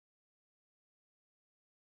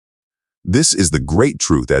This is the great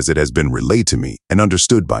truth as it has been relayed to me and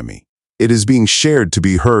understood by me. It is being shared to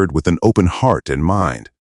be heard with an open heart and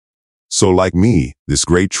mind. So like me, this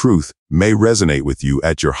great truth may resonate with you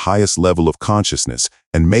at your highest level of consciousness,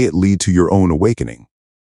 and may it lead to your own awakening.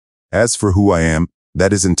 As for who I am,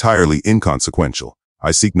 that is entirely inconsequential.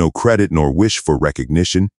 I seek no credit nor wish for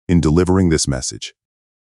recognition in delivering this message.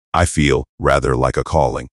 I feel, rather like a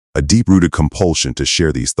calling, a deep-rooted compulsion to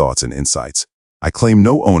share these thoughts and insights. I claim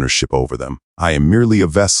no ownership over them. I am merely a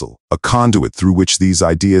vessel, a conduit through which these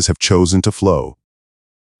ideas have chosen to flow.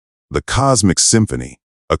 The Cosmic Symphony,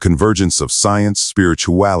 a convergence of science,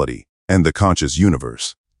 spirituality, and the conscious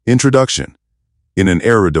universe. Introduction. In an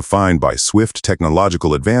era defined by swift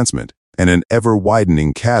technological advancement and an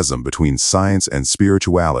ever-widening chasm between science and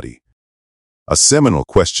spirituality, a seminal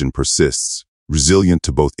question persists, resilient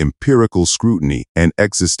to both empirical scrutiny and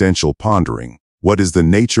existential pondering. What is the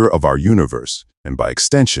nature of our universe, and by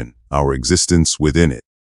extension, our existence within it?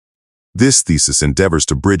 This thesis endeavors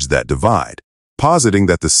to bridge that divide, positing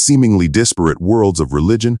that the seemingly disparate worlds of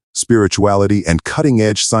religion, spirituality, and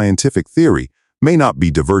cutting-edge scientific theory may not be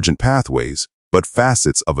divergent pathways, but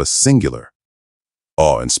facets of a singular,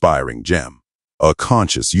 awe-inspiring gem, a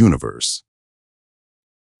conscious universe.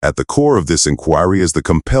 At the core of this inquiry is the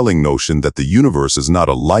compelling notion that the universe is not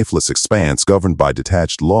a lifeless expanse governed by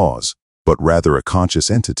detached laws, but rather a conscious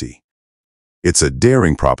entity. It's a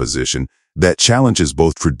daring proposition that challenges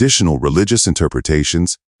both traditional religious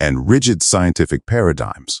interpretations and rigid scientific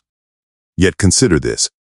paradigms. Yet consider this: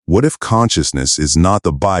 what if consciousness is not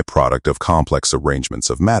the byproduct of complex arrangements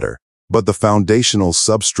of matter, but the foundational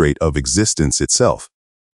substrate of existence itself?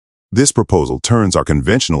 This proposal turns our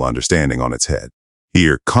conventional understanding on its head.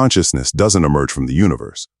 Here, consciousness doesn't emerge from the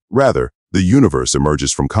universe. Rather, the universe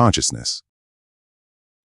emerges from consciousness.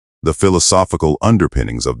 The philosophical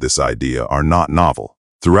underpinnings of this idea are not novel.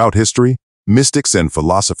 Throughout history, mystics and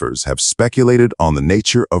philosophers have speculated on the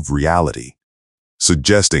nature of reality,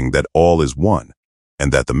 suggesting that all is one,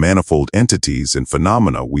 and that the manifold entities and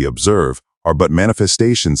phenomena we observe are but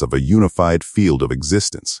manifestations of a unified field of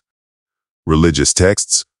existence. Religious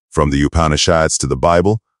texts, from the Upanishads to the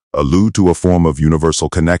Bible, allude to a form of universal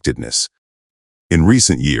connectedness. In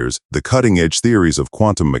recent years, the cutting-edge theories of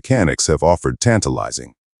quantum mechanics have offered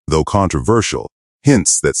tantalizing, though controversial,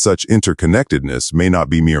 hints that such interconnectedness may not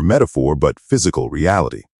be mere metaphor but physical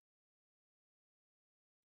reality.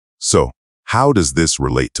 So, how does this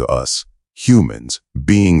relate to us, humans,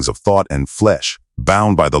 beings of thought and flesh,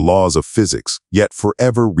 bound by the laws of physics, yet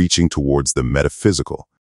forever reaching towards the metaphysical?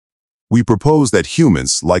 We propose that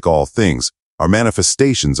humans, like all things, are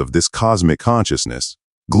manifestations of this cosmic consciousness,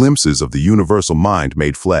 glimpses of the universal mind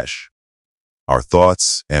made flesh. Our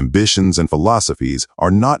thoughts, ambitions, and philosophies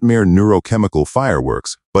are not mere neurochemical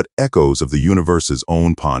fireworks, but echoes of the universe's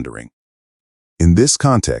own pondering. In this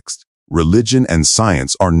context, religion and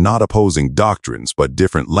science are not opposing doctrines but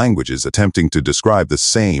different languages attempting to describe the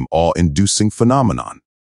same awe-inducing phenomenon.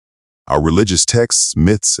 Our religious texts,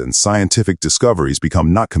 myths, and scientific discoveries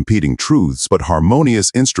become not competing truths but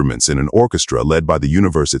harmonious instruments in an orchestra led by the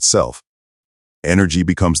universe itself. Energy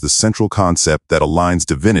becomes the central concept that aligns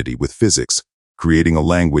divinity with physics, creating a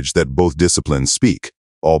language that both disciplines speak,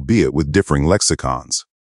 albeit with differing lexicons.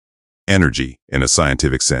 Energy, in a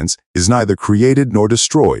scientific sense, is neither created nor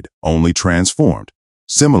destroyed, only transformed.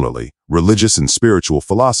 Similarly, religious and spiritual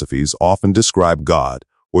philosophies often describe God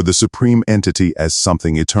or the supreme entity as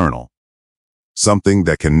something eternal, something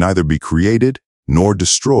that can neither be created nor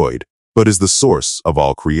destroyed, but is the source of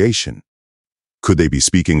all creation. Could they be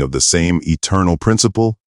speaking of the same eternal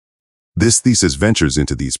principle? This thesis ventures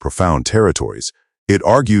into these profound territories. It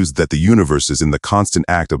argues that the universe is in the constant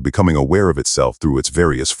act of becoming aware of itself through its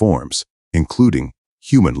various forms, including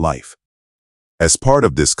human life. As part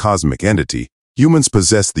of this cosmic entity, humans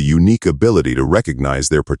possess the unique ability to recognize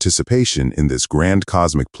their participation in this grand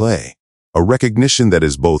cosmic play, a recognition that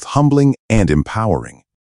is both humbling and empowering.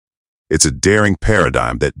 It's a daring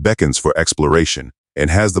paradigm that beckons for exploration and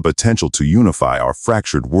has the potential to unify our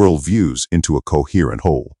fractured worldviews into a coherent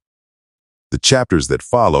whole. The chapters that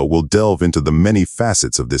follow will delve into the many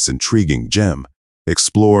facets of this intriguing gem,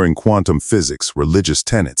 exploring quantum physics, religious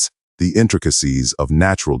tenets, the intricacies of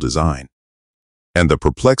natural design, and the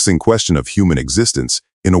perplexing question of human existence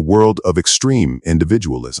in a world of extreme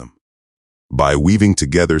individualism. By weaving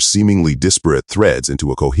together seemingly disparate threads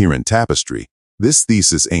into a coherent tapestry, this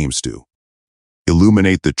thesis aims to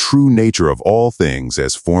illuminate the true nature of all things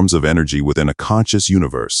as forms of energy within a conscious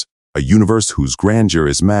universe, a universe whose grandeur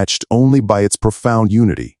is matched only by its profound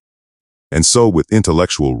unity. And so, with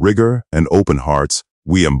intellectual rigor and open hearts,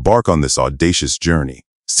 we embark on this audacious journey,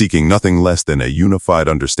 seeking nothing less than a unified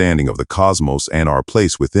understanding of the cosmos and our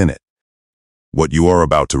place within it. What you are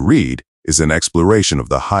about to read is an exploration of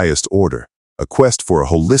the highest order, a quest for a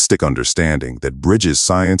holistic understanding that bridges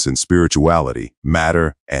science and spirituality,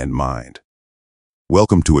 matter and mind.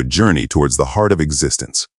 Welcome to a journey towards the heart of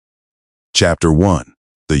existence. Chapter 1.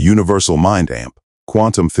 The Universal Mind Amp,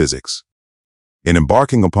 Quantum Physics. In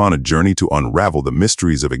embarking upon a journey to unravel the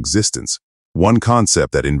mysteries of existence, one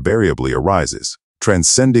concept that invariably arises,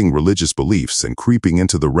 transcending religious beliefs and creeping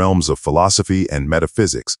into the realms of philosophy and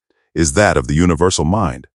metaphysics, is that of the universal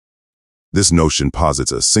mind. This notion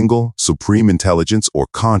posits a single, supreme intelligence or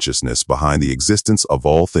consciousness behind the existence of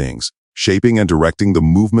all things, shaping and directing the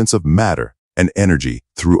movements of matter and energy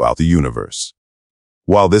throughout the universe.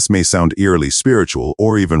 While this may sound eerily spiritual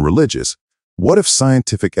or even religious, what if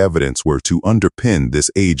scientific evidence were to underpin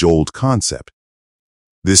this age-old concept?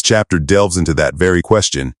 This chapter delves into that very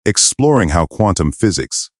question, exploring how quantum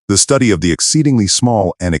physics, the study of the exceedingly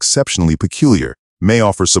small and exceptionally peculiar, may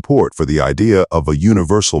offer support for the idea of a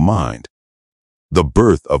universal mind. The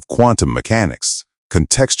birth of quantum mechanics,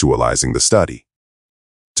 contextualizing the study.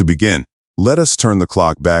 To begin, let us turn the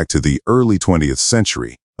clock back to the early 20th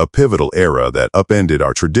century, a pivotal era that upended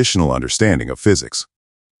our traditional understanding of physics.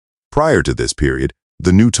 Prior to this period,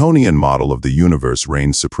 the Newtonian model of the universe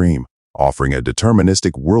reigned supreme, offering a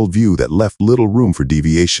deterministic worldview that left little room for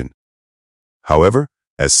deviation. However,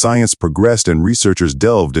 as science progressed and researchers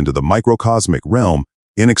delved into the microcosmic realm,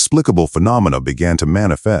 inexplicable phenomena began to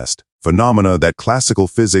manifest, phenomena that classical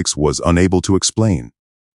physics was unable to explain.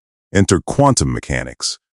 Enter quantum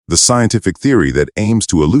mechanics, the scientific theory that aims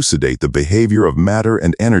to elucidate the behavior of matter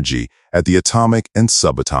and energy at the atomic and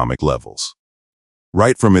subatomic levels.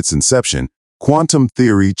 Right from its inception, quantum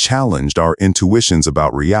theory challenged our intuitions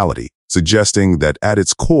about reality, suggesting that at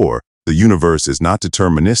its core, the universe is not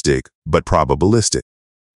deterministic but probabilistic.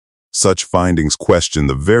 Such findings question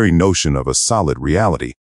the very notion of a solid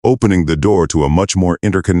reality, opening the door to a much more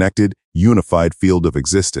interconnected, unified field of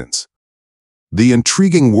existence. The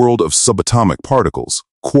intriguing world of subatomic particles,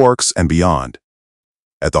 quarks and beyond.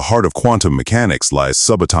 At the heart of quantum mechanics lies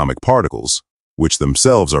subatomic particles, which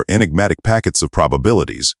themselves are enigmatic packets of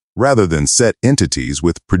probabilities, rather than set entities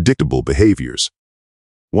with predictable behaviors.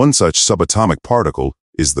 One such subatomic particle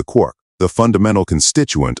is the quark, the fundamental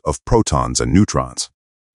constituent of protons and neutrons.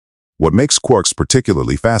 What makes quarks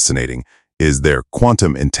particularly fascinating is their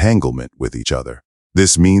quantum entanglement with each other.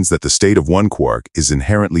 This means that the state of one quark is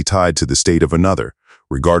inherently tied to the state of another,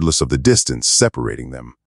 regardless of the distance separating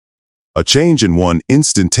them. A change in one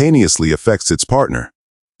instantaneously affects its partner,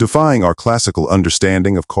 defying our classical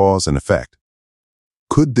understanding of cause and effect.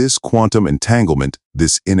 Could this quantum entanglement,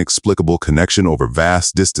 this inexplicable connection over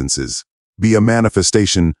vast distances, be a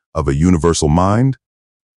manifestation of a universal mind?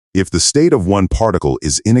 If the state of one particle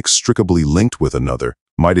is inextricably linked with another,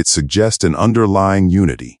 might it suggest an underlying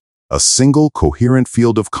unity, a single coherent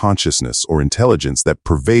field of consciousness or intelligence that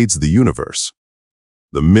pervades the universe?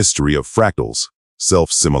 The mystery of fractals,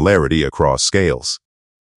 self-similarity across scales.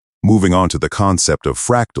 Moving on to the concept of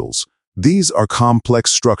fractals, these are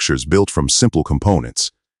complex structures built from simple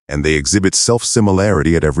components, and they exhibit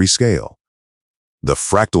self-similarity at every scale. The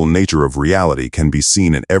fractal nature of reality can be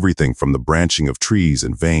seen in everything from the branching of trees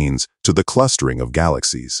and veins to the clustering of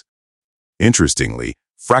galaxies. Interestingly,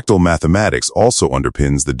 fractal mathematics also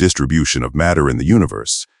underpins the distribution of matter in the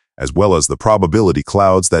universe, as well as the probability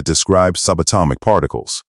clouds that describe subatomic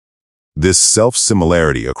particles. This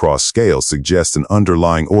self-similarity across scales suggests an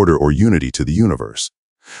underlying order or unity to the universe.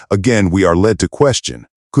 Again, we are led to question,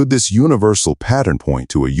 could this universal pattern point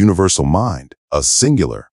to a universal mind, a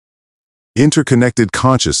singular, interconnected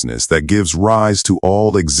consciousness that gives rise to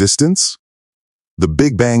all existence? The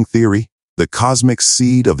Big Bang Theory, the cosmic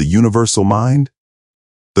seed of the universal mind?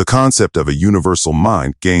 The concept of a universal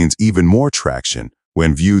mind gains even more traction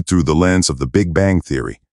when viewed through the lens of the Big Bang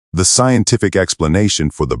Theory, the scientific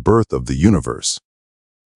explanation for the birth of the universe.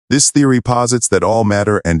 This theory posits that all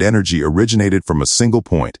matter and energy originated from a single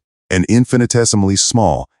point, an infinitesimally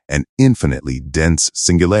small and infinitely dense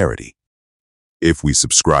singularity. If we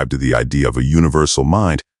subscribe to the idea of a universal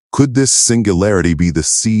mind, could this singularity be the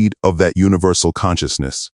seed of that universal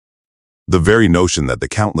consciousness? The very notion that the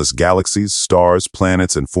countless galaxies, stars,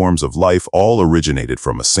 planets, and forms of life all originated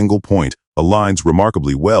from a single point aligns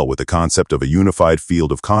remarkably well with the concept of a unified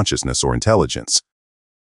field of consciousness or intelligence.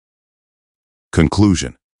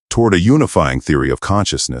 Conclusion: toward a unifying theory of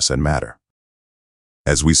consciousness and matter.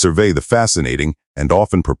 As we survey the fascinating and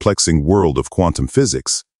often perplexing world of quantum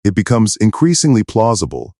physics, it becomes increasingly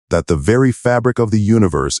plausible that the very fabric of the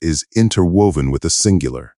universe is interwoven with the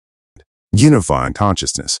singular. unifying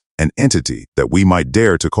consciousness, an entity that we might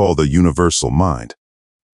dare to call the universal mind.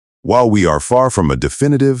 While we are far from a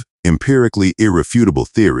definitive, empirically irrefutable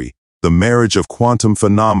theory, the marriage of quantum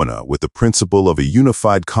phenomena with the principle of a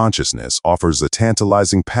unified consciousness offers a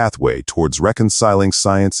tantalizing pathway towards reconciling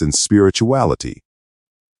science and spirituality.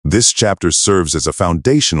 This chapter serves as a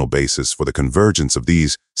foundational basis for the convergence of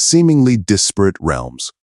these seemingly disparate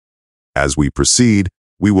realms. As we proceed,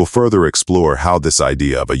 we will further explore how this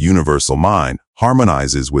idea of a universal mind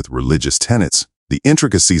harmonizes with religious tenets, the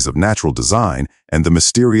intricacies of natural design, and the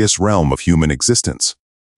mysterious realm of human existence.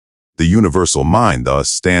 The universal mind, thus,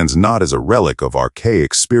 stands not as a relic of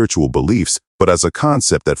archaic spiritual beliefs, but as a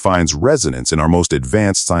concept that finds resonance in our most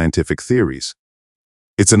advanced scientific theories.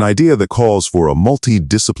 It's an idea that calls for a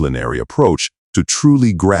multidisciplinary approach to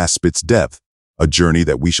truly grasp its depth, a journey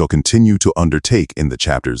that we shall continue to undertake in the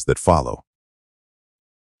chapters that follow.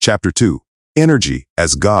 Chapter 2. Energy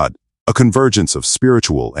as God, a convergence of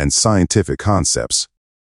spiritual and scientific concepts.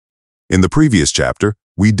 In the previous chapter,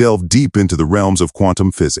 we delved deep into the realms of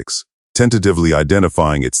quantum physics, tentatively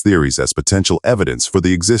identifying its theories as potential evidence for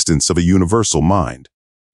the existence of a universal mind.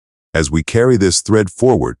 As we carry this thread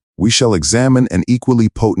forward, we shall examine an equally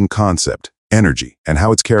potent concept, energy, and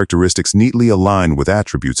how its characteristics neatly align with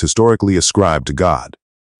attributes historically ascribed to God.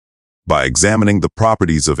 By examining the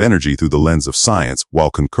properties of energy through the lens of science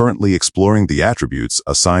while concurrently exploring the attributes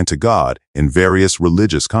assigned to God in various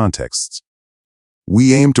religious contexts,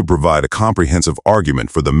 we aim to provide a comprehensive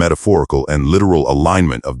argument for the metaphorical and literal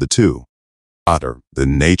alignment of the two. The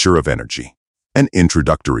nature of energy. An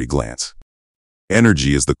introductory glance.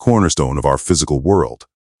 Energy is the cornerstone of our physical world.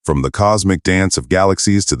 From the cosmic dance of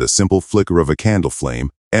galaxies to the simple flicker of a candle flame,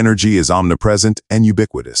 energy is omnipresent and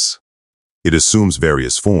ubiquitous. It assumes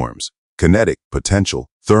various forms: kinetic, potential,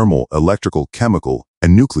 thermal, electrical, chemical,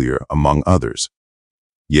 and nuclear, among others.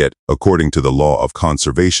 Yet, according to the law of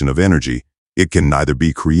conservation of energy, it can neither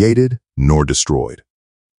be created nor destroyed.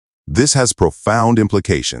 This has profound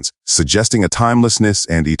implications, suggesting a timelessness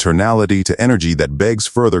and eternality to energy that begs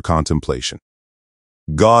further contemplation.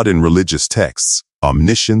 God in religious texts: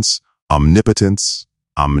 omniscience, omnipotence,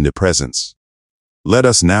 omnipresence. Let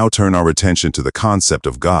us now turn our attention to the concept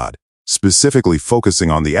of God, specifically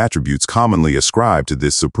focusing on the attributes commonly ascribed to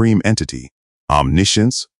this supreme entity: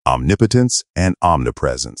 omniscience, omnipotence, and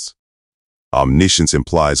omnipresence. Omniscience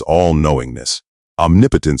implies all-knowingness.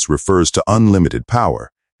 Omnipotence refers to unlimited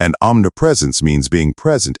power, and omnipresence means being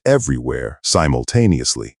present everywhere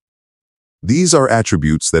simultaneously. These are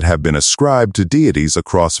attributes that have been ascribed to deities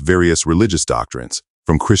across various religious doctrines,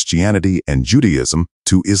 from Christianity and Judaism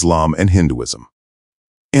to Islam and Hinduism.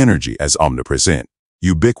 Energy as omnipresent,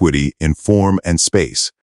 ubiquity in form and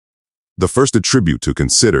space. The first attribute to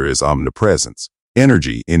consider is omnipresence.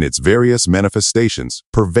 Energy, in its various manifestations,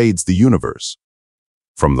 pervades the universe.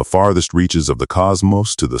 From the farthest reaches of the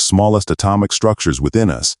cosmos to the smallest atomic structures within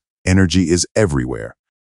us, energy is everywhere.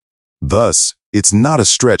 Thus, it's not a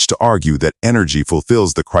stretch to argue that energy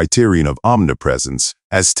fulfills the criterion of omnipresence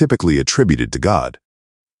as typically attributed to God.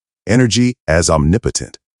 Energy as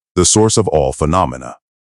omnipotent, the source of all phenomena.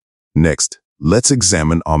 Next, let's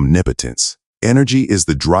examine omnipotence. Energy is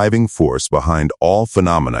the driving force behind all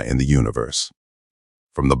phenomena in the universe.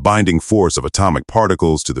 From the binding force of atomic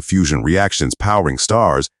particles to the fusion reactions powering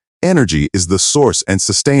stars, energy is the source and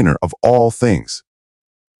sustainer of all things.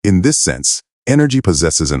 In this sense, energy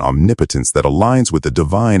possesses an omnipotence that aligns with the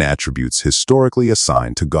divine attributes historically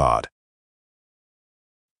assigned to God.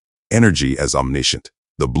 Energy as omniscient,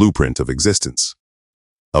 the blueprint of existence.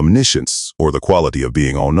 Omniscience, or the quality of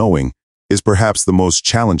being all-knowing, is perhaps the most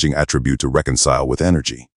challenging attribute to reconcile with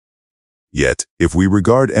energy. Yet, if we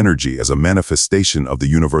regard energy as a manifestation of the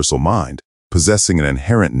universal mind, possessing an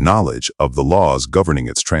inherent knowledge of the laws governing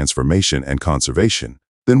its transformation and conservation,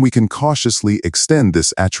 then we can cautiously extend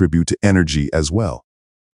this attribute to energy as well.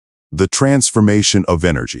 The transformation of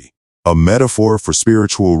energy, a metaphor for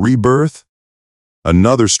spiritual rebirth?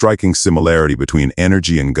 Another striking similarity between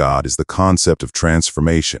energy and God is the concept of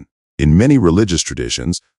transformation. In many religious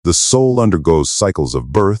traditions, the soul undergoes cycles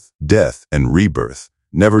of birth, death, and rebirth,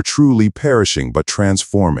 never truly perishing but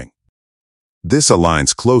transforming. This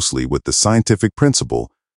aligns closely with the scientific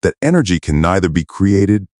principle that energy can neither be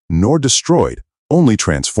created nor destroyed, only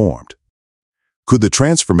transformed. Could the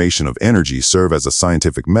transformation of energy serve as a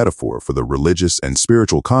scientific metaphor for the religious and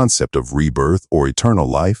spiritual concept of rebirth or eternal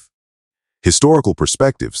life? Historical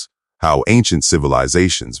perspectives, how ancient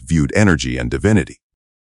civilizations viewed energy and divinity.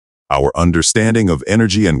 Our understanding of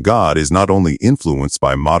energy and God is not only influenced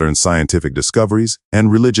by modern scientific discoveries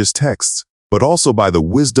and religious texts, but also by the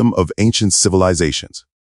wisdom of ancient civilizations.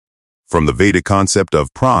 From the Vedic concept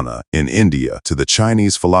of prana in India to the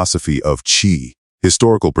Chinese philosophy of qi,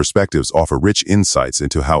 historical perspectives offer rich insights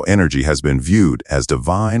into how energy has been viewed as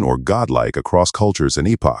divine or godlike across cultures and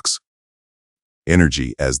epochs.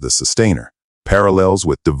 Energy as the sustainer, parallels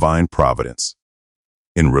with divine providence.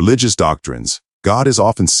 In religious doctrines, God is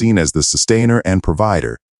often seen as the sustainer and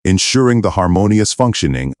provider, ensuring the harmonious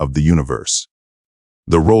functioning of the universe.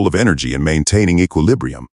 The role of energy in maintaining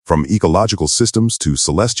equilibrium, from ecological systems to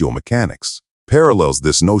celestial mechanics, parallels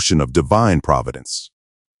this notion of divine providence.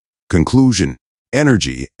 Conclusion: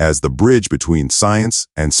 energy as the bridge between science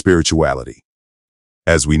and spirituality.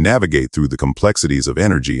 As we navigate through the complexities of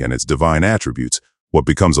energy and its divine attributes, what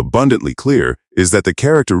becomes abundantly clear is that the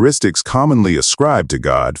characteristics commonly ascribed to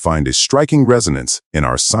God find a striking resonance in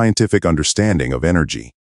our scientific understanding of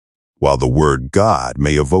energy. While the word God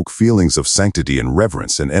may evoke feelings of sanctity and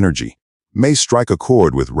reverence, and energy may strike a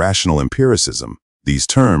chord with rational empiricism, these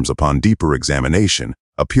terms, upon deeper examination,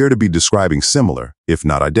 appear to be describing similar, if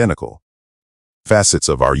not identical, facets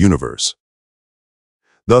of our universe.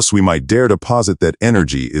 Thus, we might dare to posit that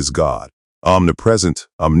energy is God, omnipresent,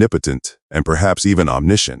 omnipotent, and perhaps even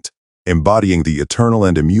omniscient, embodying the eternal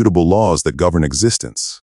and immutable laws that govern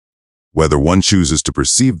existence. Whether one chooses to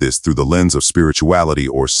perceive this through the lens of spirituality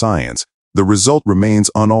or science, the result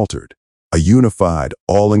remains unaltered, a unified,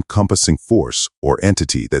 all-encompassing force or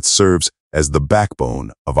entity that serves as the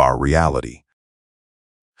backbone of our reality.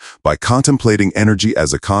 By contemplating energy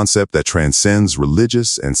as a concept that transcends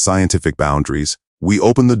religious and scientific boundaries, we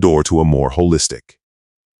open the door to a more holistic,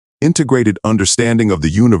 integrated understanding of the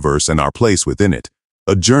universe and our place within it,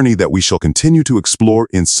 a journey that we shall continue to explore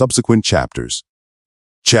in subsequent chapters.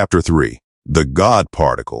 Chapter 3. The God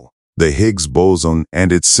Particle, the Higgs Boson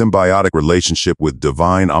and its symbiotic relationship with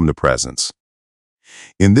divine omnipresence.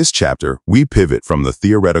 In this chapter, we pivot from the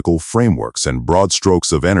theoretical frameworks and broad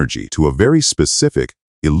strokes of energy to a very specific,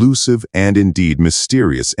 elusive, and indeed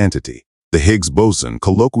mysterious entity, the Higgs boson,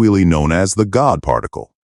 colloquially known as the God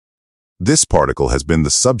particle. This particle has been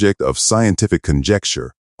the subject of scientific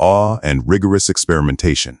conjecture, awe, and rigorous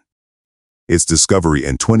experimentation. Its discovery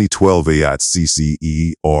in 2012 at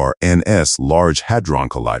CCERNS Large Hadron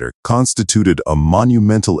Collider constituted a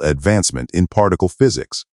monumental advancement in particle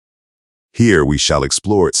physics. Here we shall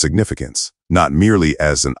explore its significance, not merely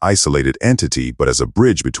as an isolated entity but as a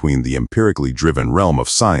bridge between the empirically driven realm of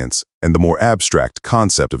science and the more abstract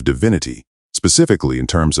concept of divinity, specifically in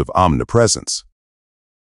terms of omnipresence.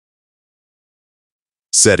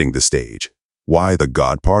 Setting the stage. Why the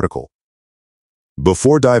God particle?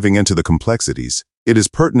 Before diving into the complexities, it is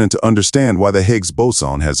pertinent to understand why the Higgs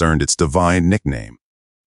boson has earned its divine nickname.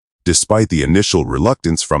 Despite the initial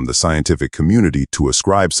reluctance from the scientific community to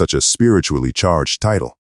ascribe such a spiritually charged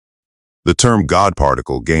title, the term God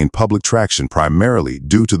particle gained public traction primarily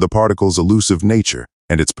due to the particle's elusive nature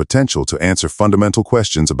and its potential to answer fundamental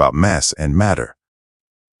questions about mass and matter.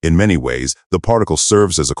 In many ways, the particle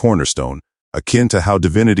serves as a cornerstone, akin to how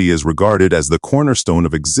divinity is regarded as the cornerstone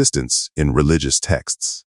of existence in religious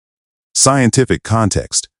texts. Scientific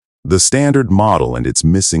context. The Standard Model and its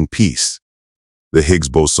missing piece. The Higgs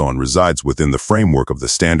boson resides within the framework of the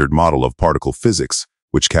Standard Model of particle physics,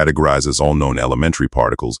 which categorizes all known elementary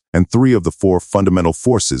particles and 3 of the 4 fundamental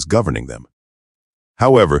forces governing them.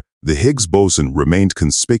 However, the Higgs boson remained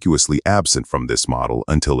conspicuously absent from this model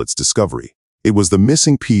until its discovery. It was the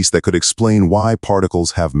missing piece that could explain why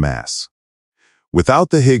particles have mass. Without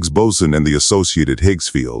the Higgs boson and the associated Higgs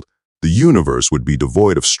field, the universe would be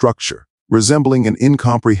devoid of structure, resembling an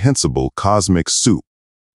incomprehensible cosmic soup.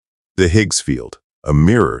 The Higgs field, a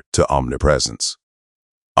mirror to omnipresence.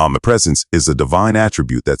 Omnipresence is a divine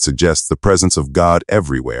attribute that suggests the presence of God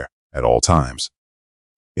everywhere, at all times.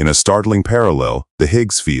 In a startling parallel, the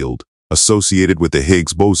Higgs field, associated with the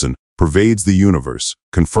Higgs boson, pervades the universe,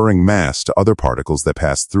 conferring mass to other particles that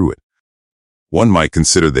pass through it. One might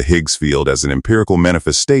consider the Higgs field as an empirical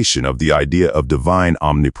manifestation of the idea of divine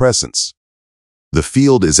omnipresence. The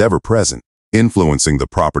field is ever present, influencing the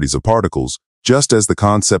properties of particles, just as the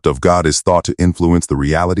concept of God is thought to influence the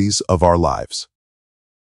realities of our lives.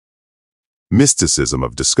 Mysticism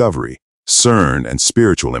of discovery, CERN, and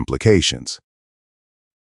spiritual implications.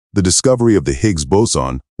 The discovery of the Higgs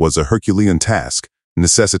boson was a Herculean task,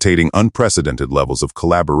 necessitating unprecedented levels of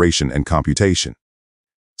collaboration and computation.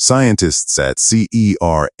 Scientists at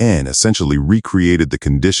CERN essentially recreated the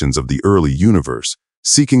conditions of the early universe,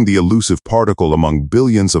 seeking the elusive particle among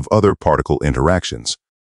billions of other particle interactions.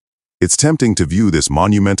 It's tempting to view this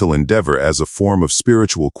monumental endeavor as a form of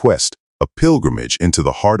spiritual quest, a pilgrimage into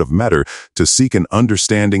the heart of matter to seek an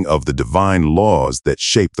understanding of the divine laws that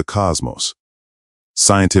shape the cosmos.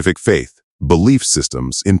 Scientific faith, Belief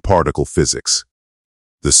systems in particle physics.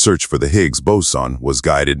 The search for the Higgs boson was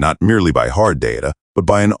guided not merely by hard data, but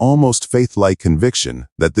by an almost faith-like conviction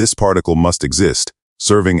that this particle must exist,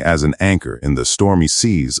 serving as an anchor in the stormy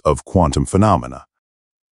seas of quantum phenomena.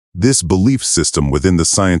 This belief system within the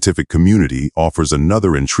scientific community offers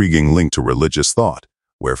another intriguing link to religious thought,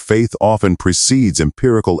 where faith often precedes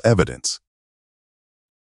empirical evidence.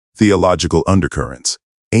 Theological undercurrents,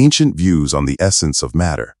 ancient views on the essence of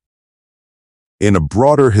matter. In a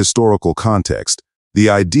broader historical context, the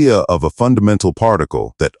idea of a fundamental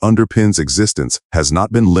particle that underpins existence has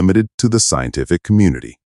not been limited to the scientific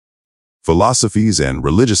community. Philosophies and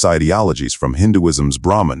religious ideologies from Hinduism's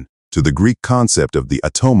Brahman to the Greek concept of the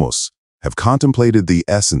atomos have contemplated the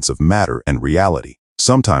essence of matter and reality,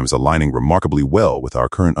 sometimes aligning remarkably well with our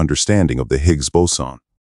current understanding of the Higgs boson.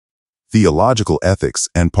 Theological ethics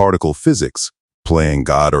and particle physics, playing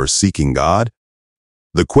God or seeking God.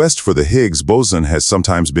 The quest for the Higgs boson has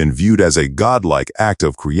sometimes been viewed as a godlike act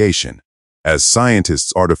of creation, as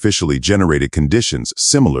scientists artificially generated conditions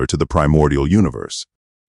similar to the primordial universe.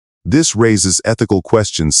 This raises ethical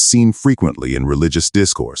questions seen frequently in religious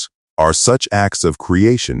discourse. Are such acts of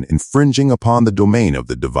creation infringing upon the domain of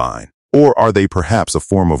the divine, or are they perhaps a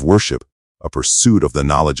form of worship, a pursuit of the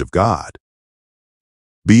knowledge of God?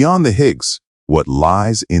 Beyond the Higgs, what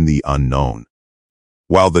lies in the unknown?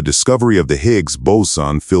 While the discovery of the Higgs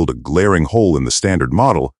boson filled a glaring hole in the standard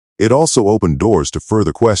model, it also opened doors to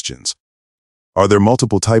further questions. Are there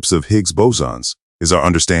multiple types of Higgs bosons? Is our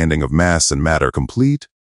understanding of mass and matter complete?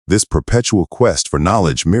 This perpetual quest for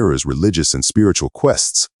knowledge mirrors religious and spiritual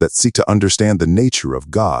quests that seek to understand the nature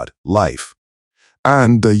of God, life,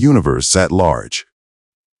 and the universe at large.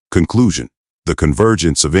 Conclusion: the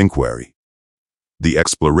convergence of inquiry. The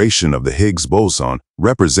exploration of the Higgs boson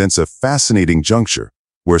represents a fascinating juncture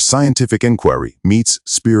where scientific inquiry meets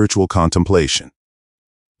spiritual contemplation.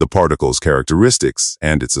 The particle's characteristics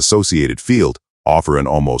and its associated field offer an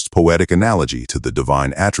almost poetic analogy to the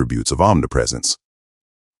divine attributes of omnipresence.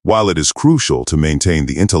 While it is crucial to maintain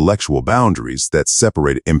the intellectual boundaries that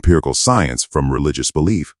separate empirical science from religious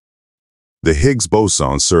belief, the Higgs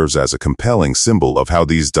boson serves as a compelling symbol of how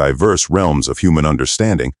these diverse realms of human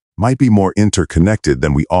understanding might be more interconnected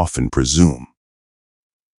than we often presume.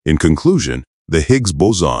 In conclusion, the Higgs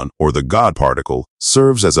boson, or the God particle,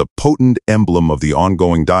 serves as a potent emblem of the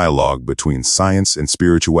ongoing dialogue between science and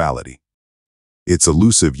spirituality. Its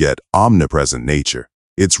elusive yet omnipresent nature,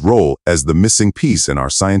 its role as the missing piece in our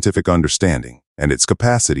scientific understanding, and its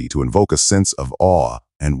capacity to invoke a sense of awe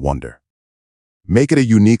and wonder make it a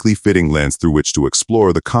uniquely fitting lens through which to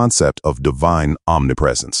explore the concept of divine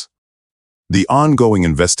omnipresence. The ongoing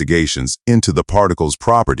investigations into the particle's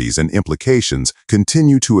properties and implications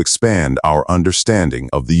continue to expand our understanding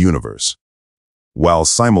of the universe, while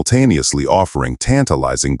simultaneously offering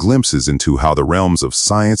tantalizing glimpses into how the realms of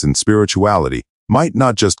science and spirituality might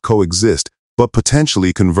not just coexist, but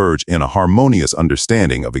potentially converge in a harmonious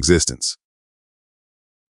understanding of existence.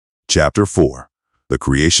 Chapter 4. The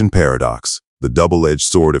Creation Paradox, the double-edged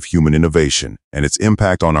sword of human innovation and its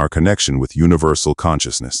impact on our connection with universal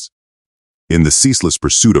consciousness. In the ceaseless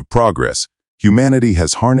pursuit of progress, humanity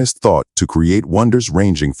has harnessed thought to create wonders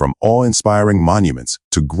ranging from awe-inspiring monuments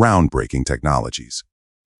to groundbreaking technologies.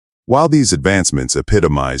 While these advancements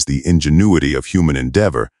epitomize the ingenuity of human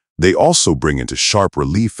endeavor, they also bring into sharp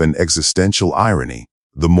relief an existential irony.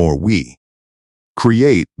 The more we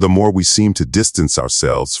create, the more we seem to distance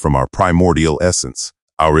ourselves from our primordial essence,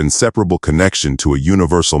 our inseparable connection to a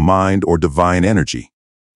universal mind or divine energy.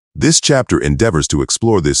 This chapter endeavors to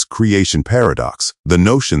explore this creation paradox, the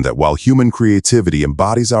notion that while human creativity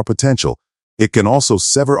embodies our potential, it can also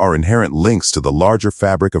sever our inherent links to the larger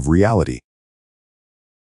fabric of reality.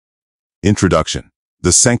 Introduction: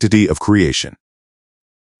 the sanctity of creation.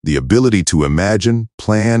 The ability to imagine,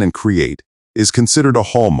 plan, and create is considered a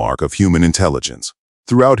hallmark of human intelligence.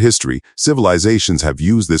 Throughout history, civilizations have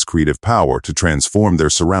used this creative power to transform their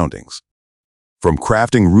surroundings. From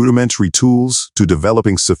crafting rudimentary tools to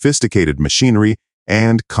developing sophisticated machinery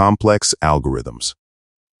and complex algorithms.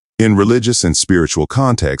 In religious and spiritual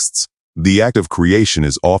contexts, the act of creation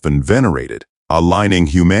is often venerated, aligning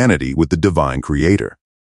humanity with the divine creator.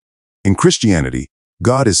 In Christianity,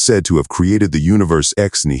 God is said to have created the universe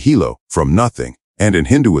ex nihilo, from nothing, and in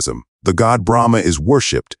Hinduism, the god Brahma is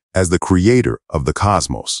worshipped as the creator of the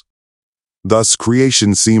cosmos. Thus,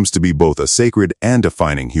 creation seems to be both a sacred and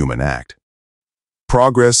defining human act.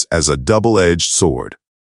 Progress as a double-edged sword.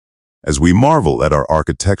 As we marvel at our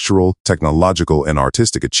architectural, technological, and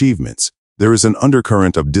artistic achievements, there is an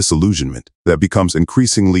undercurrent of disillusionment that becomes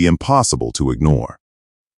increasingly impossible to ignore.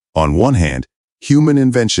 On one hand, Human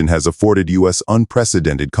invention has afforded us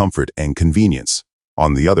unprecedented comfort and convenience.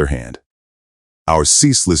 On the other hand, our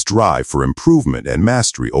ceaseless drive for improvement and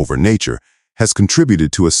mastery over nature has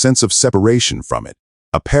contributed to a sense of separation from it,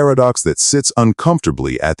 a paradox that sits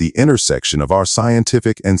uncomfortably at the intersection of our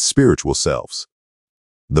scientific and spiritual selves.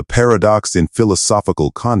 The paradox in philosophical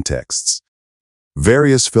contexts.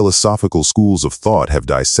 Various philosophical schools of thought have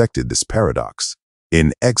dissected this paradox.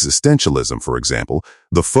 In existentialism, for example,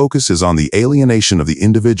 the focus is on the alienation of the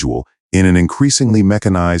individual in an increasingly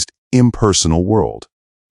mechanized, impersonal world.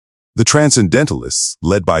 The transcendentalists,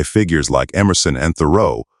 led by figures like Emerson and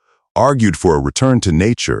Thoreau, argued for a return to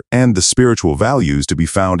nature and the spiritual values to be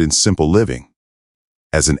found in simple living,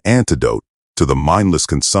 as an antidote to the mindless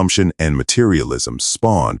consumption and materialism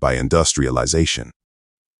spawned by industrialization.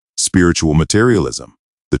 Spiritual materialism,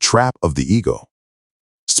 the trap of the ego.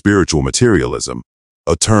 Spiritual materialism,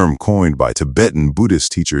 a term coined by Tibetan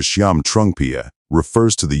Buddhist teacher Shyam Trungpa,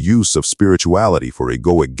 refers to the use of spirituality for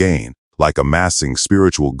egoic gain, like amassing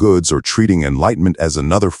spiritual goods or treating enlightenment as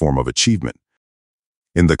another form of achievement.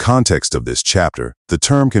 In the context of this chapter, the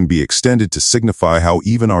term can be extended to signify how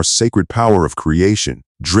even our sacred power of creation,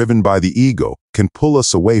 driven by the ego, can pull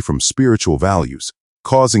us away from spiritual values,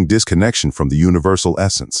 causing disconnection from the universal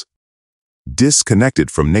essence.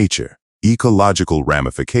 Disconnected from nature, ecological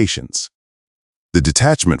ramifications. The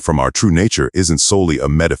detachment from our true nature isn't solely a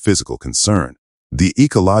metaphysical concern. The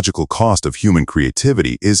ecological cost of human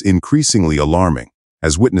creativity is increasingly alarming,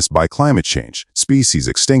 as witnessed by climate change, species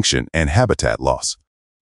extinction, and habitat loss.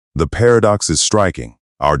 The paradox is striking.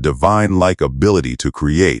 Our divine-like ability to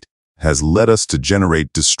create has led us to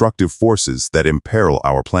generate destructive forces that imperil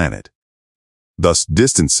our planet, thus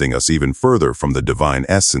distancing us even further from the divine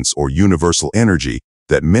essence or universal energy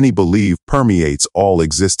that many believe permeates all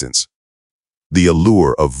existence. The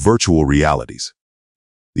allure of virtual realities.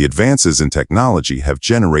 The advances in technology have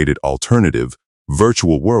generated alternative,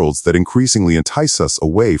 virtual worlds that increasingly entice us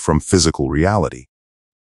away from physical reality.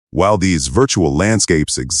 While these virtual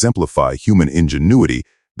landscapes exemplify human ingenuity,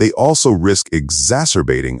 they also risk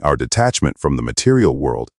exacerbating our detachment from the material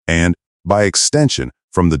world and, by extension,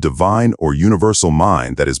 from the divine or universal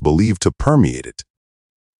mind that is believed to permeate it.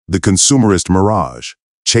 The consumerist mirage,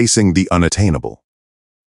 chasing the unattainable.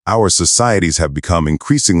 Our societies have become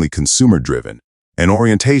increasingly consumer-driven, an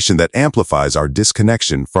orientation that amplifies our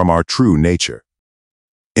disconnection from our true nature.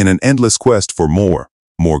 In an endless quest for more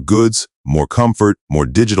goods, more comfort, more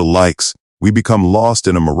digital likes, we become lost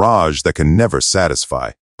in a mirage that can never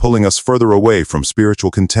satisfy, pulling us further away from spiritual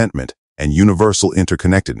contentment and universal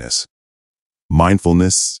interconnectedness.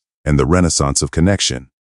 Mindfulness and the renaissance of connection.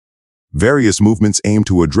 Various movements aim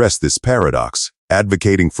to address this paradox,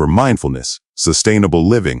 advocating for mindfulness, sustainable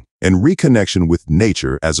living, and reconnection with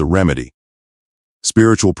nature as a remedy.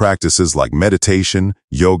 Spiritual practices like meditation,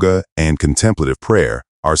 yoga, and contemplative prayer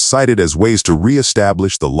are cited as ways to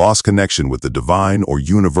re-establish the lost connection with the divine or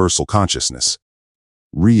universal consciousness.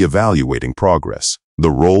 Re-evaluating progress,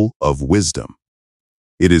 the role of wisdom.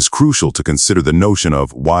 It is crucial to consider the notion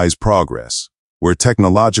of wise progress, where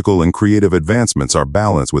technological and creative advancements are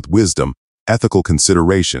balanced with wisdom, ethical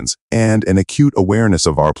considerations, and an acute awareness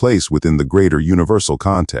of our place within the greater universal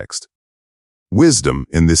context. Wisdom,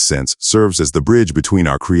 in this sense, serves as the bridge between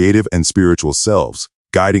our creative and spiritual selves,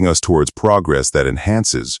 guiding us towards progress that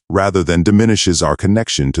enhances rather than diminishes our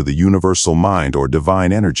connection to the universal mind or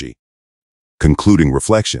divine energy. Concluding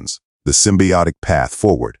reflections, the symbiotic path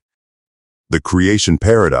forward. The creation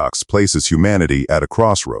paradox places humanity at a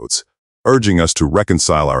crossroads, urging us to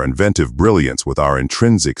reconcile our inventive brilliance with our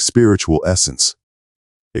intrinsic spiritual essence.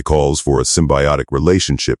 It calls for a symbiotic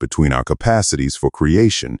relationship between our capacities for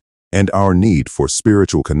creation and our need for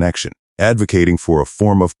spiritual connection, advocating for a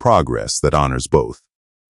form of progress that honors both.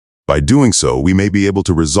 By doing so, we may be able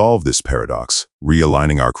to resolve this paradox,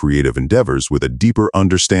 realigning our creative endeavors with a deeper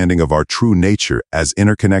understanding of our true nature as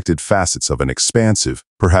interconnected facets of an expansive,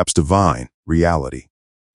 perhaps divine, reality.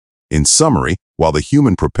 In summary, while the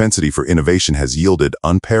human propensity for innovation has yielded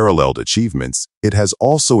unparalleled achievements, it has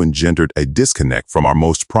also engendered a disconnect from our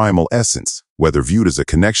most primal essence, whether viewed as a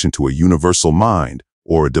connection to a universal mind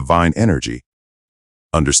or a divine energy.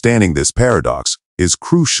 Understanding this paradox is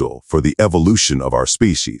crucial for the evolution of our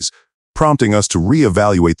species, prompting us to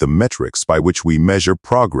reevaluate the metrics by which we measure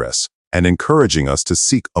progress and encouraging us to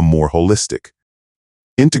seek a more holistic,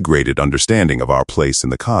 integrated understanding of our place in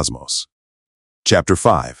the cosmos. Chapter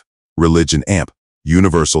 5. Religion Amp,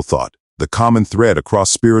 Universal Thought, the common thread across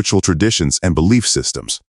spiritual traditions and belief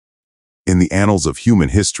systems. In the annals of human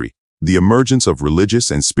history, the emergence of religious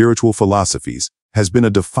and spiritual philosophies has been a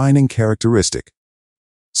defining characteristic,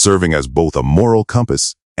 serving as both a moral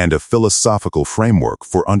compass and a philosophical framework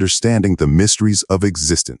for understanding the mysteries of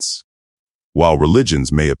existence. While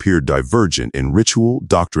religions may appear divergent in ritual,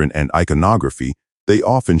 doctrine, and iconography, they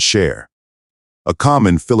often share a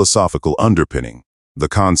common philosophical underpinning, the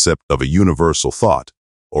concept of a universal thought,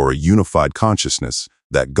 or a unified consciousness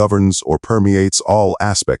that governs or permeates all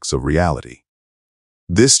aspects of reality.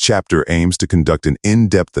 This chapter aims to conduct an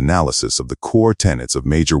in-depth analysis of the core tenets of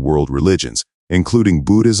major world religions, including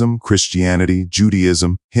Buddhism, Christianity,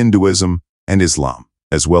 Judaism, Hinduism, and Islam,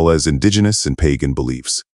 as well as indigenous and pagan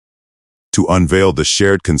beliefs, to unveil the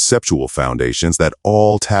shared conceptual foundations that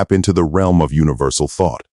all tap into the realm of universal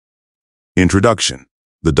thought. Introduction: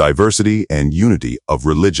 the diversity and unity of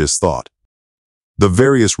religious thought. The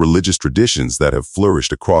various religious traditions that have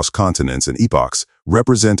flourished across continents and epochs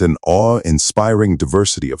represent an awe-inspiring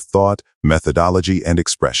diversity of thought, methodology, and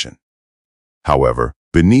expression. However,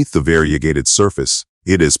 beneath the variegated surface,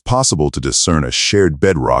 it is possible to discern a shared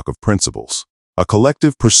bedrock of principles, a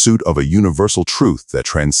collective pursuit of a universal truth that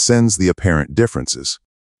transcends the apparent differences.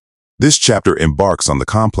 This chapter embarks on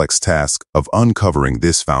the complex task of uncovering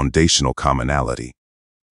this foundational commonality.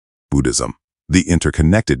 Buddhism, the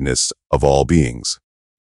interconnectedness of all beings.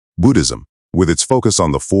 Buddhism, with its focus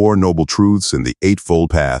on the Four Noble Truths and the Eightfold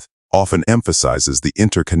Path, often emphasizes the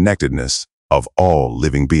interconnectedness of all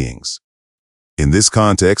living beings. In this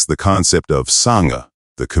context, the concept of Sangha,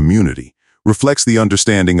 the community, reflects the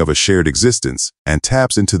understanding of a shared existence and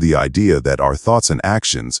taps into the idea that our thoughts and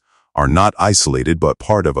actions are not isolated but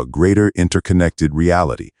part of a greater interconnected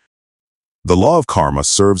reality. The law of karma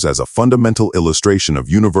serves as a fundamental illustration of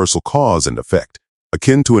universal cause and effect,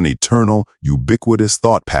 akin to an eternal, ubiquitous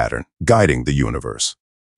thought pattern guiding the universe.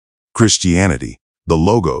 Christianity, the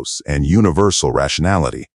logos and universal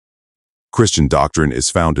rationality. Christian doctrine is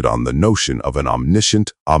founded on the notion of an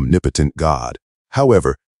omniscient, omnipotent God.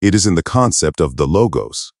 However, it is in the concept of the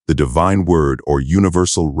logos, the divine word or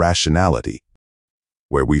universal rationality,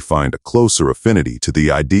 where we find a closer affinity to the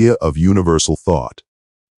idea of universal thought.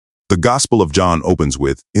 The Gospel of John opens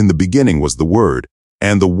with, "In the beginning was the Word,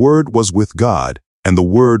 and the Word was with God, and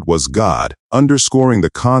the Word was God," underscoring the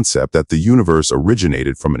concept that the universe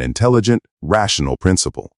originated from an intelligent, rational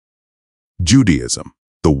principle. Judaism,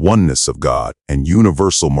 the oneness of God and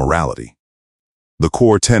universal morality. The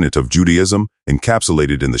core tenet of Judaism,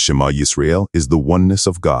 encapsulated in the Shema Yisrael, is the oneness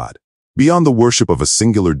of God. Beyond the worship of a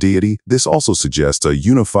singular deity, this also suggests a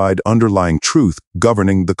unified underlying truth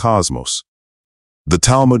governing the cosmos. The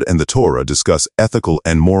Talmud and the Torah discuss ethical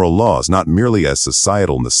and moral laws not merely as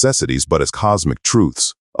societal necessities but as cosmic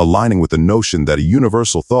truths, aligning with the notion that a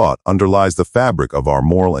universal thought underlies the fabric of our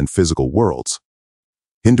moral and physical worlds.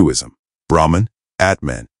 Hinduism, Brahman,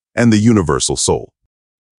 Atman, and the universal soul.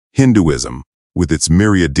 Hinduism, with its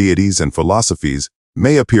myriad deities and philosophies,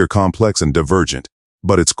 may appear complex and divergent,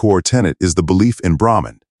 but its core tenet is the belief in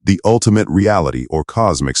Brahman, the ultimate reality or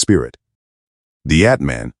cosmic spirit. The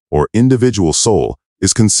Atman, or individual soul,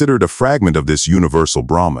 is considered a fragment of this universal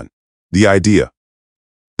Brahman. The idea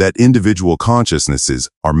that individual consciousnesses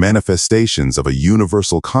are manifestations of a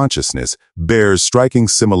universal consciousness bears striking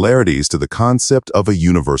similarities to the concept of a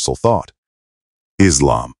universal thought.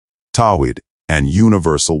 Islam, Tawhid, and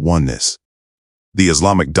universal oneness. The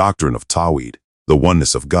Islamic doctrine of Tawhid, the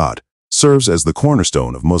oneness of God, serves as the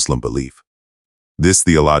cornerstone of Muslim belief. This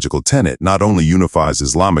theological tenet not only unifies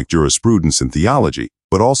Islamic jurisprudence and theology,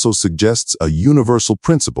 but also suggests a universal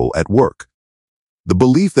principle at work. The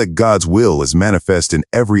belief that God's will is manifest in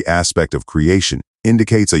every aspect of creation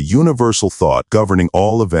indicates a universal thought governing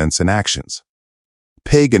all events and actions.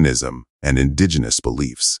 Paganism and indigenous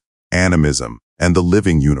beliefs, animism, and the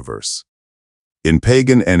living universe. In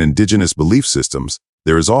pagan and indigenous belief systems,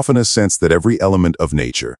 there is often a sense that every element of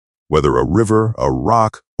nature, whether a river, a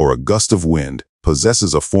rock, or a gust of wind,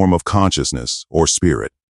 possesses a form of consciousness or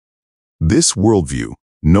spirit. This worldview,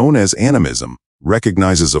 known as animism,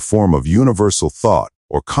 recognizes a form of universal thought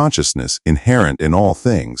or consciousness inherent in all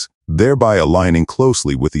things, thereby aligning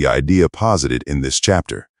closely with the idea posited in this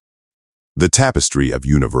chapter. The tapestry of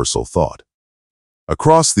universal thought.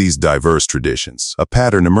 Across these diverse traditions, a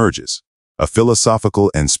pattern emerges, a philosophical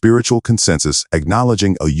and spiritual consensus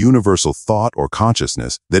acknowledging a universal thought or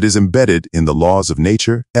consciousness that is embedded in the laws of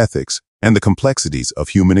nature, ethics, and the complexities of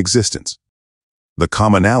human existence. The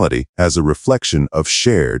commonality as a reflection of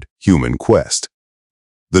shared human quest.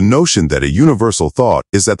 The notion that a universal thought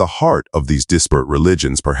is at the heart of these disparate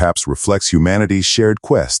religions perhaps reflects humanity's shared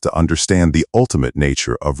quest to understand the ultimate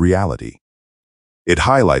nature of reality. It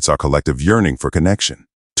highlights our collective yearning for connection,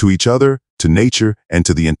 to each other, to nature, and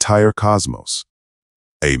to the entire cosmos.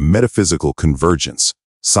 A metaphysical convergence,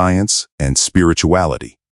 science, and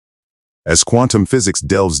spirituality. As quantum physics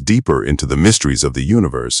delves deeper into the mysteries of the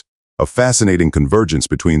universe, a fascinating convergence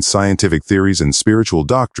between scientific theories and spiritual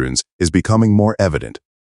doctrines is becoming more evident.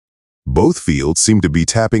 Both fields seem to be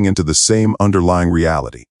tapping into the same underlying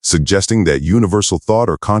reality, suggesting that universal thought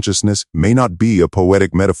or consciousness may not be a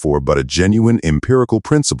poetic metaphor but a genuine empirical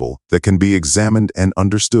principle that can be examined and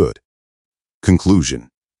understood. Conclusion: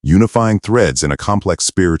 unifying threads in a complex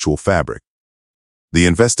spiritual fabric. The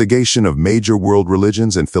investigation of major world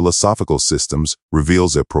religions and philosophical systems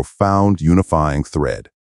reveals a profound unifying thread: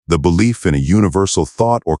 the belief in a universal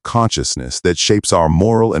thought or consciousness that shapes our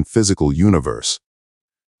moral and physical universe.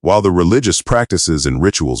 While the religious practices and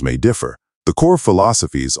rituals may differ, the core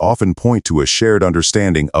philosophies often point to a shared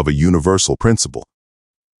understanding of a universal principle.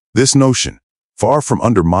 This notion, far from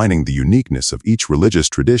undermining the uniqueness of each religious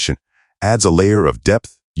tradition, adds a layer of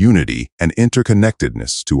depth, unity, and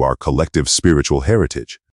interconnectedness to our collective spiritual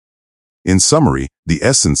heritage. In summary, the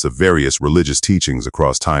essence of various religious teachings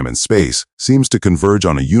across time and space seems to converge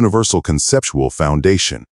on a universal conceptual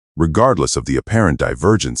foundation, regardless of the apparent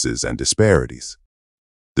divergences and disparities.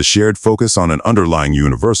 The shared focus on an underlying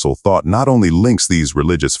universal thought not only links these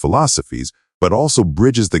religious philosophies, but also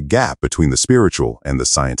bridges the gap between the spiritual and the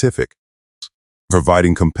scientific,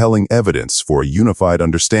 providing compelling evidence for a unified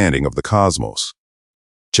understanding of the cosmos.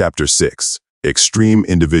 Chapter 6: Extreme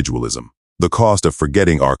Individualism, the Cost of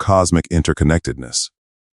Forgetting Our Cosmic Interconnectedness.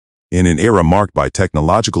 In an era marked by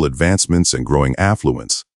technological advancements and growing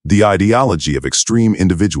affluence, the ideology of extreme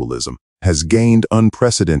individualism has gained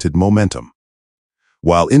unprecedented momentum.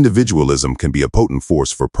 While individualism can be a potent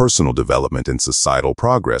force for personal development and societal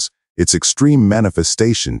progress, its extreme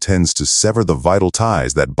manifestation tends to sever the vital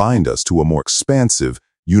ties that bind us to a more expansive,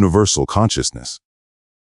 universal consciousness.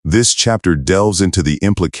 This chapter delves into the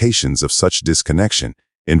implications of such disconnection,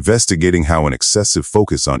 investigating how an excessive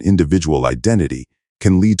focus on individual identity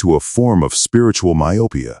can lead to a form of spiritual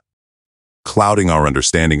myopia, clouding our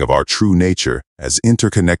understanding of our true nature as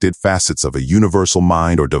interconnected facets of a universal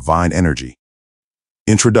mind or divine energy.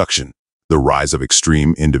 Introduction: the rise of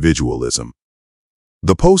extreme individualism.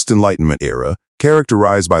 The post-Enlightenment era,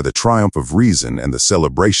 characterized by the triumph of reason and the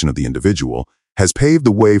celebration of the individual, has paved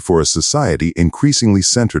the way for a society increasingly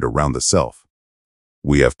centered around the self.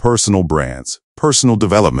 We have personal brands, personal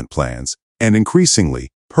development plans, and increasingly,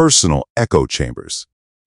 personal echo chambers.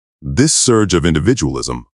 This surge of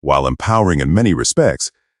individualism, while empowering in many respects,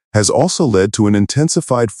 has also led to an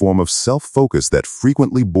intensified form of self-focus that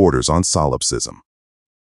frequently borders on solipsism.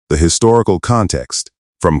 The historical context: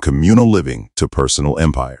 from communal living to personal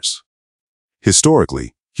empires.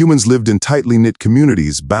 Historically, humans lived in tightly knit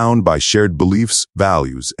communities bound by shared beliefs,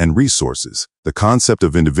 values, and resources. The concept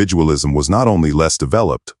of individualism was not only less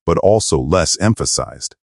developed, but also less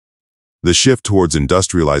emphasized. The shift towards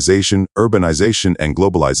industrialization, urbanization, and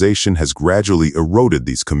globalization has gradually eroded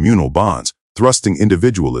these communal bonds, thrusting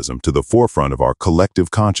individualism to the forefront of our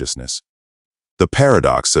collective consciousness. The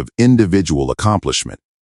paradox of individual accomplishment.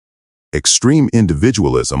 Extreme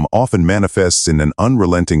individualism often manifests in an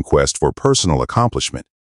unrelenting quest for personal accomplishment,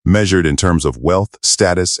 measured in terms of wealth,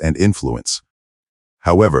 status, and influence.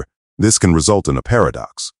 However, this can result in a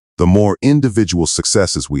paradox. The more individual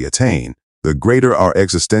successes we attain, the greater our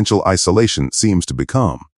existential isolation seems to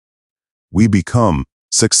become. We become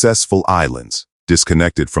successful islands,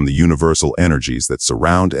 disconnected from the universal energies that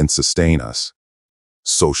surround and sustain us.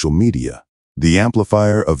 Social media, the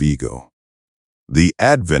amplifier of ego. The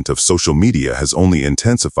advent of social media has only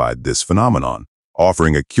intensified this phenomenon,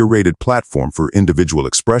 offering a curated platform for individual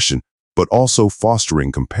expression, but also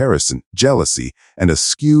fostering comparison, jealousy, and a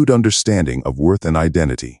skewed understanding of worth and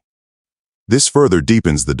identity. This further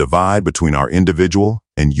deepens the divide between our individual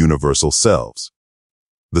and universal selves.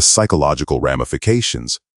 The psychological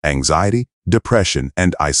ramifications: anxiety, depression,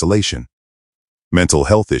 and isolation. Mental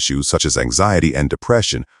health issues such as anxiety and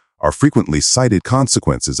depression are frequently cited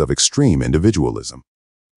consequences of extreme individualism.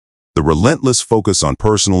 The relentless focus on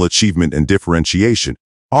personal achievement and differentiation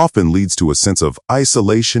often leads to a sense of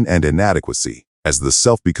isolation and inadequacy, as the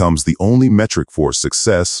self becomes the only metric for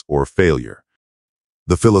success or failure.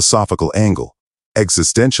 The philosophical angle: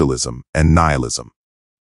 existentialism and nihilism.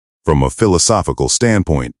 From a philosophical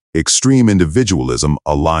standpoint, extreme individualism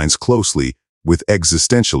aligns closely with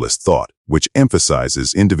existentialist thought, which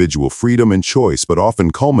emphasizes individual freedom and choice but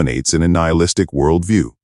often culminates in a nihilistic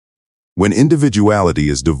worldview. When individuality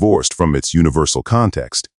is divorced from its universal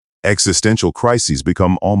context, existential crises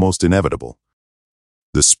become almost inevitable.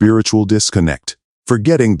 The spiritual disconnect: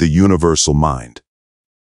 forgetting the universal mind.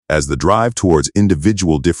 As the drive towards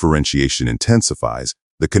individual differentiation intensifies,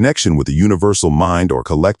 the connection with the universal mind or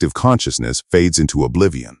collective consciousness fades into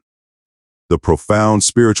oblivion. the profound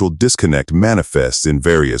spiritual disconnect manifests in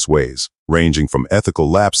various ways, ranging from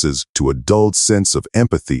ethical lapses to a dulled sense of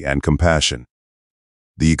empathy and compassion.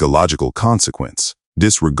 The ecological consequence: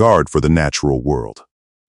 disregard for the natural world.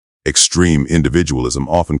 Extreme individualism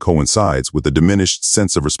often coincides with a diminished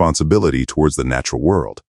sense of responsibility towards the natural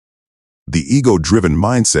world. The ego-driven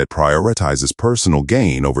mindset prioritizes personal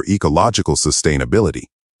gain over ecological sustainability,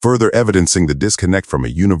 further evidencing the disconnect from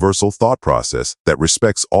a universal thought process that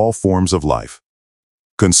respects all forms of life.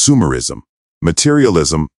 Consumerism,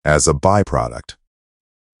 materialism as a byproduct.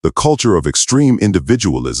 The culture of extreme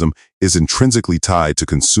individualism is intrinsically tied to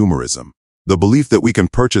consumerism. The belief that we can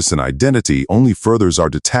purchase an identity only furthers our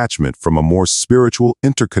detachment from a more spiritual,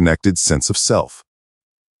 interconnected sense of self.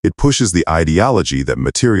 It pushes the ideology that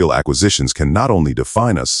material acquisitions can not only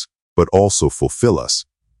define us, but also fulfill us,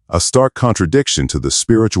 a stark contradiction to the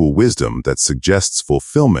spiritual wisdom that suggests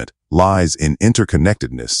fulfillment lies in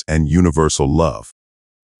interconnectedness and universal love.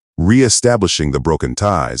 Re-establishing the broken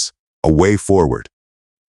ties, a way forward.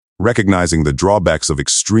 Recognizing the drawbacks of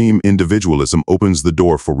extreme individualism opens the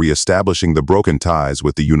door for re-establishing the broken ties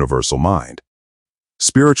with the universal mind.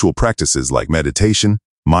 Spiritual practices like meditation,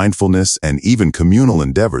 mindfulness, and even communal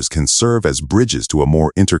endeavors can serve as bridges to a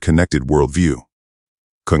more interconnected worldview.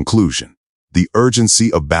 Conclusion: the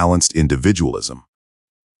urgency of balanced individualism.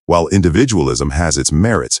 While individualism has its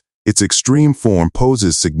merits, its extreme form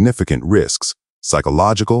poses significant risks: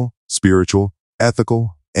 psychological, spiritual, ethical,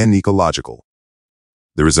 and ecological.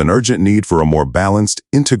 There is an urgent need for a more balanced,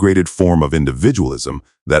 integrated form of individualism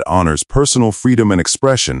that honors personal freedom and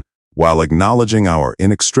expression while acknowledging our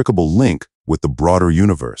inextricable link with the broader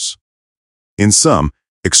universe. In sum,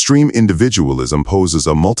 extreme individualism poses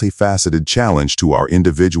a multifaceted challenge to our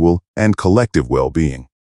individual and collective well-being.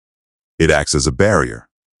 It acts as a barrier,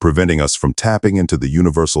 preventing us from tapping into the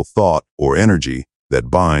universal thought or energy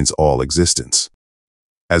that binds all existence.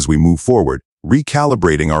 As we move forward,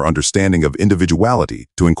 recalibrating our understanding of individuality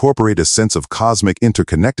to incorporate a sense of cosmic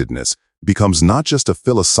interconnectedness becomes not just a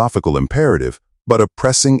philosophical imperative, but a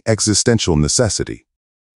pressing existential necessity.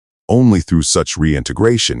 Only through such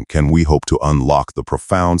reintegration can we hope to unlock the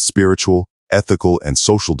profound spiritual, ethical, and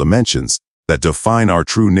social dimensions that define our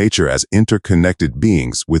true nature as interconnected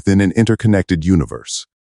beings within an interconnected universe.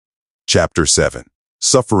 Chapter 7.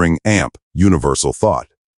 Suffering Amp, Universal Thought.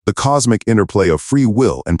 The cosmic interplay of free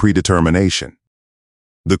will and predetermination.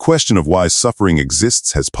 The question of why suffering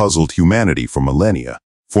exists has puzzled humanity for millennia,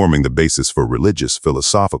 forming the basis for religious,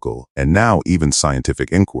 philosophical, and now even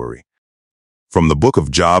scientific inquiry. From the Book of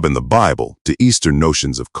Job in the Bible to Eastern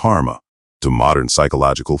notions of karma, to modern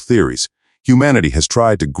psychological theories, humanity has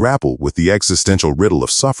tried to grapple with the existential riddle of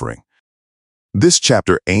suffering. This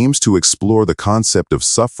chapter aims to explore the concept of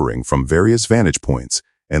suffering from various vantage points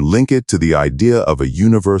and link it to the idea of a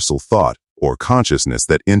universal thought or consciousness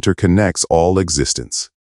that interconnects all existence.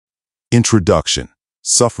 Introduction: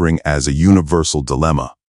 Suffering as a Universal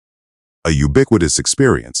Dilemma. A ubiquitous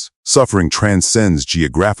experience, suffering transcends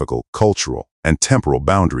geographical, cultural, and temporal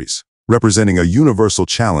boundaries, representing a universal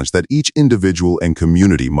challenge that each individual and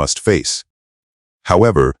community must face.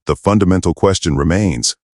 However, the fundamental question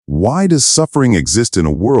remains: why does suffering exist in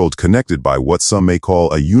a world connected by what some may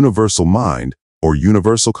call a universal mind or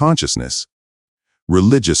universal consciousness?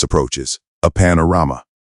 Religious approaches, a panorama.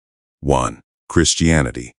 1.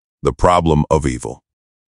 Christianity, the problem of evil.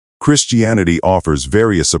 Christianity offers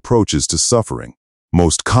various approaches to suffering,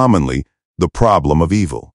 most commonly the problem of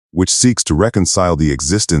evil, which seeks to reconcile the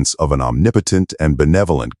existence of an omnipotent and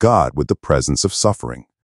benevolent God with the presence of suffering.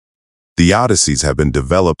 Theodicies have been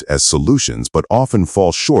developed as solutions but often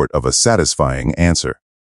fall short of a satisfying answer.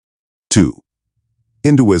 2.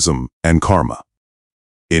 Hinduism and karma.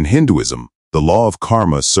 In Hinduism, the law of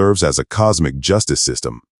karma serves as a cosmic justice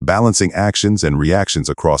system, balancing actions and reactions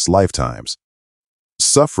across lifetimes.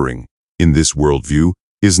 Suffering, in this worldview,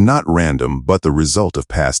 is not random but the result of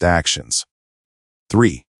past actions.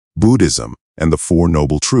 3. Buddhism and the Four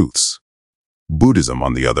Noble Truths. Buddhism,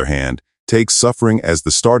 on the other hand, takes suffering as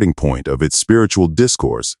the starting point of its spiritual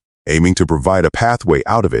discourse, aiming to provide a pathway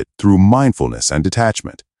out of it through mindfulness and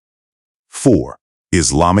detachment. 4.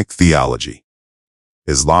 Islamic theology.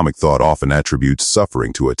 Islamic thought often attributes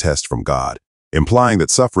suffering to a test from God, implying that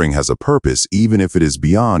suffering has a purpose even if it is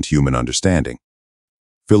beyond human understanding.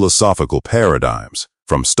 Philosophical paradigms,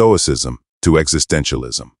 from Stoicism to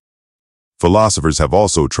existentialism. Philosophers have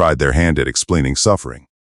also tried their hand at explaining suffering.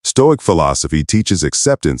 Stoic philosophy teaches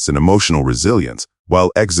acceptance and emotional resilience, while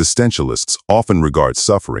existentialists often regard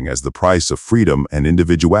suffering as the price of freedom and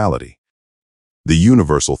individuality. The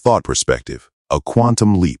universal thought perspective, a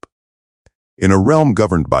quantum leap. In a realm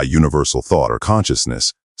governed by universal thought or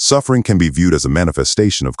consciousness, Suffering can be viewed as a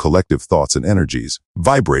manifestation of collective thoughts and energies,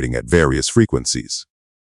 vibrating at various frequencies.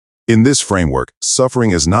 In this framework, suffering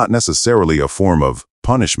is not necessarily a form of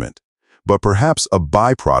punishment, but perhaps a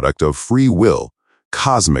byproduct of free will,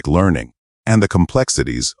 cosmic learning, and the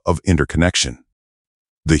complexities of interconnection.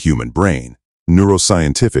 The human brain,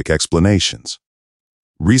 neuroscientific explanations.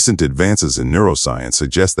 Recent advances in neuroscience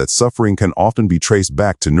suggest that suffering can often be traced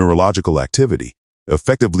back to neurological activity,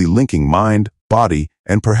 effectively linking mind, body,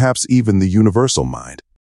 and perhaps even the universal mind.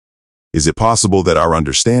 Is it possible that our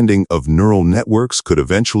understanding of neural networks could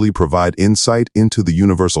eventually provide insight into the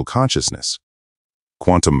universal consciousness?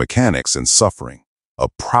 Quantum mechanics and suffering, a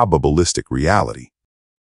probabilistic reality.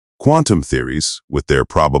 Quantum theories, with their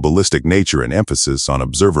probabilistic nature and emphasis on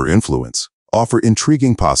observer influence, offer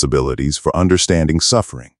intriguing possibilities for understanding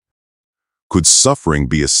suffering. Could suffering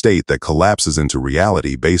be a state that collapses into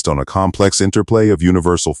reality based on a complex interplay of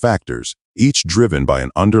universal factors, each driven by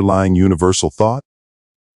an underlying universal thought?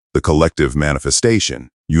 The collective manifestation,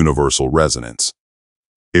 universal resonance.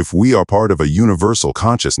 If we are part of a universal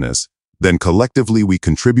consciousness, then collectively we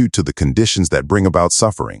contribute to the conditions that bring about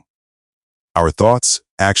suffering. Our thoughts,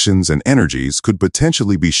 actions, and energies could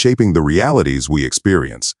potentially be shaping the realities we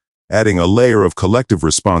experience, adding a layer of collective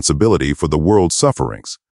responsibility for the world's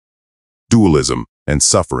sufferings. Dualism and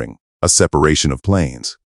suffering, a separation of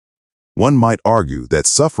planes. One might argue that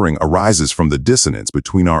suffering arises from the dissonance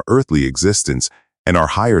between our earthly existence and our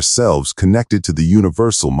higher selves connected to the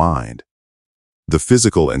universal mind. The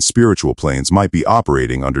physical and spiritual planes might be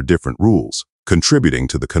operating under different rules, contributing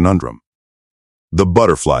to the conundrum. The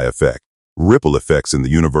butterfly effect, ripple effects in the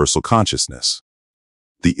universal consciousness.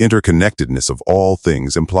 The interconnectedness of all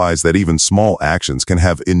things implies that even small actions can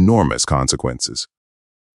have enormous consequences.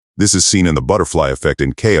 This is seen in the butterfly effect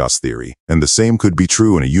in chaos theory, and the same could be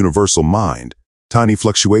true in a universal mind. Tiny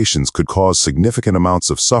fluctuations could cause significant amounts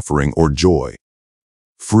of suffering or joy.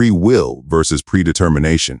 Free will versus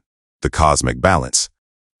predetermination, the cosmic balance.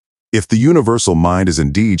 If the universal mind is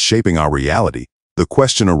indeed shaping our reality, the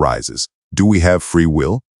question arises, do we have free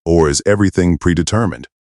will, or is everything predetermined?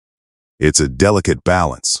 It's a delicate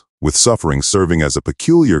balance, with suffering serving as a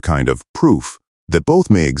peculiar kind of proof that both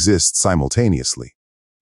may exist simultaneously.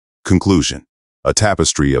 Conclusion: a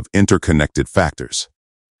tapestry of interconnected factors.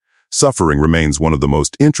 Suffering remains one of the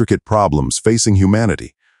most intricate problems facing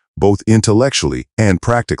humanity, both intellectually and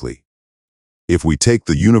practically. If we take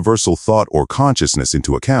the universal thought or consciousness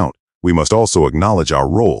into account, we must also acknowledge our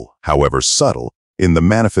role, however subtle, in the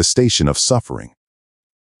manifestation of suffering.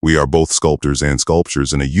 We are both sculptors and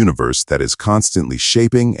sculptures in a universe that is constantly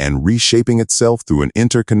shaping and reshaping itself through an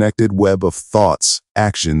interconnected web of thoughts,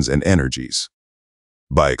 actions, and energies.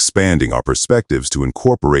 By expanding our perspectives to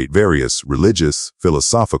incorporate various religious,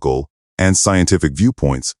 philosophical, and scientific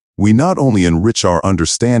viewpoints, we not only enrich our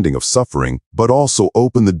understanding of suffering, but also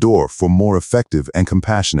open the door for more effective and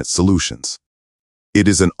compassionate solutions. It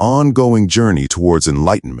is an ongoing journey towards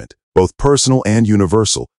enlightenment, both personal and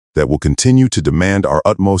universal, that will continue to demand our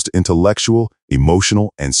utmost intellectual,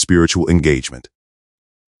 emotional, and spiritual engagement.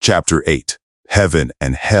 Chapter 8. Heaven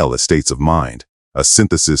and Hell as States of Mind, a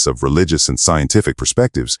synthesis of religious and scientific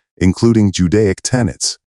perspectives, including Judaic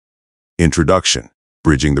tenets. Introduction.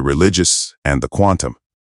 Bridging the religious and the quantum.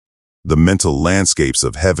 The mental landscapes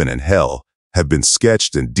of heaven and hell have been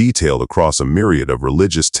sketched and detailed across a myriad of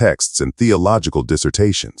religious texts and theological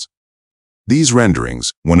dissertations. These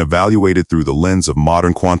renderings, when evaluated through the lens of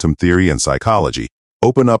modern quantum theory and psychology,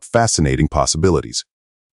 open up fascinating possibilities.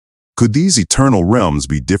 Could these eternal realms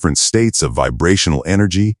be different states of vibrational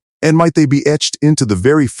energy, and might they be etched into the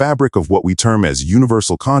very fabric of what we term as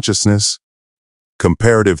universal consciousness?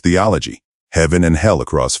 Comparative theology, heaven and hell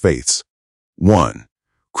across faiths. 1.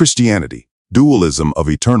 Christianity, dualism of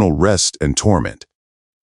eternal rest and torment.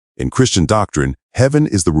 In Christian doctrine, heaven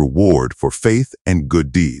is the reward for faith and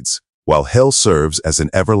good deeds, while hell serves as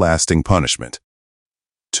an everlasting punishment.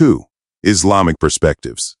 2. Islamic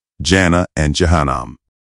perspectives, Jannah and Jahannam.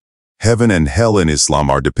 Heaven and hell in Islam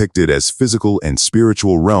are depicted as physical and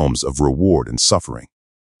spiritual realms of reward and suffering.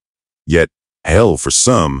 Yet, hell for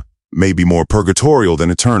some may be more purgatorial than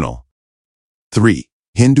eternal. 3.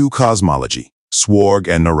 Hindu cosmology, Swarg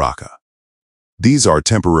and Naraka. These are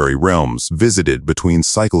temporary realms visited between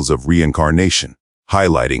cycles of reincarnation,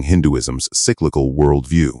 highlighting Hinduism's cyclical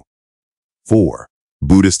worldview. 4.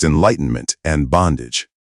 Buddhist enlightenment and bondage.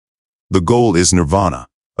 The goal is nirvana,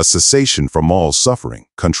 a cessation from all suffering,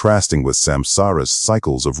 contrasting with samsara's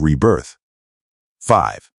cycles of rebirth.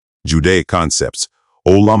 5. Judaic concepts,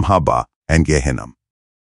 Olam Haba and Gehenna.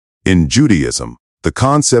 In Judaism, the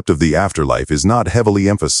concept of the afterlife is not heavily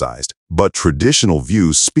emphasized, but traditional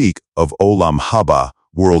views speak of Olam Haba,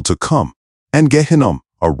 world to come, and Gehinnom,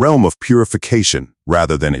 a realm of purification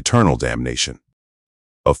rather than eternal damnation.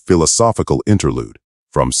 A philosophical interlude,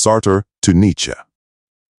 from Sartre to Nietzsche.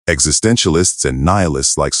 Existentialists and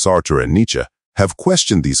nihilists like Sartre and Nietzsche have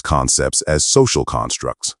questioned these concepts as social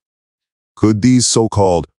constructs. Could these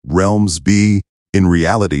so-called realms be, in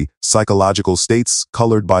reality, psychological states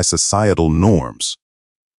colored by societal norms?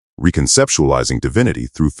 Reconceptualizing divinity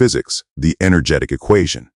through physics, the energetic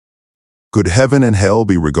equation. Could heaven and hell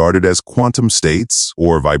be regarded as quantum states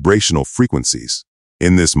or vibrational frequencies?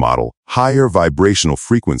 In this model, higher vibrational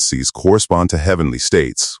frequencies correspond to heavenly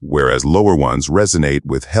states, whereas lower ones resonate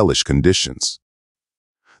with hellish conditions.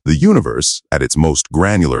 The universe, at its most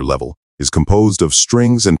granular level, is composed of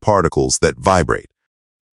strings and particles that vibrate.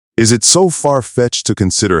 Is it so far-fetched to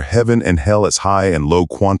consider heaven and hell as high and low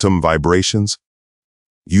quantum vibrations?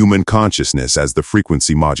 Human consciousness as the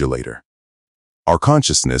frequency modulator. Our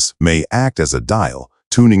consciousness may act as a dial,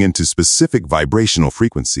 tuning into specific vibrational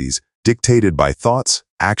frequencies dictated by thoughts,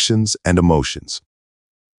 actions, and emotions.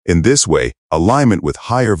 In this way, alignment with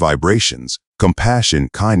higher vibrations, compassion,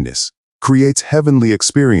 kindness, creates heavenly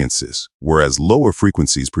experiences, whereas lower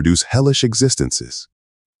frequencies produce hellish existences.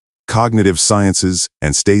 Cognitive sciences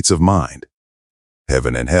and states of mind.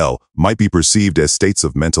 Heaven and hell might be perceived as states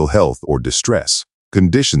of mental health or distress.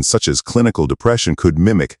 Conditions such as clinical depression could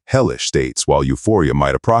mimic hellish states, while euphoria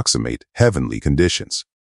might approximate heavenly conditions.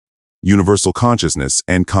 Universal consciousness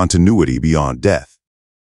and continuity beyond death.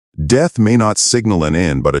 Death may not signal an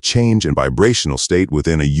end, but a change in vibrational state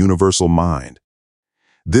within a universal mind.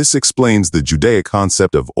 This explains the Judaic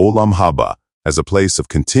concept of Olam Haba as a place of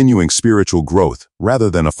continuing spiritual growth rather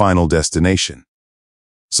than a final destination.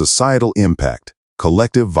 Societal impact,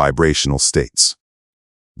 collective vibrational states.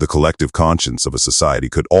 The collective conscience of a society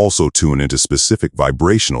could also tune into specific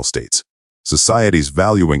vibrational states. Societies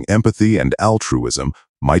valuing empathy and altruism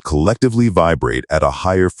might collectively vibrate at a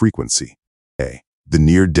higher frequency. A. The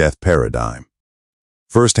near-death paradigm.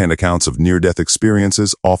 First-hand accounts of near-death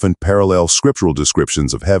experiences often parallel scriptural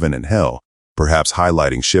descriptions of heaven and hell, perhaps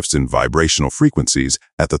highlighting shifts in vibrational frequencies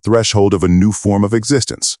at the threshold of a new form of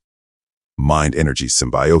existence. Mind-energy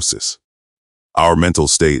symbiosis. Our mental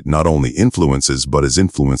state not only influences but is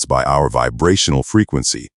influenced by our vibrational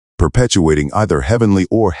frequency, perpetuating either heavenly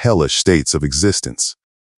or hellish states of existence.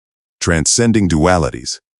 Transcending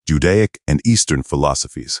dualities, Judaic and Eastern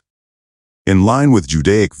philosophies. In line with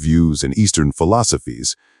Judaic views and Eastern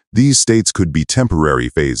philosophies, these states could be temporary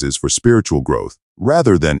phases for spiritual growth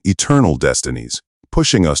rather than eternal destinies,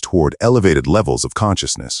 pushing us toward elevated levels of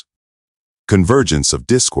consciousness. Convergence of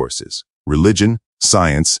discourses, religion,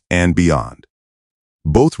 science, and beyond.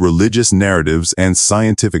 Both religious narratives and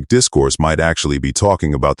scientific discourse might actually be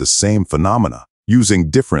talking about the same phenomena, using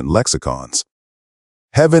different lexicons.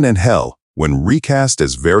 Heaven and hell, when recast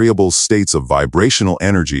as variable states of vibrational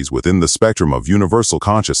energies within the spectrum of universal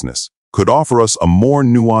consciousness, could offer us a more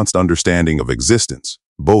nuanced understanding of existence,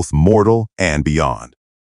 both mortal and beyond.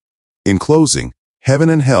 In closing, heaven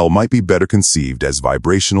and hell might be better conceived as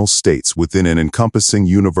vibrational states within an encompassing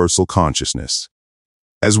universal consciousness.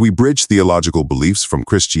 As we bridge theological beliefs from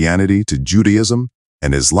Christianity to Judaism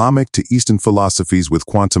and Islamic to Eastern philosophies with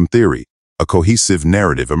quantum theory, a cohesive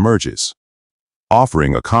narrative emerges,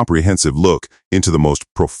 offering a comprehensive look into the most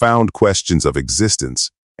profound questions of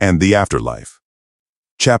existence and the afterlife.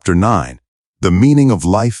 Chapter 9. The Meaning of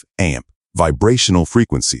Life, AMP, Vibrational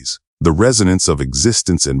Frequencies, the Resonance of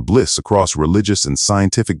Existence and Bliss Across Religious and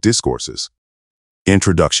Scientific Discourses.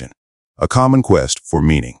 Introduction. A common quest for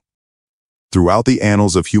meaning. Throughout the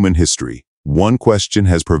annals of human history, one question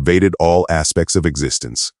has pervaded all aspects of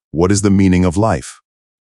existence. What is the meaning of life?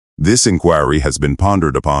 This inquiry has been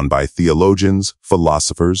pondered upon by theologians,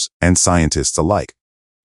 philosophers, and scientists alike.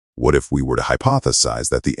 What if we were to hypothesize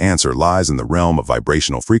that the answer lies in the realm of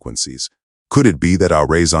vibrational frequencies? Could it be that our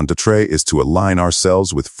raison d'etre is to align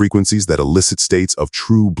ourselves with frequencies that elicit states of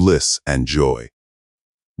true bliss and joy,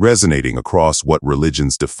 resonating across what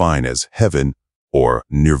religions define as heaven or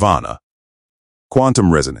nirvana?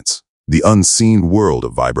 Quantum resonance, the unseen world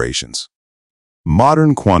of vibrations.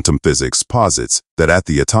 Modern quantum physics posits that at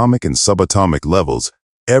the atomic and subatomic levels,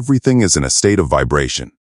 everything is in a state of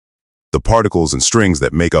vibration. The particles and strings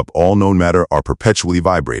that make up all known matter are perpetually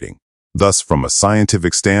vibrating. Thus, from a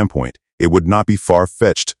scientific standpoint, it would not be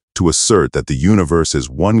far-fetched to assert that the universe is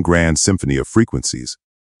one grand symphony of frequencies,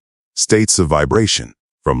 states of vibration,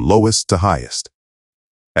 from lowest to highest.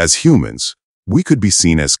 As humans, we could be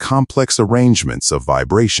seen as complex arrangements of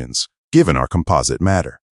vibrations, given our composite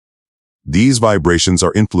matter. These vibrations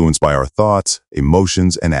are influenced by our thoughts,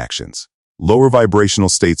 emotions, and actions, lower vibrational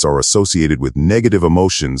states are associated with negative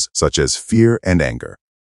emotions such as fear and anger,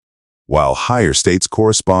 while higher states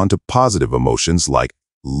correspond to positive emotions like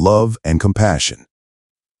love and compassion.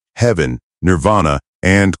 Heaven, nirvana,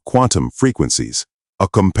 and quantum frequencies. A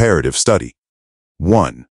comparative study.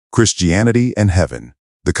 1. Christianity and heaven.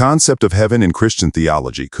 The concept of heaven in Christian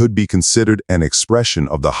theology could be considered an expression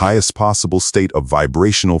of the highest possible state of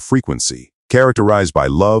vibrational frequency, characterized by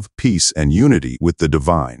love, peace, and unity with the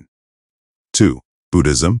divine. 2.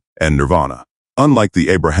 Buddhism and nirvana. Unlike the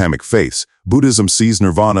Abrahamic faiths, Buddhism sees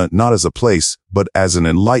nirvana not as a place, but as an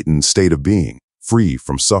enlightened state of being, free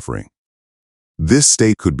from suffering. This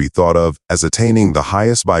state could be thought of as attaining the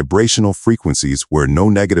highest vibrational frequencies where no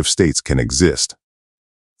negative states can exist.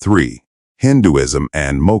 3. Hinduism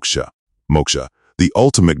and moksha. Moksha, the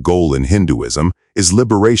ultimate goal in Hinduism, is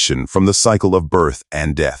liberation from the cycle of birth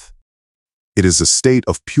and death. It is a state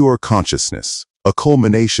of pure consciousness, a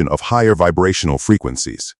culmination of higher vibrational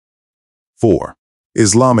frequencies. 4.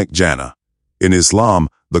 Islamic Jannah. In Islam,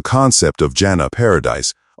 the concept of Jannah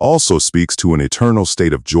paradise also speaks to an eternal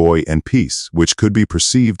state of joy and peace, which could be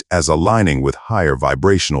perceived as aligning with higher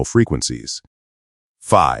vibrational frequencies.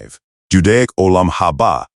 5. Judaic Olam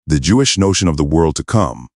Haba. The Jewish notion of the world to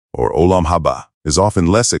come, or Olam Haba, is often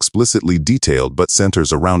less explicitly detailed but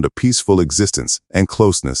centers around a peaceful existence and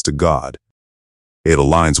closeness to God. It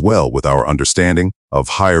aligns well with our understanding of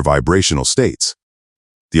higher vibrational states.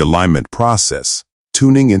 The alignment process,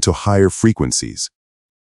 tuning into higher frequencies.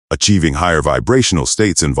 Achieving higher vibrational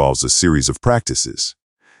states involves a series of practices.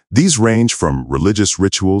 These range from religious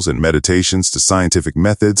rituals and meditations to scientific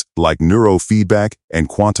methods like neurofeedback and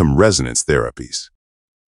quantum resonance therapies.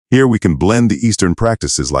 Here we can blend the Eastern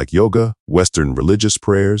practices like yoga, Western religious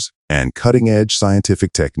prayers, and cutting-edge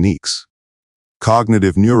scientific techniques.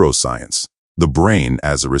 Cognitive neuroscience, the brain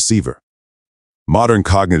as a receiver. Modern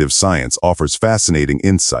cognitive science offers fascinating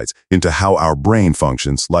insights into how our brain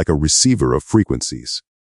functions like a receiver of frequencies.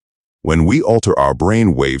 When we alter our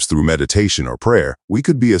brain waves through meditation or prayer, we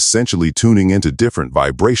could be essentially tuning into different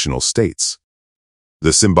vibrational states.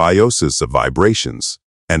 The symbiosis of vibrations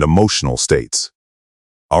and emotional states.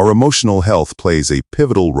 Our emotional health plays a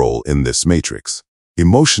pivotal role in this matrix.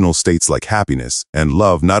 Emotional states like happiness and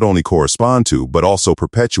love not only correspond to but also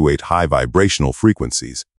perpetuate high vibrational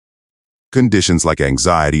frequencies. Conditions like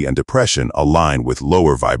anxiety and depression align with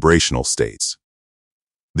lower vibrational states.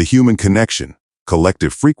 The human connection,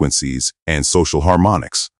 collective frequencies, and social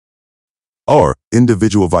harmonics. Our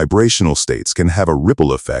individual vibrational states can have a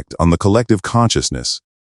ripple effect on the collective consciousness.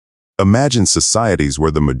 Imagine societies where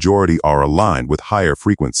the majority are aligned with higher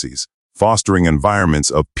frequencies, fostering environments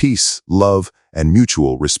of peace, love, and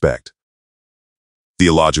mutual respect.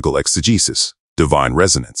 Theological exegesis, divine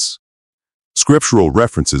resonance. Scriptural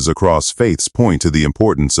references across faiths point to the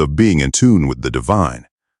importance of being in tune with the divine.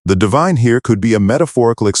 The divine here could be a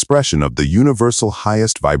metaphorical expression of the universal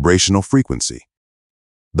highest vibrational frequency,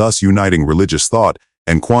 thus uniting religious thought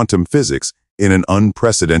and quantum physics in an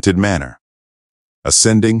unprecedented manner.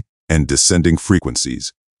 Ascending and descending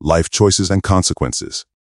frequencies, life choices and consequences.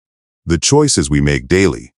 The choices we make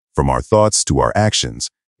daily, from our thoughts to our actions,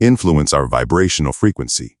 influence our vibrational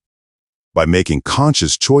frequency. By making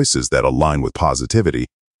conscious choices that align with positivity,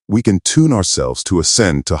 we can tune ourselves to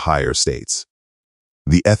ascend to higher states.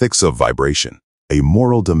 The ethics of vibration, a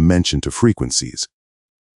moral dimension to frequencies.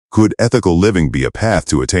 Could ethical living be a path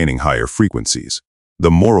to attaining higher frequencies? The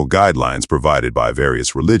moral guidelines provided by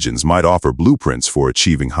various religions might offer blueprints for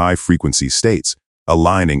achieving high-frequency states,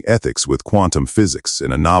 aligning ethics with quantum physics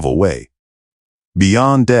in a novel way.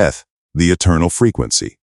 Beyond death, the eternal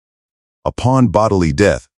frequency. Upon bodily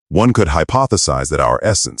death, one could hypothesize that our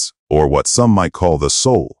essence, or what some might call the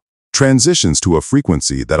soul, transitions to a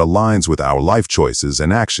frequency that aligns with our life choices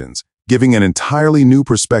and actions, giving an entirely new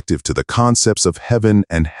perspective to the concepts of heaven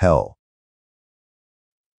and hell.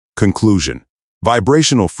 Conclusion.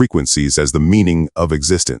 Vibrational frequencies as the meaning of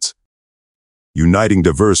existence. Uniting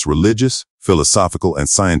diverse religious, philosophical, and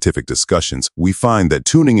scientific discussions, we find that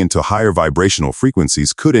tuning into higher vibrational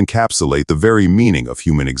frequencies could encapsulate the very meaning of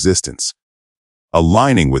human existence.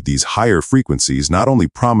 Aligning with these higher frequencies not only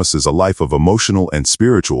promises a life of emotional and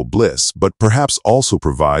spiritual bliss, but perhaps also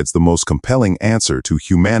provides the most compelling answer to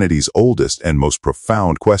humanity's oldest and most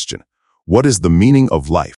profound question: what is the meaning of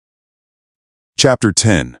life? Chapter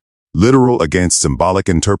 10. Literal against symbolic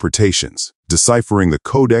interpretations, deciphering the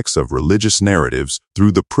codex of religious narratives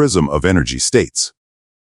through the prism of energy states.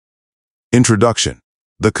 Introduction.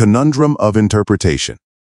 The conundrum of interpretation.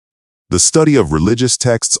 The study of religious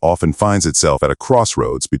texts often finds itself at a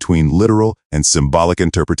crossroads between literal and symbolic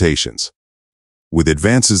interpretations. With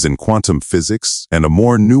advances in quantum physics and a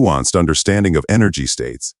more nuanced understanding of energy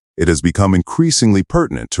states, it has become increasingly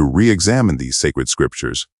pertinent to re-examine these sacred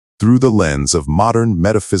scriptures through the lens of modern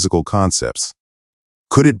metaphysical concepts.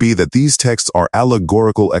 Could it be that these texts are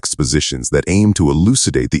allegorical expositions that aim to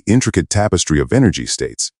elucidate the intricate tapestry of energy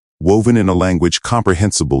states, woven in a language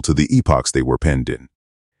comprehensible to the epochs they were penned in?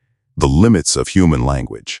 The limits of human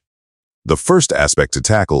language. The first aspect to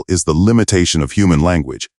tackle is the limitation of human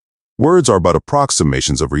language. Words are but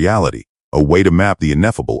approximations of reality, a way to map the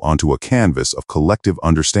ineffable onto a canvas of collective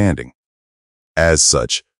understanding. As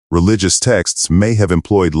such, religious texts may have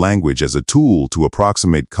employed language as a tool to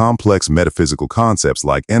approximate complex metaphysical concepts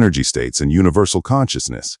like energy states and universal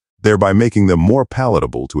consciousness, thereby making them more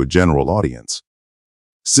palatable to a general audience.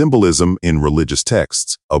 Symbolism in religious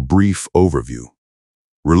texts, a brief overview.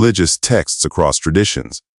 Religious texts across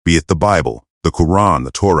traditions, be it the Bible, the Quran,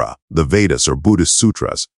 the Torah, the Vedas, or Buddhist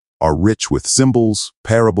sutras, are rich with symbols,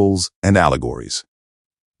 parables, and allegories.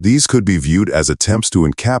 These could be viewed as attempts to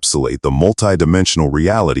encapsulate the multidimensional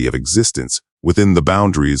reality of existence within the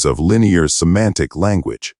boundaries of linear semantic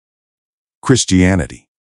language. Christianity.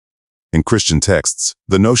 In Christian texts,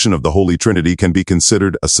 the notion of the Holy Trinity can be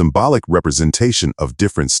considered a symbolic representation of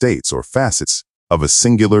different states or facets of a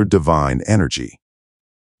singular divine energy.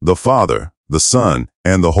 The Father, the Son,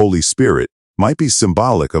 and the Holy Spirit might be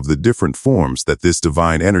symbolic of the different forms that this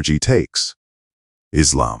divine energy takes.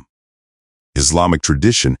 Islam. Islamic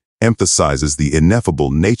tradition emphasizes the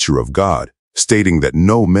ineffable nature of God, stating that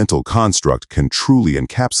no mental construct can truly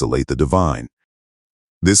encapsulate the divine.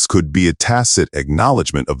 This could be a tacit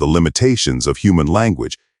acknowledgement of the limitations of human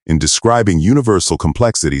language in describing universal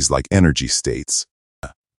complexities like energy states.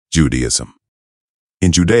 Judaism.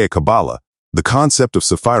 In Judaic Kabbalah, the concept of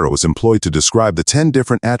Sephirah is employed to describe the 10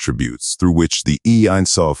 different attributes through which the Ein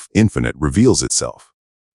Sof, infinite, reveals itself.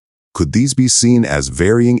 Could these be seen as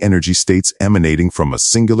varying energy states emanating from a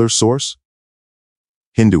singular source?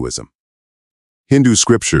 Hinduism. Hindu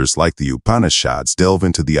scriptures like the Upanishads delve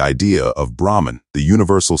into the idea of Brahman, the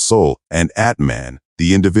universal soul, and Atman,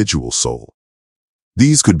 the individual soul.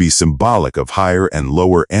 These could be symbolic of higher and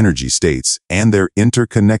lower energy states and their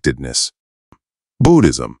interconnectedness.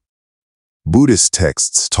 Buddhism. Buddhist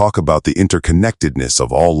texts talk about the interconnectedness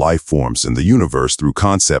of all life forms in the universe through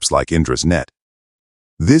concepts like Indra's net.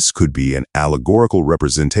 This could be an allegorical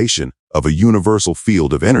representation of a universal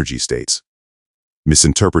field of energy states.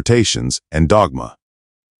 Misinterpretations and dogma.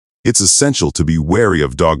 It's essential to be wary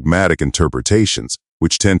of dogmatic interpretations,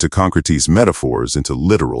 which tend to concretize metaphors into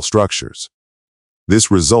literal structures. This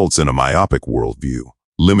results in a myopic worldview,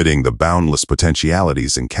 limiting the boundless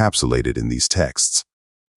potentialities encapsulated in these texts.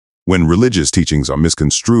 When religious teachings are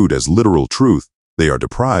misconstrued as literal truth, they are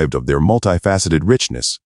deprived of their multifaceted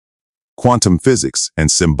richness. Quantum physics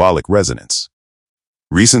and symbolic resonance.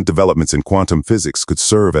 Recent developments in quantum physics could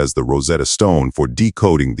serve as the Rosetta Stone for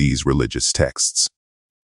decoding these religious texts.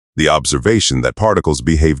 The observation that particles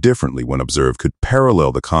behave differently when observed could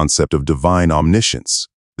parallel the concept of divine omniscience,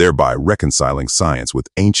 thereby reconciling science with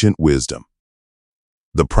ancient wisdom.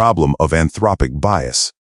 The problem of anthropic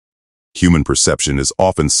bias. Human perception is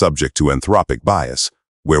often subject to anthropic bias,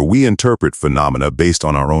 where we interpret phenomena based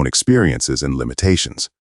on our own experiences and limitations.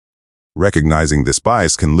 Recognizing this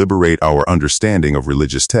bias can liberate our understanding of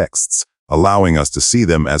religious texts, allowing us to see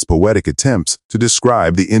them as poetic attempts to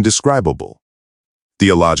describe the indescribable.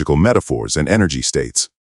 Theological metaphors and energy states.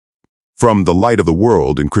 From the light of the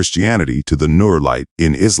world in Christianity to the Nur light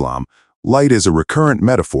in Islam, light is a recurrent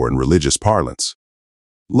metaphor in religious parlance.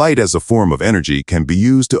 Light as a form of energy can be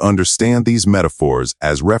used to understand these metaphors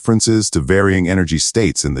as references to varying energy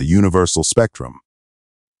states in the universal spectrum.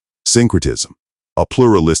 Syncretism, a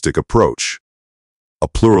pluralistic approach. A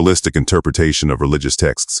pluralistic interpretation of religious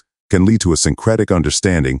texts can lead to a syncretic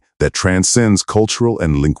understanding that transcends cultural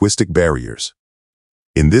and linguistic barriers.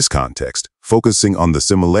 In this context, focusing on the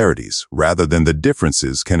similarities rather than the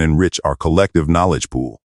differences can enrich our collective knowledge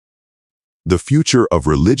pool. The future of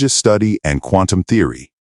religious study and quantum theory.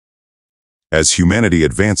 As humanity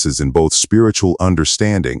advances in both spiritual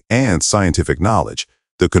understanding and scientific knowledge,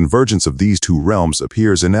 the convergence of these two realms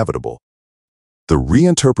appears inevitable. The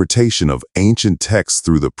reinterpretation of ancient texts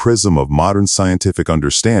through the prism of modern scientific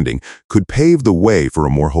understanding could pave the way for a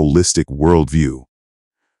more holistic worldview.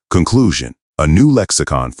 Conclusion: a new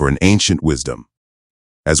lexicon for an ancient wisdom.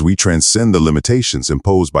 As we transcend the limitations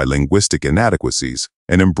imposed by linguistic inadequacies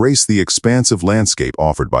and embrace the expansive landscape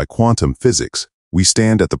offered by quantum physics, we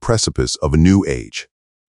stand at the precipice of a new age.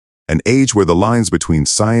 An age where the lines between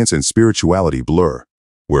science and spirituality blur,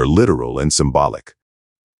 where literal and symbolic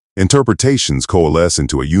interpretations coalesce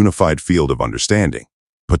into a unified field of understanding.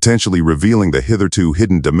 potentially revealing the hitherto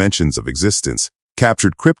hidden dimensions of existence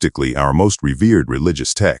captured cryptically in our most revered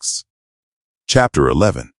religious texts. Chapter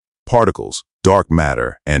 11. Particles, Dark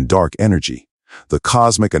Matter, and Dark Energy. The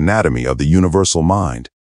Cosmic Anatomy of the Universal Mind.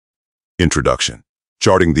 Introduction.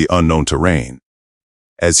 Charting the Unknown Terrain.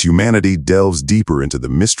 As humanity delves deeper into the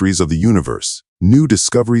mysteries of the universe, new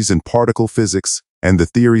discoveries in particle physics and the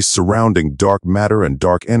theories surrounding dark matter and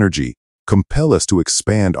dark energy compel us to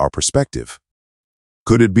expand our perspective.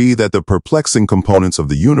 Could it be that the perplexing components of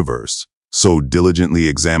the universe, so diligently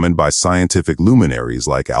examined by scientific luminaries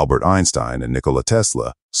like Albert Einstein and Nikola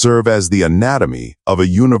Tesla, serve as the anatomy of a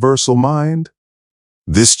universal mind?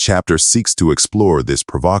 This chapter seeks to explore this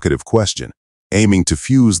provocative question, aiming to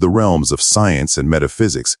fuse the realms of science and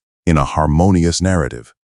metaphysics in a harmonious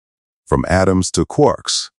narrative. From atoms to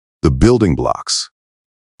quarks, the building blocks.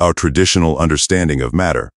 Our traditional understanding of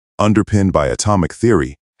matter, underpinned by atomic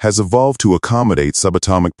theory, has evolved to accommodate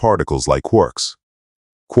subatomic particles like quarks.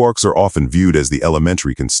 Quarks are often viewed as the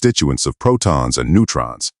elementary constituents of protons and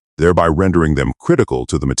neutrons, thereby rendering them critical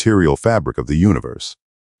to the material fabric of the universe.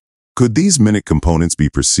 Could these minute components be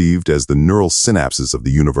perceived as the neural synapses of the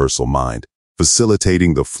universal mind,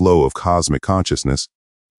 facilitating the flow of cosmic consciousness?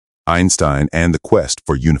 Einstein and the quest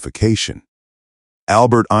for unification.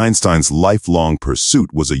 Albert Einstein's lifelong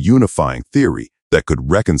pursuit was a unifying theory that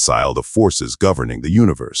could reconcile the forces governing the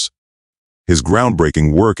universe. His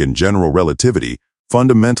groundbreaking work in general relativity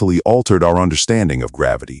fundamentally altered our understanding of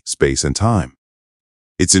gravity, space, and time.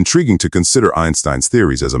 It's intriguing to consider Einstein's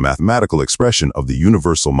theories as a mathematical expression of the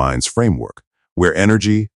universal mind's framework, where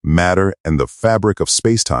energy, matter, and the fabric of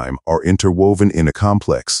space-time are interwoven in a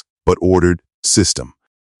complex but ordered system.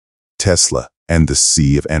 Tesla and the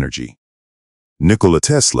Sea of Energy. Nikola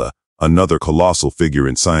Tesla, another colossal figure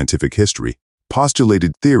in scientific history,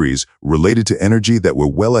 postulated theories related to energy that were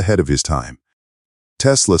well ahead of his time.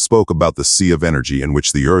 Tesla spoke about the sea of energy in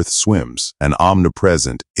which the Earth swims, an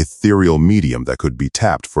omnipresent, ethereal medium that could be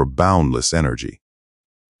tapped for boundless energy.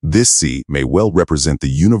 This sea may well represent the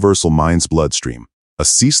universal mind's bloodstream, a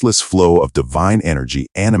ceaseless flow of divine energy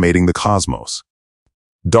animating the cosmos.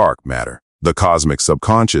 Dark matter, the cosmic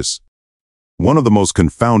subconscious. One of the most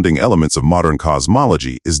confounding elements of modern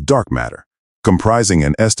cosmology is dark matter. Comprising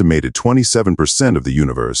an estimated 27% of the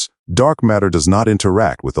universe, dark matter does not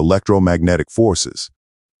interact with electromagnetic forces,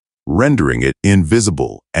 rendering it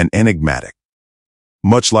invisible and enigmatic.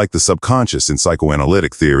 Much like the subconscious in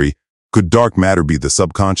psychoanalytic theory, could dark matter be the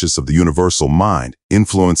subconscious of the universal mind,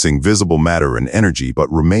 influencing visible matter and energy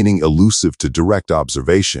but remaining elusive to direct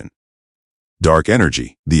observation? Dark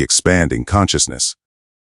energy, the expanding consciousness.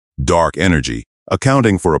 Dark energy,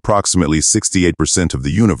 accounting for approximately 68% of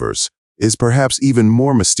the universe, is perhaps even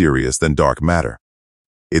more mysterious than dark matter.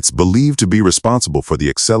 It's believed to be responsible for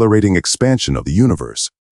the accelerating expansion of the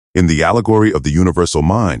universe. In the allegory of the universal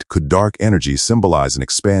mind, could dark energy symbolize an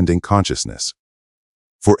expanding consciousness,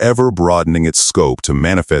 forever broadening its scope to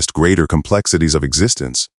manifest greater complexities of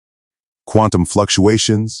existence? Quantum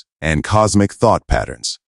fluctuations and cosmic thought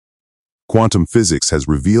patterns. Quantum physics has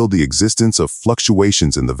revealed the existence of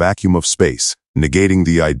fluctuations in the vacuum of space, negating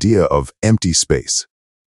the idea of empty space.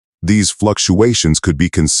 These fluctuations could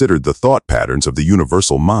be considered the thought patterns of the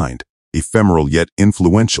universal mind, ephemeral yet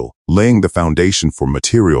influential, laying the foundation for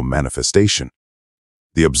material manifestation.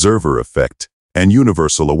 The observer effect and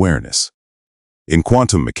universal awareness. In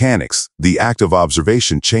quantum mechanics, the act of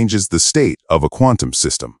observation changes the state of a quantum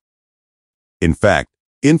system. In fact,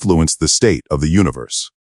 influence the state of the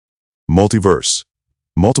universe. Multiverse.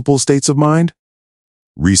 Multiple states of mind?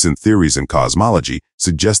 Recent theories in cosmology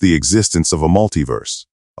suggest the existence of a multiverse,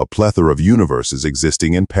 a plethora of universes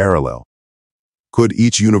existing in parallel. Could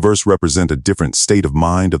each universe represent a different state of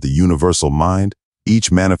mind of the universal mind,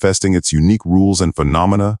 each manifesting its unique rules and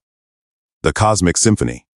phenomena? The Cosmic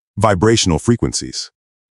Symphony. Vibrational frequencies.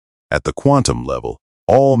 At the quantum level,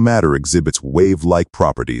 all matter exhibits wave-like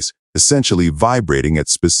properties, essentially vibrating at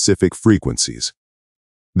specific frequencies.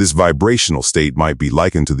 This vibrational state might be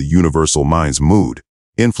likened to the universal mind's mood,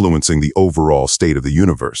 influencing the overall state of the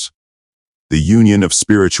universe. The union of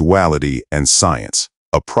spirituality and science,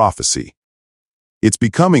 a prophecy. It's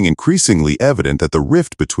becoming increasingly evident that the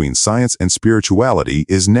rift between science and spirituality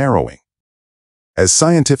is narrowing. As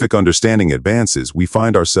scientific understanding advances, we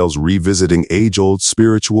find ourselves revisiting age-old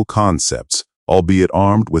spiritual concepts, albeit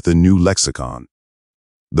armed with a new lexicon.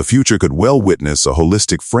 The future could well witness a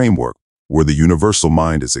holistic framework where the universal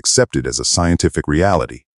mind is accepted as a scientific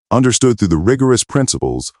reality, understood through the rigorous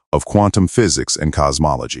principles of quantum physics and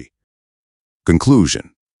cosmology.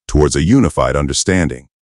 Conclusion. Towards a unified understanding.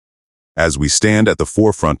 As we stand at the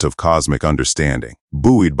forefront of cosmic understanding,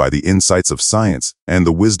 buoyed by the insights of science and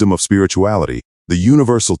the wisdom of spirituality, the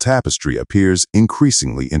universal tapestry appears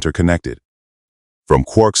increasingly interconnected. From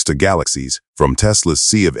quarks to galaxies, from Tesla's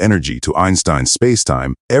sea of energy to Einstein's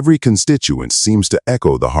spacetime, every constituent seems to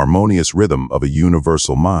echo the harmonious rhythm of a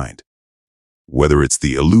universal mind. Whether it's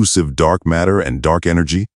the elusive dark matter and dark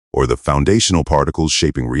energy, or the foundational particles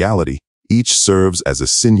shaping reality, each serves as a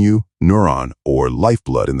sinew, neuron, or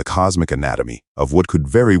lifeblood in the cosmic anatomy of what could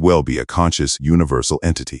very well be a conscious universal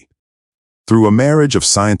entity. Through a marriage of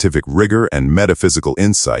scientific rigor and metaphysical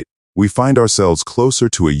insight, we find ourselves closer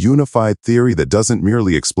to a unified theory that doesn't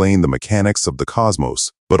merely explain the mechanics of the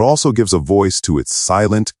cosmos, but also gives a voice to its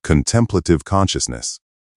silent, contemplative consciousness.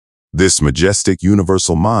 This majestic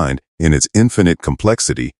universal mind, in its infinite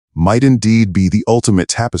complexity, might indeed be the ultimate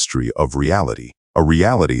tapestry of reality, a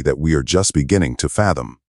reality that we are just beginning to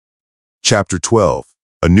fathom. Chapter 12.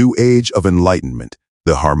 A New Age of Enlightenment,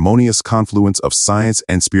 the harmonious confluence of science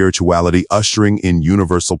and spirituality ushering in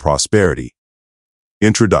universal prosperity.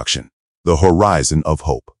 Introduction. The Horizon of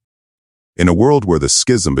Hope. In a world where the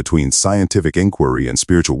schism between scientific inquiry and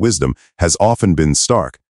spiritual wisdom has often been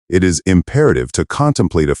stark, it is imperative to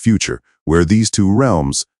contemplate a future where these two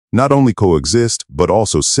realms not only coexist but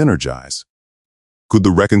also synergize. Could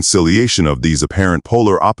the reconciliation of these apparent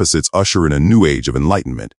polar opposites usher in a new age of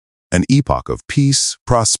enlightenment, an epoch of peace,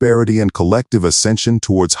 prosperity, and collective ascension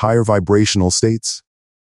towards higher vibrational states?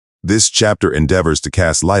 This chapter endeavors to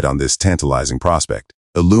cast light on this tantalizing prospect,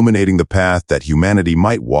 illuminating the path that humanity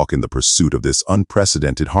might walk in the pursuit of this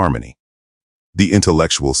unprecedented harmony. The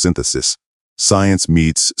intellectual synthesis. Science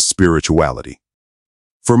meets spirituality.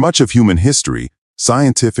 For much of human history,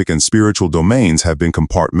 scientific and spiritual domains have been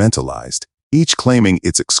compartmentalized, each claiming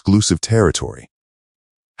its exclusive territory.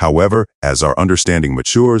 However, as our understanding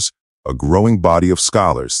matures, a growing body of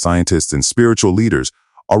scholars, scientists, and spiritual leaders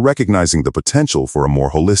are recognizing the potential for a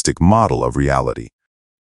more holistic model of reality.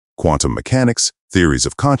 Quantum mechanics, theories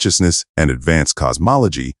of consciousness, and advanced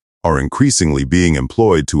cosmology are increasingly being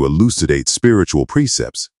employed to elucidate spiritual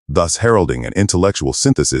precepts, thus heralding an intellectual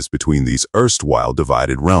synthesis between these erstwhile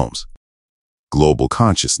divided realms. Global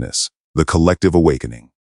consciousness, the collective awakening.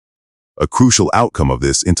 A crucial outcome of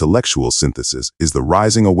this intellectual synthesis is the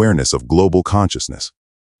rising awareness of global consciousness.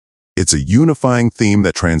 It's a unifying theme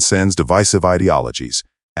that transcends divisive ideologies,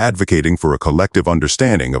 advocating for a collective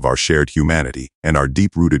understanding of our shared humanity and our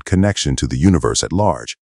deep-rooted connection to the universe at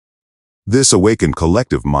large. This awakened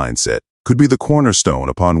collective mindset could be the cornerstone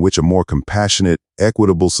upon which a more compassionate,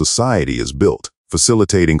 equitable society is built,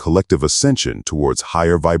 facilitating collective ascension towards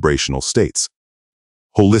higher vibrational states.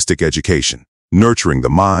 Holistic education, nurturing the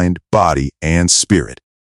mind, body, and spirit.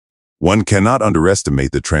 One cannot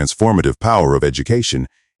underestimate the transformative power of education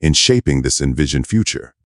in shaping this envisioned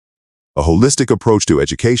future. A holistic approach to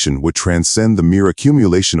education would transcend the mere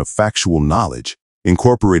accumulation of factual knowledge,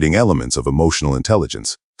 incorporating elements of emotional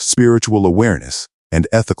intelligence, spiritual awareness, and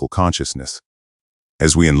ethical consciousness.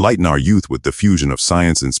 As we enlighten our youth with the fusion of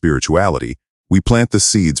science and spirituality, we plant the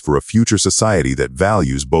seeds for a future society that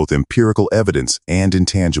values both empirical evidence and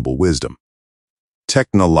intangible wisdom.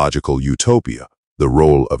 Technological utopia, the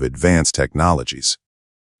role of advanced technologies.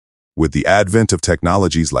 With the advent of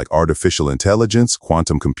technologies like artificial intelligence,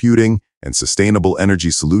 quantum computing, and sustainable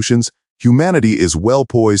energy solutions, humanity is well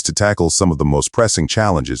poised to tackle some of the most pressing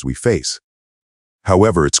challenges we face.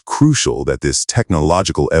 However, it's crucial that this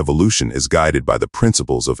technological evolution is guided by the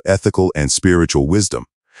principles of ethical and spiritual wisdom,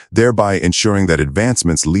 thereby ensuring that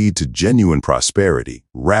advancements lead to genuine prosperity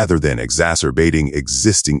rather than exacerbating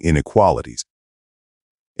existing inequalities.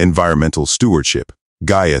 Environmental stewardship,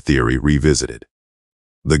 Gaia theory revisited.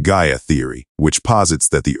 The Gaia theory, which posits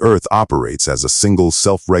that the Earth operates as a single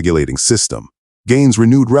self-regulating system, gains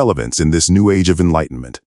renewed relevance in this new age of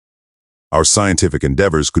enlightenment. Our scientific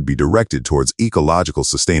endeavors could be directed towards ecological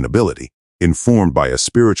sustainability, informed by a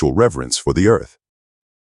spiritual reverence for the Earth.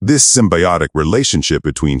 This symbiotic relationship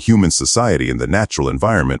between human society and the natural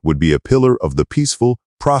environment would be a pillar of the peaceful,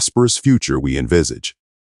 prosperous future we envisage.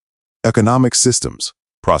 Economic systems,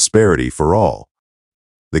 prosperity for all.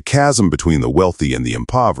 The chasm between the wealthy and the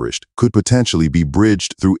impoverished could potentially be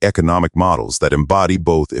bridged through economic models that embody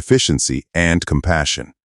both efficiency and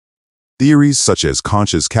compassion. Theories such as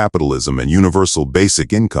conscious capitalism and universal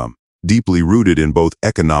basic income, deeply rooted in both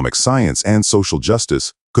economic science and social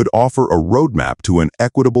justice, could offer a roadmap to an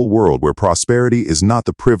equitable world where prosperity is not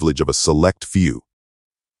the privilege of a select few,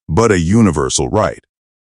 but a universal right.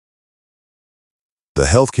 The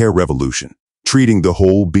healthcare revolution, treating the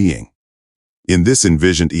whole being. In this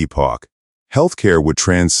envisioned epoch, healthcare would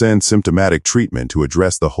transcend symptomatic treatment to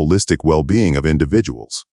address the holistic well-being of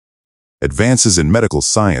individuals. advances in medical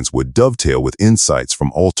science would dovetail with insights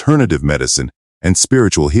from alternative medicine and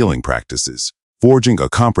spiritual healing practices, forging a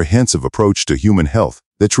comprehensive approach to human health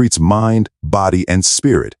that treats mind, body, and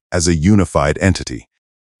spirit as a unified entity.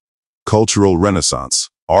 Cultural Renaissance,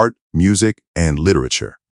 art, music, and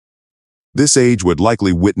literature. This age would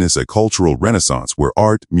likely witness a cultural renaissance where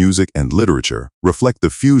art, music, and literature reflect the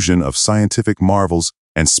fusion of scientific marvels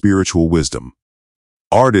and spiritual wisdom.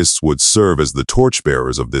 Artists would serve as the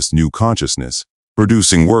torchbearers of this new consciousness,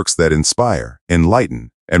 producing works that inspire,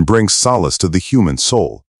 enlighten, and bring solace to the human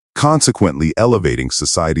soul, consequently elevating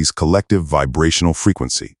society's collective vibrational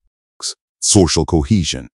frequency. Social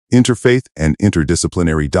cohesion, interfaith, and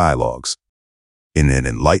interdisciplinary dialogues. In an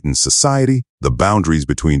enlightened society, the boundaries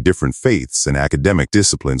between different faiths and academic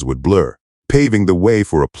disciplines would blur, paving the way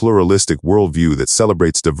for a pluralistic worldview that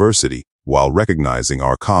celebrates diversity while recognizing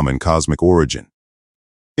our common cosmic origin.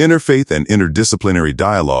 Interfaith and interdisciplinary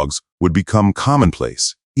dialogues would become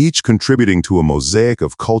commonplace, each contributing to a mosaic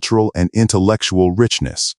of cultural and intellectual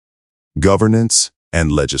richness. Governance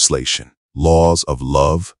and legislation, laws of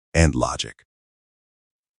love and logic.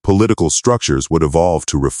 Political structures would evolve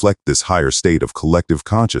to reflect this higher state of collective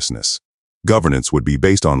consciousness. Governance would be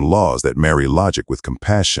based on laws that marry logic with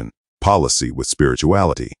compassion, policy with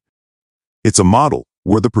spirituality. It's a model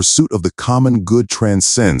where the pursuit of the common good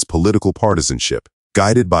transcends political partisanship,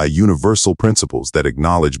 guided by universal principles that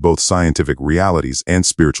acknowledge both scientific realities and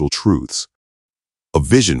spiritual truths. A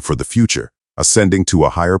vision for the future, ascending to a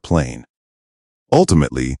higher plane.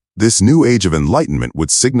 Ultimately, this new age of enlightenment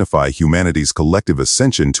would signify humanity's collective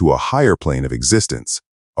ascension to a higher plane of existence,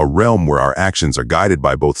 a realm where our actions are guided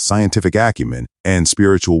by both scientific acumen and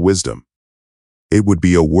spiritual wisdom. It would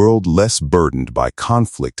be a world less burdened by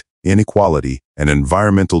conflict, inequality, and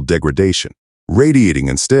environmental degradation, radiating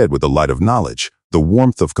instead with the light of knowledge, the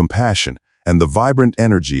warmth of compassion, and the vibrant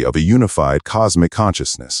energy of a unified cosmic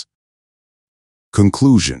consciousness.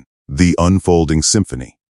 Conclusion: the unfolding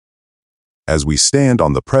symphony. As we stand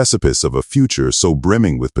on the precipice of a future so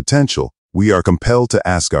brimming with potential, we are compelled to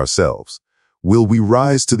ask ourselves, will we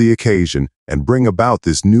rise to the occasion and bring about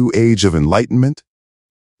this new age of enlightenment?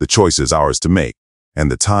 The choice is ours to make,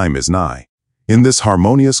 and the time is nigh. In this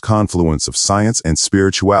harmonious confluence of science and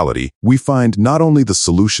spirituality, we find not only the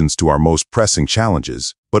solutions to our most pressing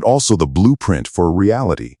challenges, but also the blueprint for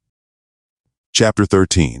reality. Chapter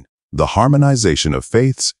 13. The Harmonization of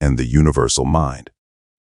Faiths and the Universal Mind.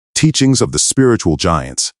 Teachings of the Spiritual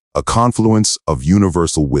Giants, a confluence of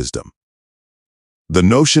universal wisdom. The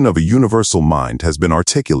notion of a universal mind has been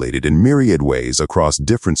articulated in myriad ways across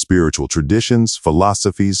different spiritual traditions,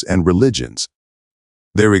 philosophies, and religions.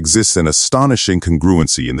 There exists an astonishing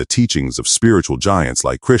congruency in the teachings of spiritual giants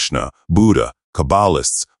like Krishna, Buddha,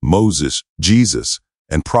 Kabbalists, Moses, Jesus,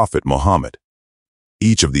 and Prophet Muhammad.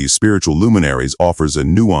 Each of these spiritual luminaries offers a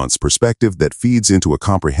nuanced perspective that feeds into a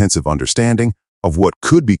comprehensive understanding of what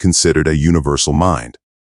could be considered a universal mind.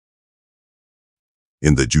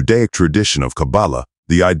 In the Judaic tradition of Kabbalah,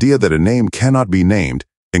 the idea that a name cannot be named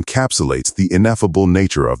encapsulates the ineffable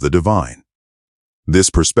nature of the divine. This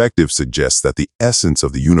perspective suggests that the essence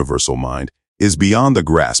of the universal mind is beyond the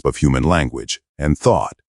grasp of human language and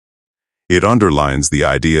thought. It underlines the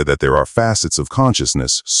idea that there are facets of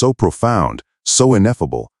consciousness so profound, so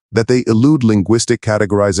ineffable, that they elude linguistic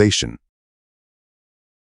categorization.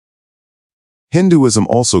 Hinduism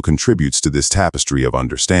also contributes to this tapestry of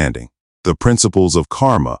understanding. The principles of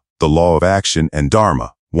karma, the law of action, and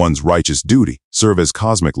dharma, one's righteous duty, serve as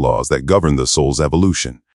cosmic laws that govern the soul's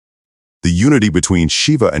evolution. The unity between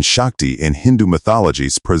Shiva and Shakti in Hindu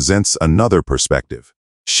mythologies presents another perspective.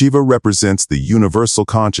 Shiva represents the universal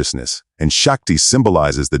consciousness, and Shakti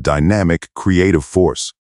symbolizes the dynamic, creative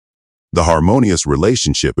force. The harmonious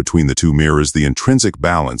relationship between the two mirrors the intrinsic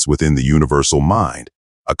balance within the universal mind,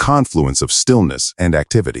 a confluence of stillness and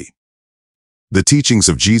activity. The teachings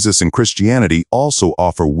of Jesus in Christianity also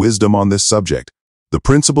offer wisdom on this subject. The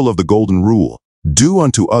principle of the Golden Rule, do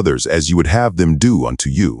unto others as you would have them do unto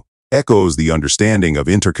you, echoes the understanding of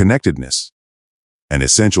interconnectedness, an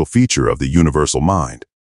essential feature of the universal mind.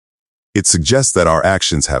 It suggests that our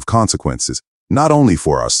actions have consequences, not only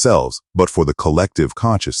for ourselves, but for the collective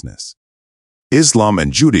consciousness. Islam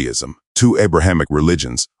and Judaism, two Abrahamic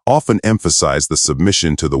religions, often emphasize the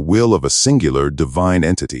submission to the will of a singular divine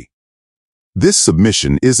entity. This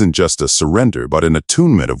submission isn't just a surrender, but an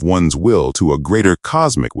attunement of one's will to a greater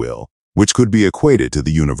cosmic will, which could be equated to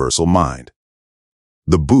the universal mind.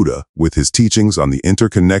 The Buddha, with his teachings on the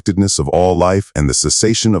interconnectedness of all life and the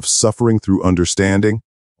cessation of suffering through understanding,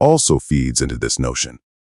 also feeds into this notion.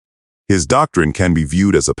 His doctrine can be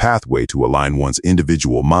viewed as a pathway to align one's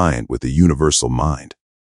individual mind with the universal mind.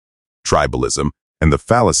 tribalism, and the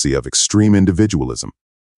fallacy of extreme individualism.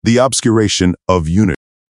 The obscuration of unity.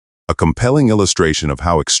 A compelling illustration of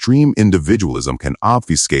how extreme individualism can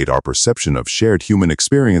obfuscate our perception of shared human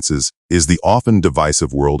experiences is the often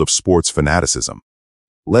divisive world of sports fanaticism.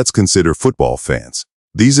 Let's consider football fans.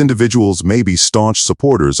 These individuals may be staunch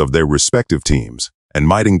supporters of their respective teams and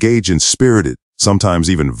might engage in spirited, sometimes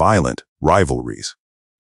even violent, rivalries.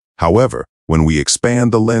 However, when we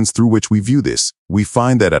expand the lens through which we view this, we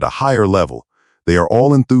find that at a higher level, they are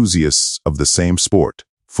all enthusiasts of the same sport,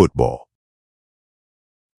 football.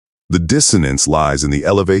 The dissonance lies in the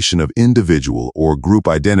elevation of individual or group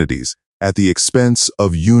identities at the expense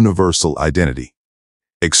of universal identity.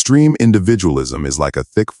 Extreme individualism is like a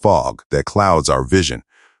thick fog that clouds our vision,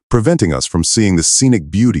 preventing us from seeing the scenic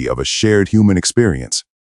beauty of a shared human experience.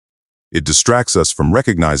 It distracts us from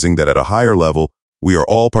recognizing that at a higher level, we are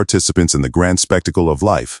all participants in the grand spectacle of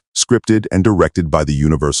life, scripted and directed by the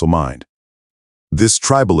universal mind. This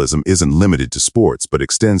tribalism isn't limited to sports but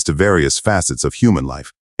extends to various facets of human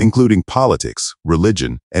life, including politics,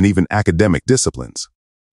 religion, and even academic disciplines.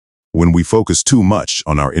 When we focus too much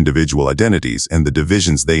on our individual identities and the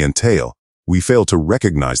divisions they entail, we fail to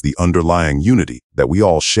recognize the underlying unity that we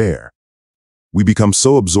all share. We become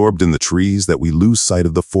so absorbed in the trees that we lose sight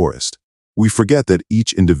of the forest. We forget that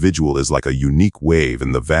each individual is like a unique wave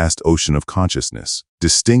in the vast ocean of consciousness,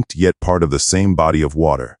 distinct yet part of the same body of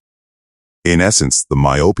water. In essence, the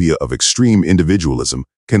myopia of extreme individualism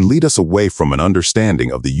can lead us away from an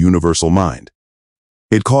understanding of the universal mind.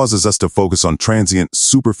 It causes us to focus on transient,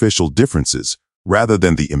 superficial differences rather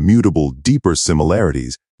than the immutable, deeper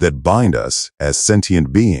similarities that bind us as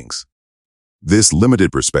sentient beings. This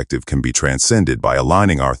limited perspective can be transcended by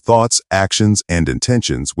aligning our thoughts, actions, and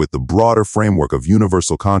intentions with the broader framework of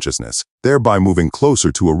universal consciousness, thereby moving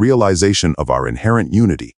closer to a realization of our inherent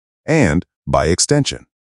unity and, by extension,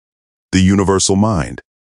 the universal mind.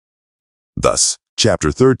 Thus,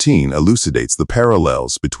 Chapter 13 elucidates the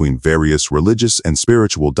parallels between various religious and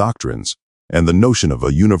spiritual doctrines and the notion of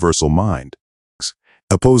a universal mind,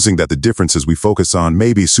 opposing that the differences we focus on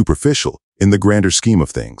may be superficial in the grander scheme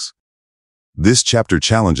of things. This chapter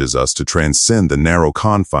challenges us to transcend the narrow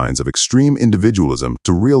confines of extreme individualism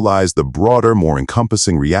to realize the broader, more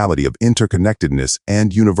encompassing reality of interconnectedness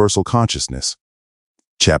and universal consciousness.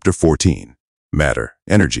 Chapter 14. Matter,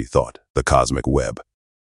 Energy, Thought, the Cosmic Web.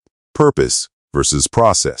 Purpose versus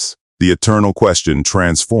process, the eternal question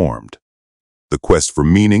transformed. The quest for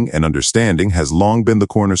meaning and understanding has long been the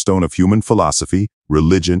cornerstone of human philosophy,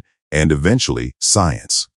 religion, and eventually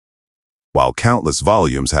science. While countless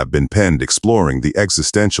volumes have been penned exploring the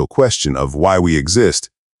existential question of why we exist,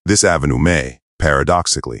 this avenue may,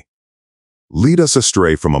 paradoxically, lead us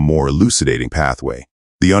astray from a more elucidating pathway,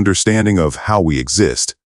 the understanding of how we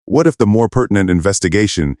exist. What if the more pertinent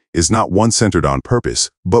investigation is not one centered on purpose,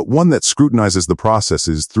 but one that scrutinizes the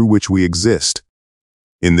processes through which we exist?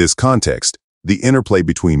 In this context, the interplay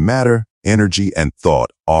between matter, energy, and thought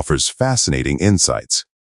offers fascinating insights.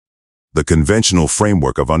 The conventional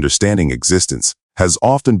framework of understanding existence has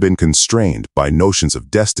often been constrained by notions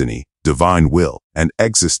of destiny, divine will, and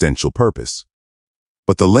existential purpose.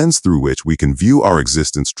 But the lens through which we can view our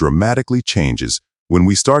existence dramatically changes when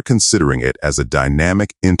we start considering it as a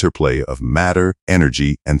dynamic interplay of matter,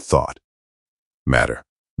 energy, and thought. Matter,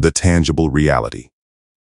 the tangible reality.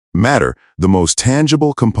 Matter, the most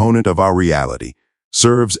tangible component of our reality,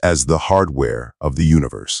 serves as the hardware of the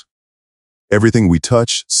universe. Everything we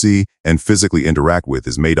touch, see, and physically interact with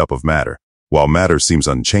is made up of matter. While matter seems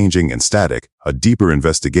unchanging and static, a deeper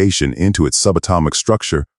investigation into its subatomic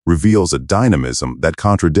structure reveals a dynamism that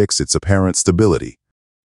contradicts its apparent stability.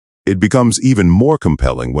 It becomes even more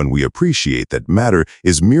compelling when we appreciate that matter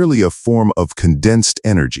is merely a form of condensed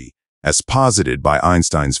energy, as posited by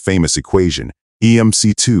Einstein's famous equation,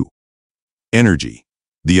 EMC2. Energy,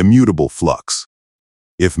 the immutable flux.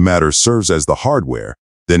 If matter serves as the hardware,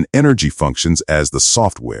 then energy functions as the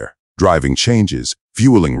software, driving changes,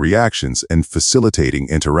 fueling reactions, and facilitating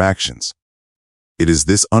interactions. It is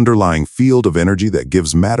this underlying field of energy that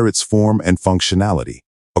gives matter its form and functionality.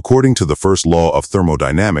 According to the first law of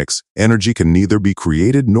thermodynamics, energy can neither be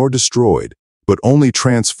created nor destroyed, but only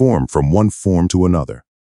transform from one form to another.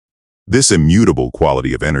 This immutable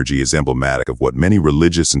quality of energy is emblematic of what many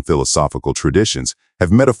religious and philosophical traditions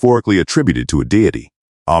have metaphorically attributed to a deity: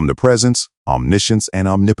 omnipresence, omniscience, and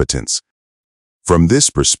omnipotence. From this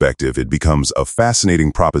perspective, it becomes a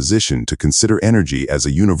fascinating proposition to consider energy as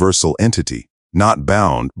a universal entity, not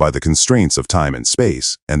bound by the constraints of time and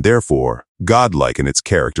space, and therefore godlike in its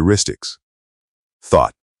characteristics.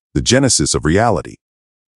 Thought, the genesis of reality.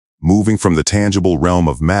 Moving from the tangible realm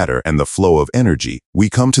of matter and the flow of energy,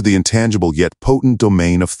 we come to the intangible yet potent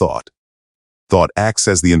domain of thought. Thought acts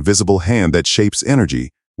as the invisible hand that shapes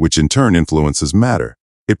energy, which in turn influences matter.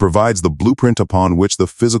 It provides the blueprint upon which the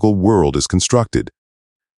physical world is constructed.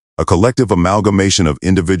 A collective amalgamation of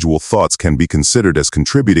individual thoughts can be considered as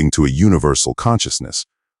contributing to a universal consciousness,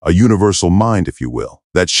 a universal mind, if you will,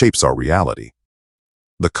 that shapes our reality.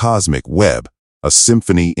 The cosmic web, a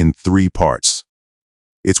symphony in 3 parts.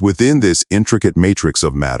 It's within this intricate matrix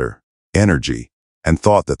of matter, energy, and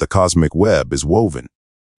thought that the cosmic web is woven.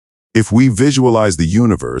 If we visualize the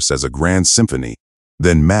universe as a grand symphony,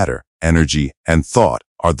 then matter, energy, and thought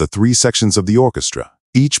are the 3 sections of the orchestra,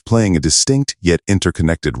 each playing a distinct yet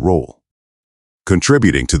interconnected role,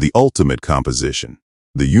 contributing to the ultimate composition,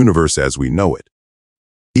 the universe as we know it.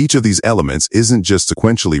 Each of these elements isn't just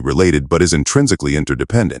sequentially related but is intrinsically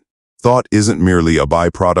interdependent. Thought isn't merely a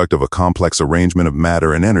byproduct of a complex arrangement of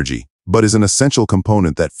matter and energy, but is an essential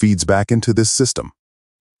component that feeds back into this system,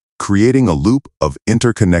 creating a loop of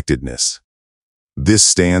interconnectedness. This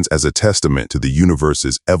stands as a testament to the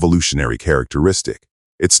universe's evolutionary characteristic.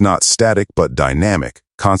 It's not static but dynamic,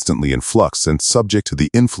 constantly in flux and subject to the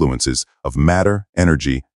influences of matter,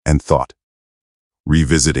 energy, and thought.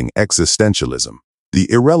 Revisiting existentialism,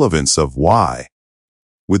 the irrelevance of why.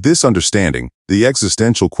 With this understanding, the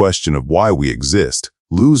existential question of why we exist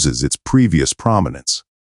loses its previous prominence.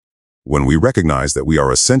 When we recognize that we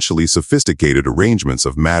are essentially sophisticated arrangements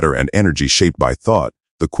of matter and energy shaped by thought,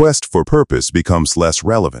 the quest for purpose becomes less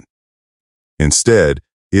relevant. Instead,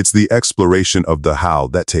 it's the exploration of the how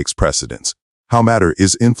that takes precedence. How matter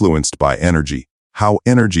is influenced by energy, how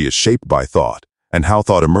energy is shaped by thought, and how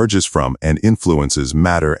thought emerges from and influences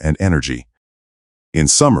matter and energy. In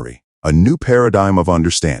summary, a new paradigm of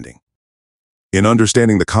understanding. In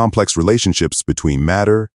understanding the complex relationships between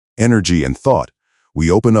matter, energy, and thought, we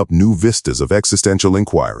open up new vistas of existential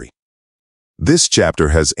inquiry. This chapter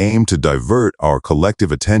has aimed to divert our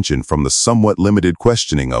collective attention from the somewhat limited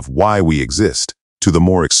questioning of why we exist to the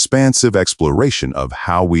more expansive exploration of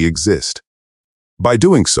how we exist. By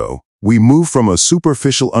doing so, we move from a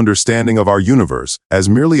superficial understanding of our universe as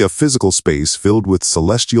merely a physical space filled with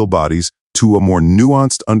celestial bodies to a more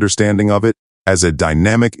nuanced understanding of it as a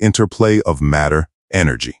dynamic interplay of matter,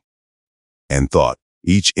 energy, and thought,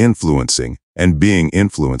 each influencing and being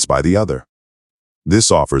influenced by the other.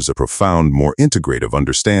 This offers a profound, more integrative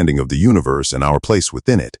understanding of the universe and our place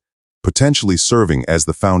within it, potentially serving as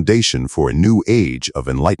the foundation for a new age of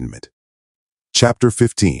enlightenment. Chapter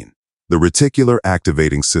 15. The Reticular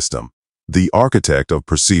Activating System, the Architect of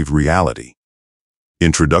Perceived Reality.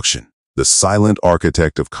 Introduction. The silent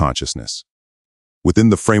architect of consciousness. Within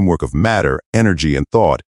the framework of matter, energy, and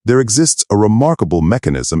thought, there exists a remarkable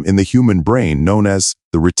mechanism in the human brain known as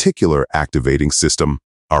the Reticular Activating System,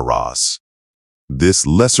 RAS. This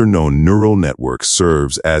lesser-known neural network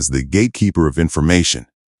serves as the gatekeeper of information,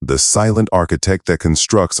 the silent architect that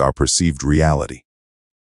constructs our perceived reality.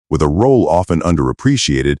 With a role often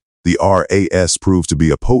underappreciated, the RAS proves to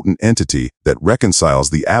be a potent entity that reconciles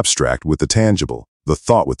the abstract with the tangible, the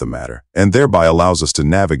thought with the matter, and thereby allows us to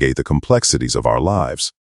navigate the complexities of our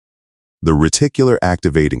lives. The Reticular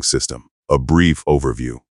Activating System, a brief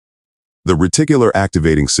overview. The Reticular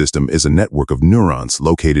Activating System is a network of neurons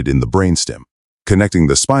located in the brainstem, connecting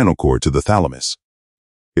the spinal cord to the thalamus.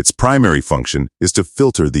 Its primary function is to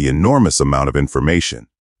filter the enormous amount of information,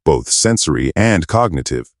 both sensory and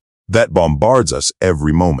cognitive, that bombards us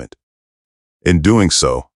every moment. In doing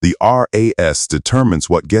so, the RAS determines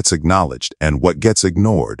what gets acknowledged and what gets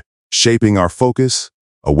ignored, shaping our focus,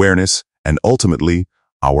 awareness, and ultimately,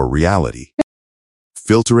 our reality.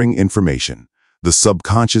 Filtering information, the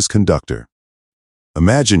subconscious conductor.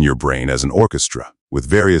 Imagine your brain as an orchestra, with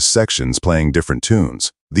various sections playing different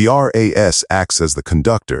tunes. The RAS acts as the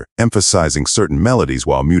conductor, emphasizing certain melodies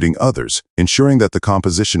while muting others, ensuring that the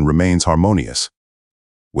composition remains harmonious.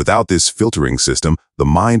 Without this filtering system, the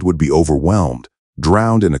mind would be overwhelmed,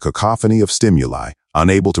 drowned in a cacophony of stimuli,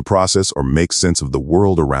 unable to process or make sense of the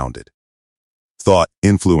world around it. Thought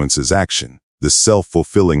influences action, the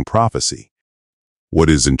self-fulfilling prophecy. What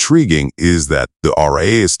is intriguing is that the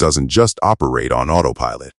RAS doesn't just operate on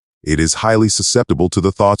autopilot. It is highly susceptible to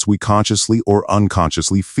the thoughts we consciously or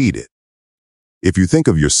unconsciously feed it. If you think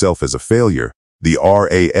of yourself as a failure, the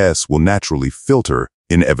RAS will naturally filter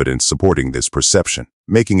in evidence supporting this perception,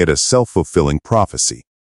 making it a self-fulfilling prophecy.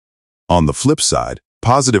 On the flip side,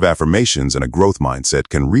 positive affirmations and a growth mindset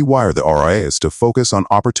can rewire the RAS to focus on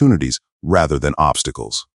opportunities rather than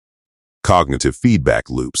obstacles. Cognitive feedback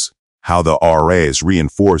loops, how the RAS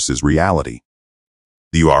reinforces reality.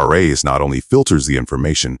 The RAS not only filters the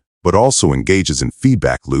information, but also engages in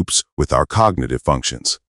feedback loops with our cognitive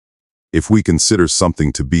functions. If we consider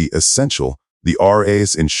something to be essential, the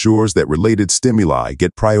RAS ensures that related stimuli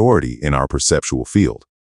get priority in our perceptual field.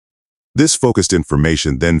 This focused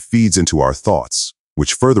information then feeds into our thoughts,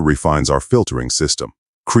 which further refines our filtering system,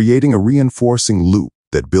 creating a reinforcing loop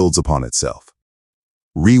that builds upon itself.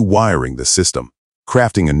 Rewiring the system,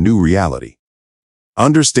 crafting a new reality.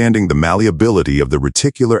 Understanding the malleability of the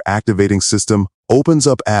reticular activating system opens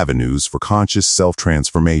up avenues for conscious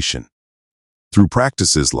self-transformation. Through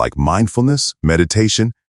practices like mindfulness,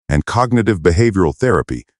 meditation, and cognitive behavioral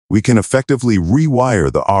therapy, we can effectively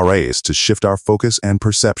rewire the RAS to shift our focus and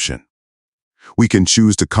perception. We can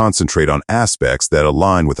choose to concentrate on aspects that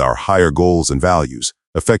align with our higher goals and values,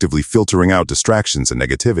 effectively filtering out distractions and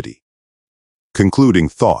negativity. Concluding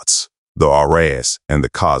thoughts, the RAS and the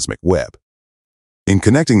cosmic web. In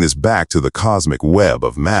connecting this back to the cosmic web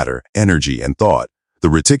of matter, energy, and thought, the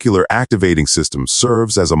reticular activating system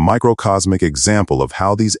serves as a microcosmic example of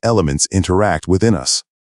how these elements interact within us.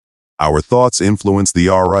 Our thoughts influence the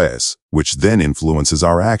RAS, which then influences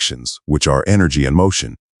our actions, which are energy and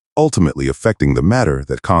motion, ultimately affecting the matter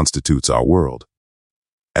that constitutes our world.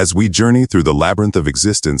 As we journey through the labyrinth of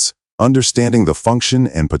existence, understanding the function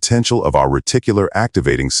and potential of our reticular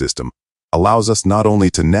activating system allows us not only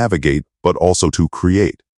to navigate, but also to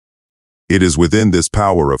create. It is within this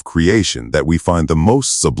power of creation that we find the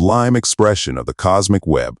most sublime expression of the cosmic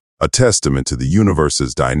web, a testament to the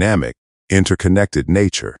universe's dynamic, interconnected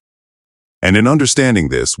nature. And in understanding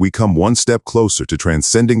this, we come one step closer to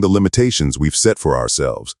transcending the limitations we've set for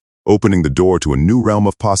ourselves, opening the door to a new realm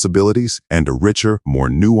of possibilities and a richer, more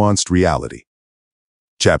nuanced reality.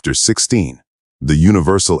 Chapter 16. The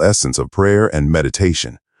Universal Essence of Prayer and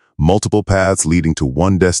Meditation. Multiple paths leading to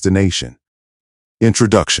one destination.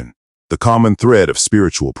 Introduction. The common thread of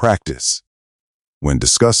spiritual practice. When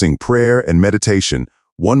discussing prayer and meditation,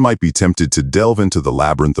 one might be tempted to delve into the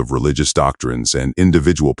labyrinth of religious doctrines and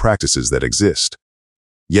individual practices that exist.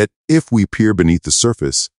 Yet, if we peer beneath the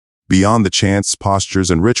surface, beyond the chants,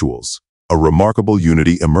 postures, and rituals, a remarkable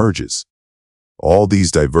unity emerges. All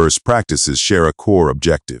these diverse practices share a core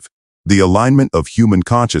objective: the alignment of human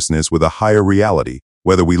consciousness with a higher reality.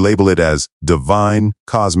 Whether we label it as divine,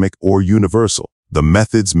 cosmic, or universal, the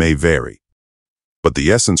methods may vary, but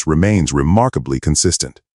the essence remains remarkably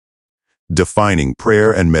consistent. Defining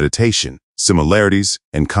prayer and meditation, similarities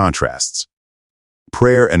and contrasts.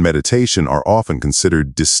 Prayer and meditation are often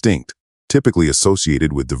considered distinct, typically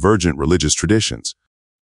associated with divergent religious traditions.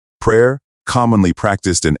 Prayer, commonly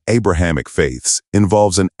practiced in Abrahamic faiths,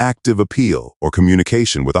 involves an active appeal or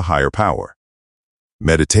communication with a higher power.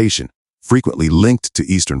 Meditation, frequently linked to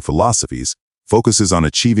Eastern philosophies, focuses on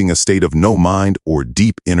achieving a state of no mind or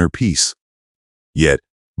deep inner peace. Yet,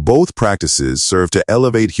 both practices serve to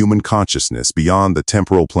elevate human consciousness beyond the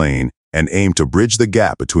temporal plane and aim to bridge the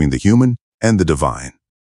gap between the human and the divine.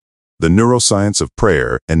 The neuroscience of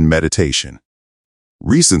prayer and meditation.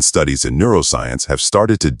 Recent studies in neuroscience have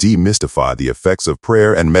started to demystify the effects of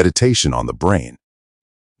prayer and meditation on the brain.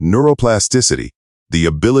 Neuroplasticity, the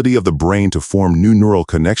ability of the brain to form new neural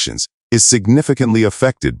connections, is significantly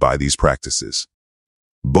affected by these practices.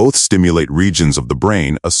 Both stimulate regions of the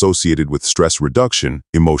brain associated with stress reduction,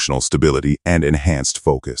 emotional stability, and enhanced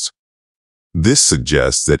focus. This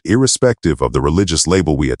suggests that irrespective of the religious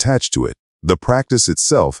label we attach to it, the practice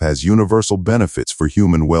itself has universal benefits for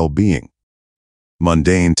human well-being.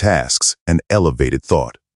 Mundane tasks and elevated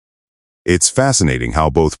thought. It's fascinating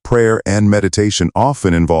how both prayer and meditation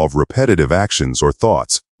often involve repetitive actions or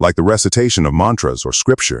thoughts, like the recitation of mantras or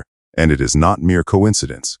scripture, and it is not mere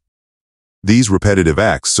coincidence. These repetitive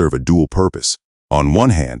acts serve a dual purpose. On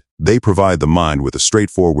one hand, they provide the mind with a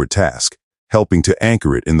straightforward task, helping to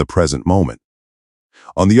anchor it in the present moment.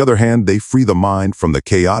 On the other hand, they free the mind from the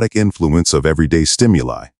chaotic influence of everyday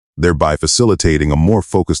stimuli, thereby facilitating a more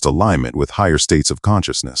focused alignment with higher states of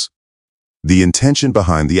consciousness. The intention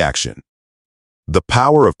behind the action. The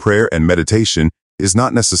power of prayer and meditation is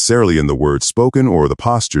not necessarily in the words spoken or the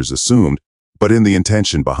postures assumed, but in the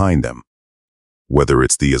intention behind them. Whether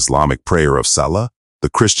it's the Islamic prayer of Salah, the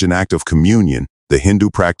Christian act of communion, the Hindu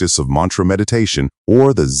practice of mantra meditation,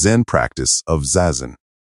 or the Zen practice of zazen.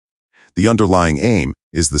 The underlying aim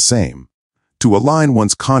is the same: to align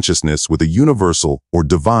one's consciousness with a universal or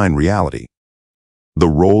divine reality. The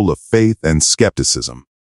role of faith and skepticism.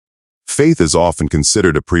 Faith is often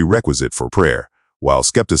considered a prerequisite for prayer, while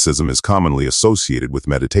skepticism is commonly associated with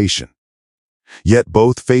meditation. Yet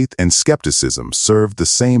both faith and skepticism serve the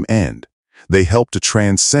same end. They help to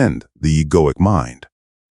transcend the egoic mind.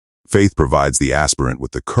 Faith provides the aspirant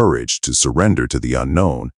with the courage to surrender to the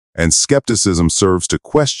unknown, and skepticism serves to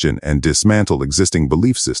question and dismantle existing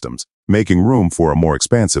belief systems, making room for a more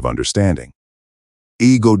expansive understanding.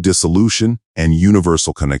 Ego dissolution and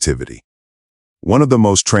universal connectivity. One of the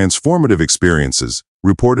most transformative experiences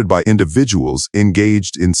reported by individuals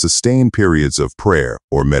engaged in sustained periods of prayer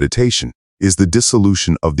or meditation is the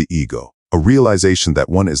dissolution of the ego, a realization that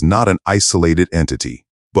one is not an isolated entity,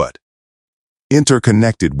 but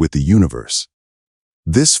interconnected with the universe.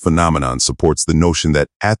 This phenomenon supports the notion that,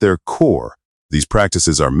 at their core, these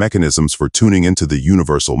practices are mechanisms for tuning into the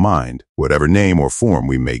universal mind, whatever name or form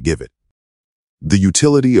we may give it. The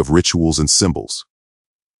utility of rituals and symbols.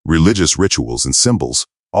 Religious rituals and symbols,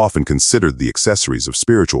 often considered the accessories of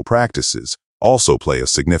spiritual practices, also play a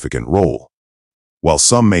significant role. While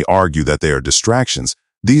some may argue that they are distractions,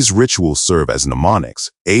 these rituals serve as mnemonics,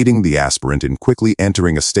 aiding the aspirant in quickly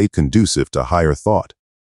entering a state conducive to higher thought.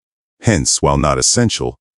 Hence, while not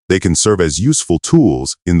essential, they can serve as useful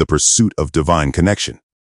tools in the pursuit of divine connection.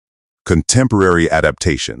 Contemporary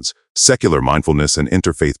adaptations, secular mindfulness, and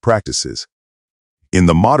interfaith practices. In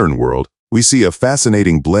the modern world, we see a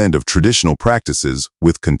fascinating blend of traditional practices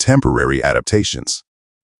with contemporary adaptations.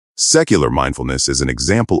 Secular mindfulness is an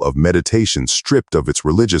example of meditation stripped of its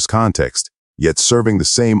religious context, yet serving the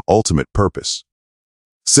same ultimate purpose.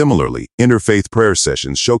 Similarly, interfaith prayer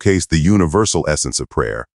sessions showcase the universal essence of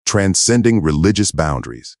prayer, transcending religious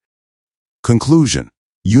boundaries. Conclusion: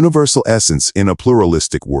 universal essence in a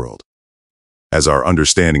pluralistic world. As our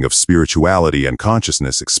understanding of spirituality and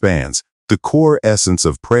consciousness expands, the core essence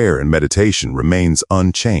of prayer and meditation remains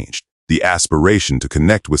unchanged, the aspiration to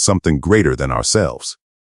connect with something greater than ourselves.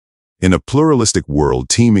 In a pluralistic world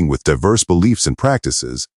teeming with diverse beliefs and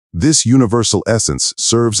practices, this universal essence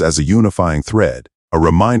serves as a unifying thread, a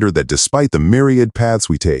reminder that despite the myriad paths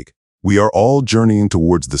we take, we are all journeying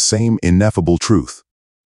towards the same ineffable truth.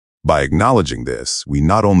 By acknowledging this, we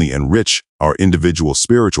not only enrich our individual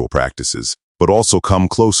spiritual practices, but also come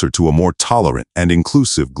closer to a more tolerant and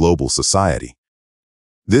inclusive global society.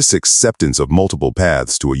 This acceptance of multiple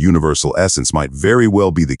paths to a universal essence might very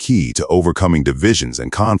well be the key to overcoming divisions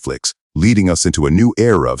and conflicts, leading us into a new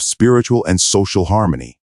era of spiritual and social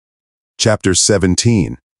harmony. Chapter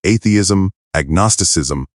 17, Atheism,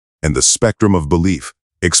 Agnosticism, and the Spectrum of Belief,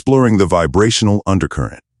 exploring the vibrational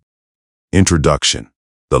undercurrent. Introduction: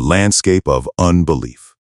 the landscape of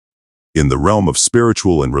unbelief. In the realm of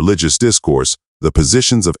spiritual and religious discourse, the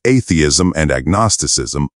positions of atheism and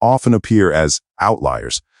agnosticism often appear as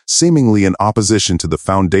outliers, seemingly in opposition to the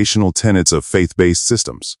foundational tenets of faith-based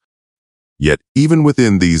systems. Yet, even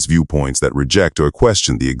within these viewpoints that reject or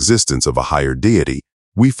question the existence of a higher deity,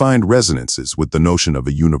 we find resonances with the notion of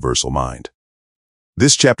a universal mind.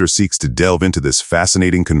 This chapter seeks to delve into this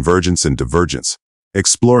fascinating convergence and divergence,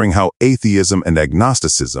 exploring how atheism and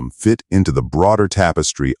agnosticism fit into the broader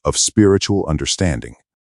tapestry of spiritual understanding.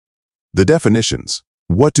 The definitions.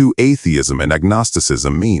 What do atheism and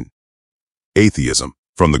agnosticism mean? Atheism,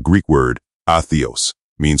 from the Greek word atheos,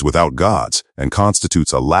 means without gods and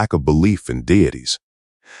constitutes a lack of belief in deities.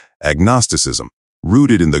 Agnosticism,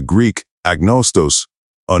 rooted in the Greek agnostos,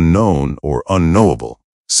 unknown or unknowable,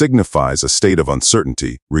 signifies a state of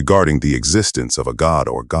uncertainty regarding the existence of a god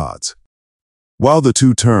or gods. While the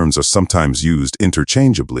two terms are sometimes used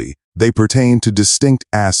interchangeably, they pertain to distinct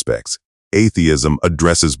aspects. Atheism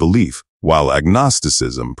addresses belief, while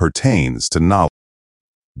agnosticism pertains to knowledge,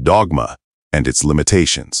 dogma, and its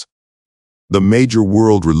limitations. The major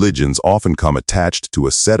world religions often come attached to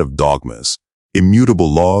a set of dogmas, immutable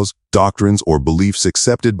laws, doctrines, or beliefs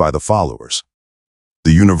accepted by the followers.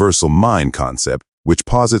 The universal mind concept, which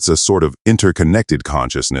posits a sort of interconnected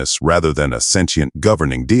consciousness rather than a sentient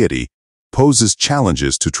governing deity, poses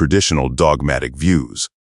challenges to traditional dogmatic views.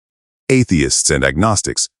 Atheists and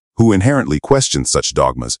agnostics, who inherently question such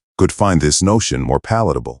dogmas, could find this notion more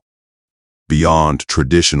palatable. Beyond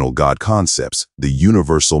traditional God concepts, the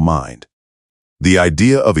universal mind. The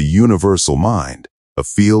idea of a universal mind, a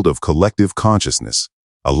field of collective consciousness,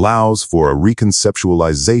 allows for a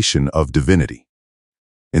reconceptualization of divinity.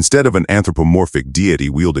 Instead of an anthropomorphic deity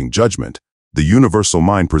wielding judgment, the universal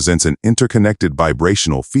mind presents an interconnected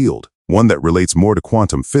vibrational field, one that relates more to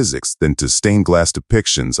quantum physics than to stained glass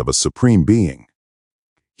depictions of a supreme being.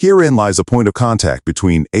 Herein lies a point of contact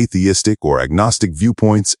between atheistic or agnostic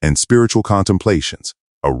viewpoints and spiritual contemplations,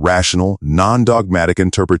 a rational, non-dogmatic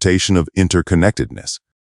interpretation of interconnectedness.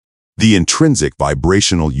 The intrinsic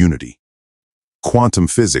vibrational unity. Quantum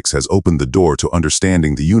physics has opened the door to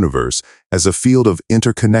understanding the universe as a field of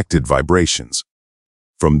interconnected vibrations.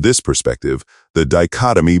 From this perspective, the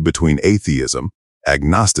dichotomy between atheism,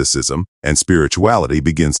 agnosticism, and spirituality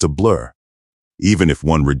begins to blur. even if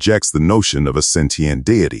one rejects the notion of a sentient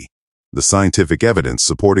deity. The scientific evidence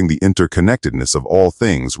supporting the interconnectedness of all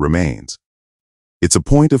things remains. It's a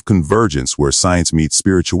point of convergence where science meets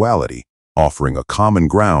spirituality, offering a common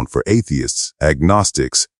ground for atheists,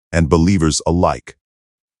 agnostics, and believers alike.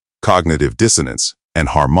 Cognitive dissonance and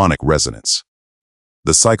harmonic resonance.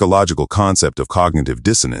 The psychological concept of cognitive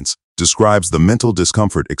dissonance describes the mental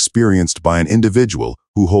discomfort experienced by an individual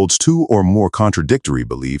who holds two or more contradictory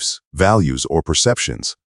beliefs, values, or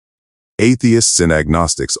perceptions. Atheists and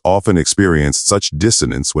agnostics often experience such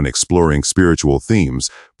dissonance when exploring spiritual themes,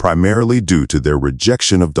 primarily due to their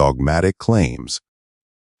rejection of dogmatic claims.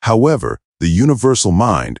 However, the universal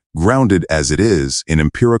mind, grounded as it is in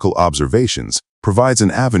empirical observations, provides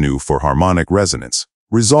an avenue for harmonic resonance,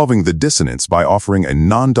 resolving the dissonance by offering a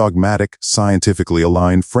non-dogmatic, scientifically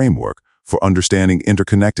aligned framework for understanding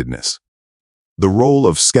interconnectedness. The role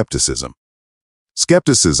of skepticism.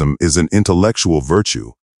 Skepticism is an intellectual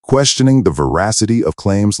virtue, questioning the veracity of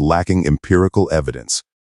claims lacking empirical evidence.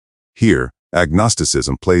 Here,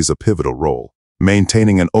 agnosticism plays a pivotal role,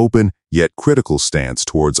 maintaining an open yet critical stance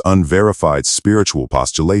towards unverified spiritual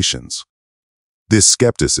postulations. This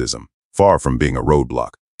skepticism, far from being a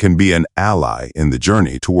roadblock, can be an ally in the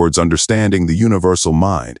journey towards understanding the universal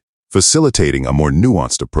mind, facilitating a more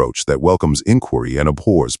nuanced approach that welcomes inquiry and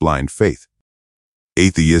abhors blind faith.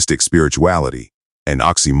 Atheistic spirituality, an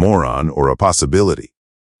oxymoron or a possibility.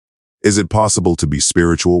 Is it possible to be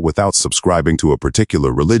spiritual without subscribing to a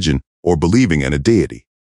particular religion or believing in a deity?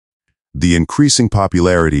 The increasing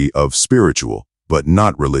popularity of spiritual, but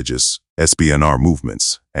not religious, SBNR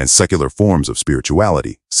movements and secular forms of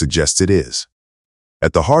spirituality suggests it is.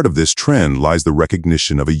 At the heart of this trend lies the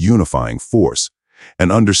recognition of a unifying force, an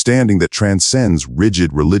understanding that transcends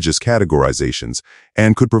rigid religious categorizations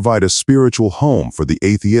and could provide a spiritual home for the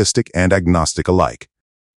atheistic and agnostic alike.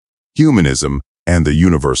 Humanism and the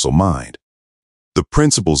universal mind. The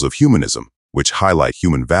principles of humanism, which highlight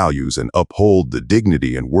human values and uphold the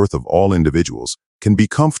dignity and worth of all individuals, can be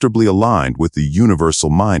comfortably aligned with the universal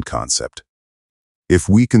mind concept. If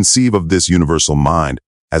we conceive of this universal mind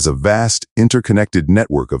as a vast, interconnected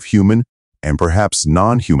network of human and perhaps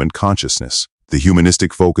non-human consciousness, the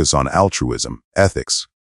humanistic focus on altruism, ethics,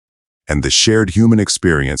 and the shared human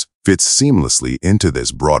experience fits seamlessly into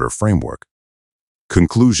this broader framework.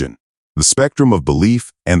 Conclusion: the spectrum of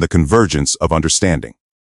belief and the convergence of understanding.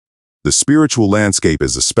 The spiritual landscape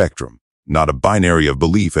is a spectrum, not a binary of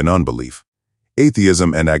belief and unbelief.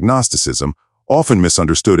 Atheism and agnosticism, often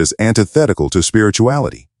misunderstood as antithetical to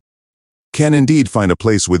spirituality, can indeed find a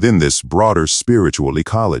place within this broader spiritual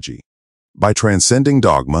ecology. By transcending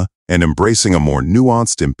dogma and embracing a more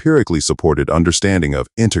nuanced, empirically supported understanding of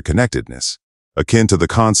interconnectedness, akin to the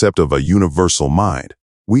concept of a universal mind,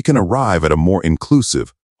 we can arrive at a more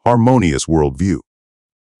inclusive, harmonious worldview.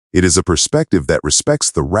 It is a perspective that respects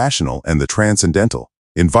the rational and the transcendental,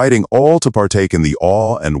 inviting all to partake in the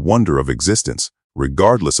awe and wonder of existence,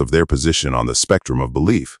 regardless of their position on the spectrum of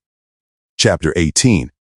belief. Chapter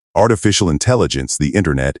 18. Artificial Intelligence, the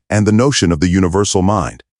Internet, and the Notion of the Universal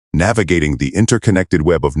Mind. Navigating the Interconnected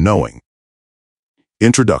Web of Knowing.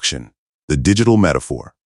 Introduction. The Digital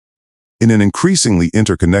Metaphor. In an increasingly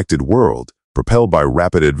interconnected world, propelled by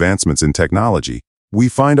rapid advancements in technology, we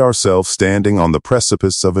find ourselves standing on the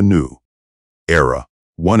precipice of a new era,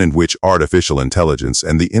 one in which artificial intelligence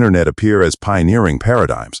and the Internet appear as pioneering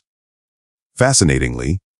paradigms.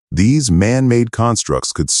 Fascinatingly, these man-made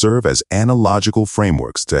constructs could serve as analogical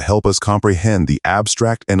frameworks to help us comprehend the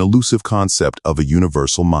abstract and elusive concept of a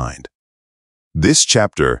universal mind. This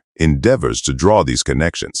chapter endeavors to draw these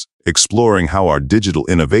connections, exploring how our digital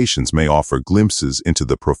innovations may offer glimpses into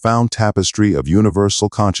the profound tapestry of universal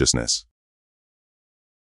consciousness.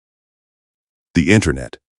 The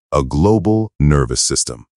Internet, a global nervous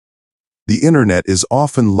system. The Internet is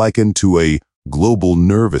often likened to a global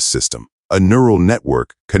nervous system, a neural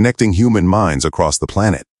network connecting human minds across the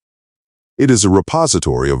planet. It is a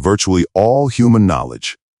repository of virtually all human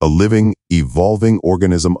knowledge, a living, evolving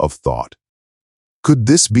organism of thought. Could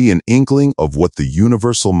this be an inkling of what the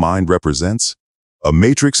universal mind represents? A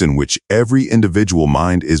matrix in which every individual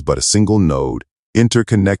mind is but a single node,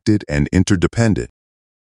 interconnected and interdependent.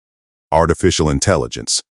 Artificial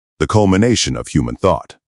intelligence, the culmination of human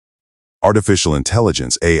thought. Artificial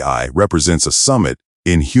intelligence, AI, represents a summit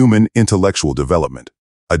in human intellectual development,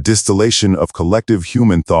 a distillation of collective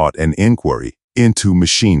human thought and inquiry into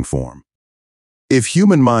machine form. If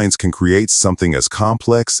human minds can create something as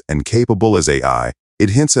complex and capable as AI, it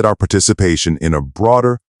hints at our participation in a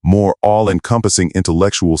broader, more all-encompassing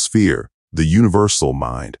intellectual sphere, the universal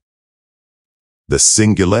mind. The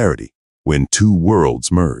singularity, when two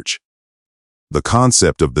worlds merge. The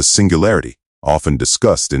concept of the singularity, often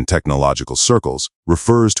discussed in technological circles,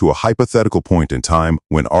 refers to a hypothetical point in time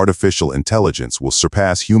when artificial intelligence will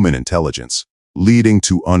surpass human intelligence, leading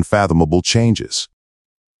to unfathomable changes.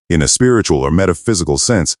 In a spiritual or metaphysical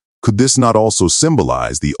sense, could this not also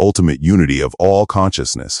symbolize the ultimate unity of all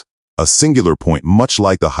consciousness, a singular point much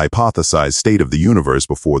like the hypothesized state of the universe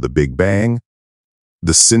before the Big Bang?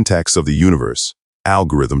 The syntax of the universe,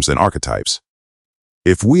 algorithms and archetypes.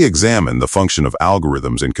 If we examine the function of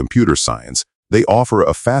algorithms in computer science, they offer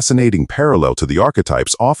a fascinating parallel to the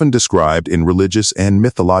archetypes often described in religious and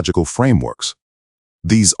mythological frameworks.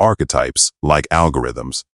 These archetypes, like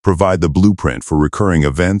algorithms, provide the blueprint for recurring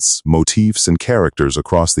events, motifs, and characters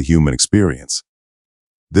across the human experience.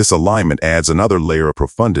 This alignment adds another layer of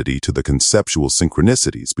profundity to the conceptual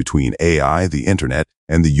synchronicities between AI, the internet,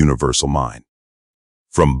 and the universal mind.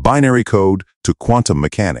 From binary code to quantum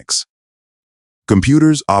mechanics.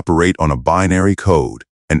 Computers operate on a binary code,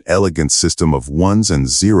 an elegant system of ones and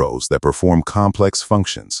zeros that perform complex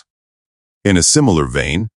functions. In a similar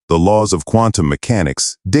vein, the laws of quantum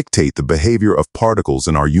mechanics dictate the behavior of particles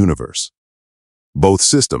in our universe. Both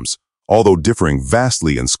systems, although differing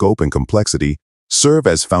vastly in scope and complexity, serve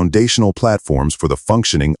as foundational platforms for the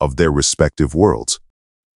functioning of their respective worlds,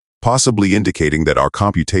 possibly indicating that our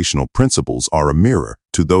computational principles are a mirror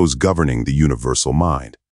to those governing the universal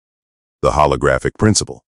mind. The holographic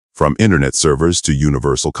principle, from internet servers to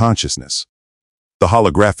universal consciousness. The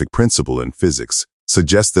holographic principle in physics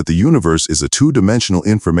suggests that the universe is a two-dimensional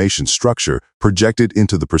information structure projected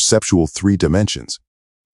into the perceptual three dimensions.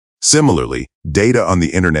 Similarly, data on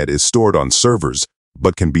the internet is stored on servers,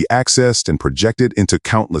 but can be accessed and projected into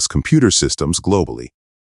countless computer systems globally.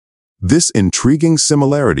 This intriguing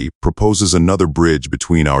similarity proposes another bridge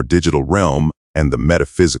between our digital realm and the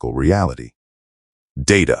metaphysical reality.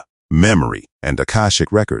 Data, memory, and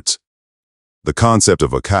Akashic records. The concept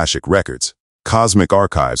of Akashic records, cosmic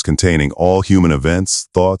archives containing all human events,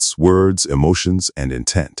 thoughts, words, emotions, and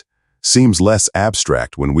intent, seems less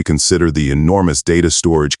abstract when we consider the enormous data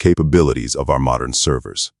storage capabilities of our modern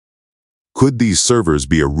servers. Could these servers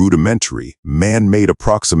be a rudimentary, man-made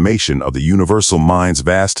approximation of the universal mind's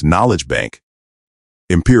vast knowledge bank?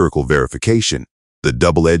 Empirical verification, the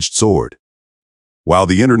double-edged sword. While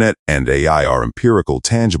the internet and AI are empirical,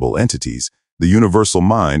 tangible entities, the universal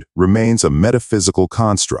mind remains a metaphysical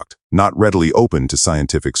construct, not readily open to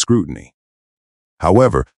scientific scrutiny.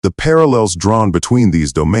 However, the parallels drawn between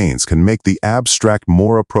these domains can make the abstract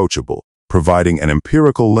more approachable, providing an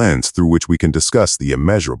empirical lens through which we can discuss the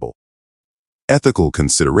immeasurable. Ethical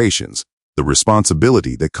considerations, the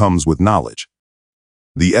responsibility that comes with knowledge.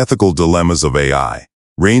 The ethical dilemmas of AI,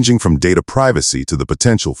 ranging from data privacy to the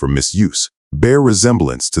potential for misuse, bear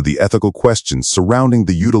resemblance to the ethical questions surrounding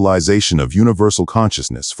the utilization of universal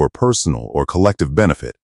consciousness for personal or collective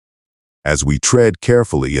benefit. As we tread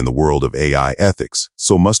carefully in the world of AI ethics,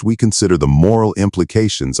 so must we consider the moral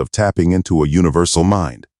implications of tapping into a universal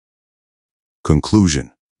mind.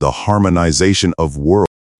 Conclusion: the harmonization of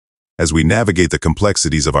worlds. As we navigate the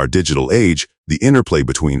complexities of our digital age, the interplay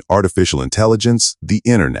between artificial intelligence, the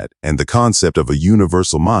internet, and the concept of a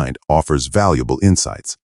universal mind offers valuable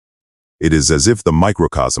insights. It is as if the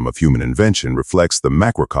microcosm of human invention reflects the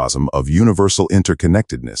macrocosm of universal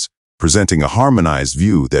interconnectedness, presenting a harmonized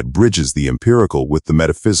view that bridges the empirical with the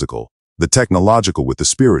metaphysical, the technological with the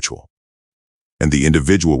spiritual, and the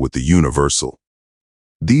individual with the universal.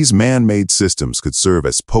 These man-made systems could serve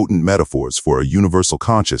as potent metaphors for a universal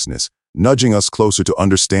consciousness, nudging us closer to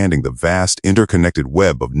understanding the vast interconnected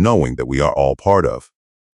web of knowing that we are all part of.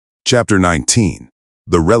 Chapter 19.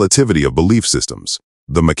 The Relativity of Belief Systems.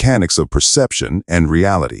 The Mechanics of Perception and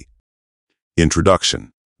Reality.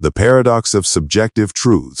 Introduction. The Paradox of Subjective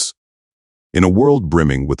Truths. In a world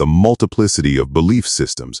brimming with a multiplicity of belief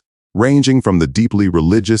systems, ranging from the deeply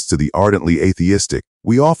religious to the ardently atheistic,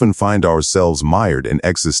 we often find ourselves mired in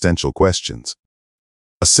existential questions.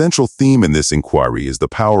 A central theme in this inquiry is the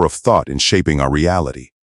power of thought in shaping our reality,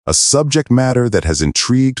 a subject matter that has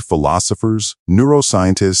intrigued philosophers,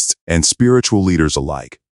 neuroscientists, and spiritual leaders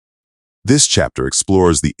alike. This chapter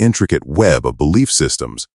explores the intricate web of belief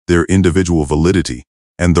systems, their individual validity,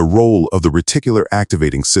 and the role of the reticular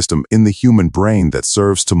activating system in the human brain that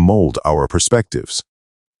serves to mold our perspectives.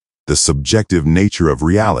 The subjective nature of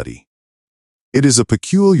reality. It is a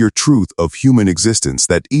peculiar truth of human existence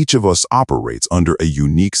that each of us operates under a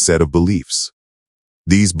unique set of beliefs.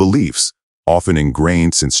 These beliefs, often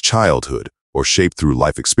ingrained since childhood or shaped through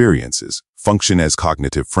life experiences, function as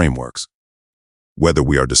cognitive frameworks. Whether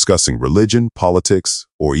we are discussing religion, politics,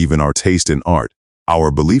 or even our taste in art,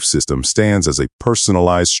 our belief system stands as a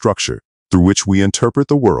personalized structure through which we interpret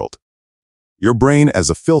the world. Your brain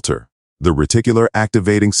as a filter, the reticular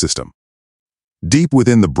activating system. Deep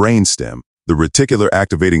within the brainstem, the reticular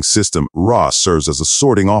activating system, RAS, serves as a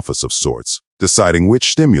sorting office of sorts, deciding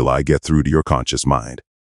which stimuli get through to your conscious mind.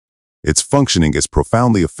 Its functioning is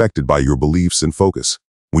profoundly affected by your beliefs and focus.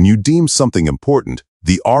 When you deem something important,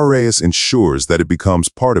 the RAS ensures that it becomes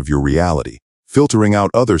part of your reality, filtering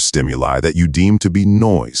out other stimuli that you deem to be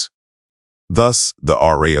noise. Thus, the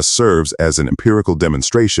RAS serves as an empirical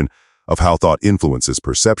demonstration of how thought influences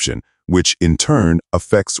perception, which in turn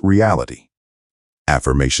affects reality.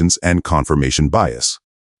 Affirmations and confirmation bias.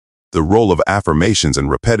 The role of affirmations and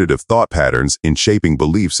repetitive thought patterns in shaping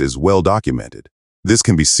beliefs is well documented. This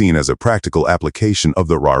can be seen as a practical application of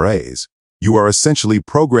the RAS. You are essentially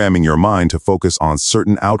programming your mind to focus on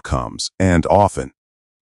certain outcomes, and often,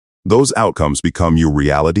 those outcomes become your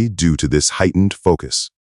reality due to this heightened focus.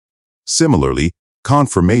 Similarly,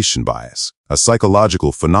 confirmation bias, a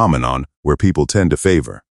psychological phenomenon where people tend to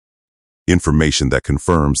favor information that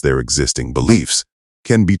confirms their existing beliefs,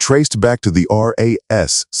 can be traced back to the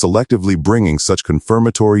RAS selectively bringing such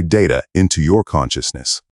confirmatory data into your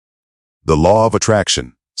consciousness. The law of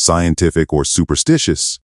attraction, scientific or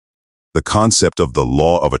superstitious. The concept of the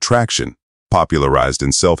law of attraction, popularized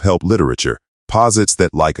in self-help literature, posits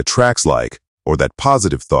that like attracts like, or that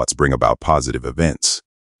positive thoughts bring about positive events.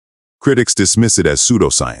 Critics dismiss it as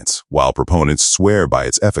pseudoscience, while proponents swear by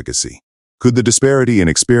its efficacy. Could the disparity in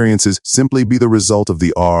experiences simply be the result of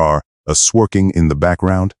the RAS working in the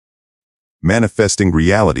background? Manifesting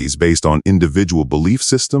realities based on individual belief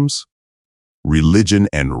systems? Religion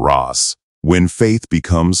and RAS, when faith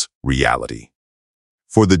becomes reality.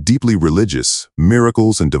 For the deeply religious,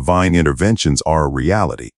 miracles and divine interventions are a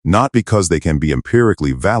reality, not because they can be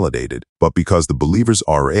empirically validated, but because the believer's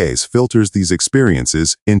RAS filters these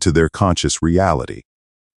experiences into their conscious reality.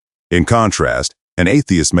 In contrast, an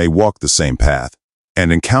atheist may walk the same path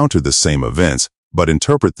and encounter the same events, but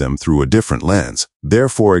interpret them through a different lens,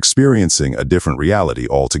 therefore experiencing a different reality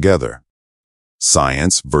altogether.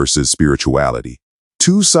 Science versus spirituality.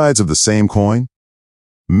 Two sides of the same coin?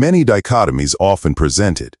 Many dichotomies often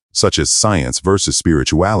presented, such as science versus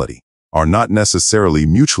spirituality, are not necessarily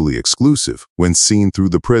mutually exclusive when seen through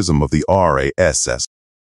the prism of the RAS.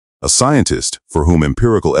 A scientist, for whom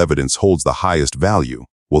empirical evidence holds the highest value,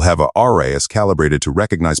 will have a RAS calibrated to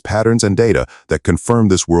recognize patterns and data that confirm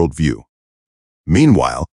this worldview.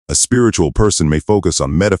 Meanwhile, a spiritual person may focus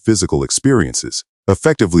on metaphysical experiences,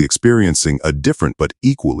 effectively experiencing a different but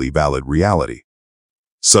equally valid reality.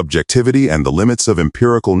 Subjectivity and the limits of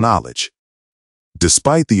empirical knowledge.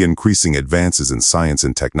 Despite the increasing advances in science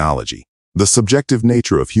and technology, the subjective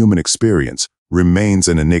nature of human experience remains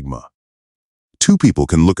an enigma. Two people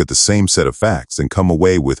can look at the same set of facts and come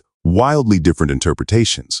away with wildly different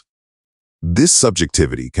interpretations. This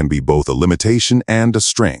subjectivity can be both a limitation and a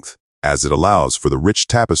strength, as it allows for the rich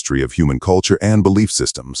tapestry of human culture and belief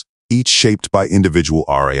systems, each shaped by individual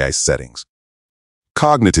RAS settings.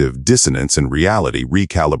 Cognitive dissonance and reality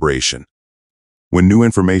recalibration. When new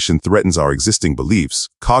information threatens our existing beliefs,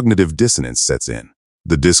 cognitive dissonance sets in.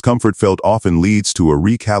 The discomfort felt often leads to a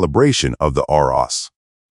recalibration of the RAS,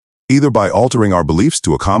 either by altering our beliefs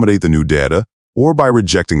to accommodate the new data or by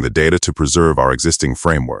rejecting the data to preserve our existing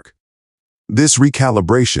framework. This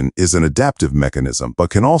recalibration is an adaptive mechanism but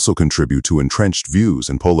can also contribute to entrenched views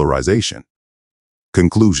and polarization.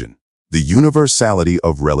 Conclusion: the universality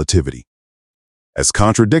of relativity. As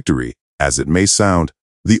contradictory as it may sound,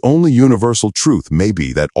 the only universal truth may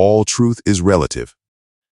be that all truth is relative.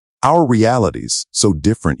 Our realities, so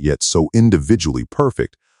different yet so individually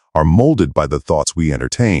perfect, are molded by the thoughts we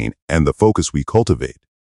entertain and the focus we cultivate.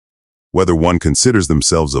 Whether one considers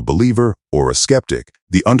themselves a believer or a skeptic,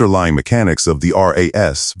 the underlying mechanics of the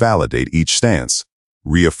RAS validate each stance,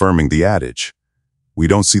 reaffirming the adage, "We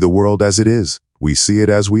don't see the world as it is, we see it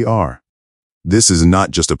as we are." This is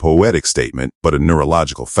not just a poetic statement, but a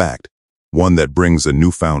neurological fact, one that brings a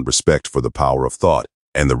newfound respect for the power of thought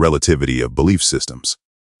and the relativity of belief systems.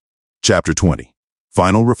 Chapter 20.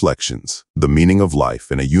 Final Reflections, the Meaning of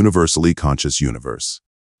Life in a Universally Conscious Universe.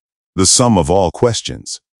 The sum of all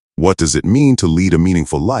questions. What does it mean to lead a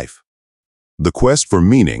meaningful life? The quest for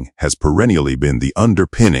meaning has perennially been the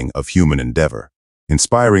underpinning of human endeavor,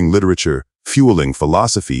 inspiring literature, fueling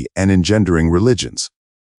philosophy, and engendering religions.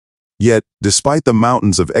 Yet, despite the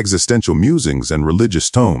mountains of existential musings and religious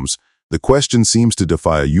tomes, the question seems to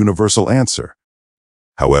defy a universal answer.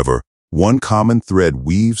 However, one common thread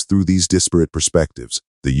weaves through these disparate perspectives: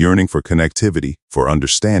 the yearning for connectivity, for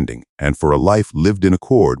understanding, and for a life lived in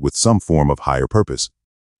accord with some form of higher purpose.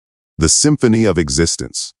 The symphony of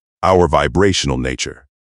existence, our vibrational nature.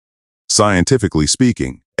 Scientifically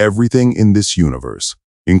speaking, Everything in this universe,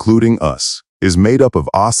 including us, is made up of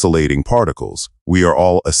oscillating particles. We are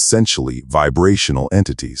all essentially vibrational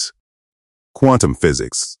entities. Quantum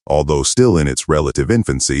physics, although still in its relative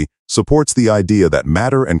infancy, supports the idea that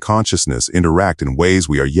matter and consciousness interact in ways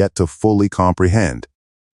we are yet to fully comprehend.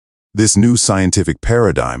 This new scientific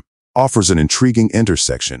paradigm offers an intriguing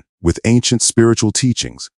intersection with ancient spiritual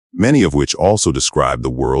teachings, many of which also describe the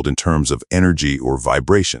world in terms of energy or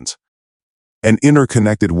vibrations. An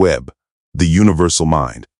interconnected web, the universal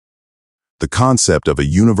mind. The concept of a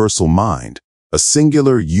universal mind, a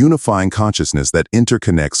singular, unifying consciousness that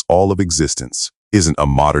interconnects all of existence, isn't a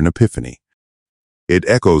modern epiphany. It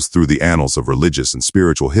echoes through the annals of religious and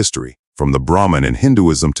spiritual history, from the Brahman in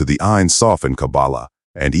Hinduism to the Ein Sof in Kabbalah,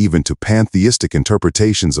 and even to pantheistic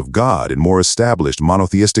interpretations of God in more established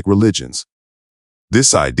monotheistic religions.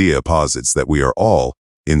 This idea posits that we are all,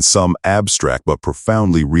 in some abstract but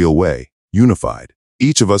profoundly real way, unified.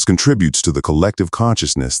 Each of us contributes to the collective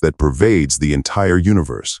consciousness that pervades the entire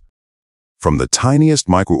universe. From the tiniest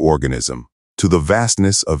microorganism to the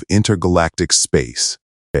vastness of intergalactic space.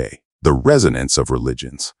 The resonance of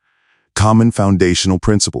religions. Common foundational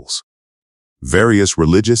principles. Various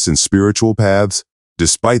religious and spiritual paths,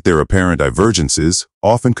 despite their apparent divergences,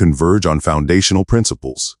 often converge on foundational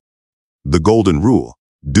principles. The golden rule,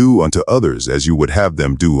 do unto others as you would have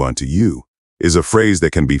them do unto you, is a phrase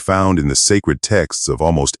that can be found in the sacred texts of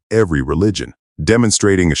almost every religion,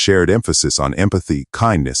 demonstrating a shared emphasis on empathy,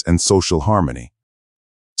 kindness, and social harmony.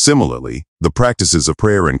 Similarly, the practices of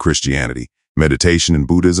prayer in Christianity, meditation in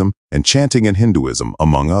Buddhism, and chanting in Hinduism,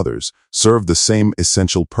 among others, serve the same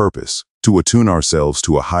essential purpose: to attune ourselves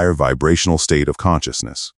to a higher vibrational state of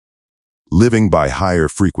consciousness. Living by higher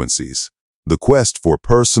frequencies, the quest for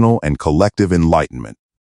personal and collective enlightenment.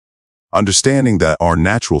 Understanding that our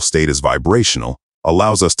natural state is vibrational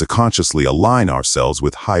allows us to consciously align ourselves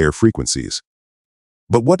with higher frequencies.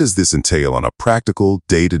 But what does this entail on a practical,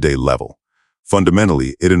 day-to-day level?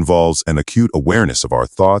 Fundamentally, it involves an acute awareness of our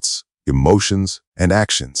thoughts, emotions, and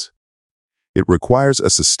actions. It requires a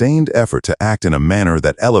sustained effort to act in a manner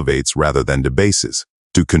that elevates rather than debases,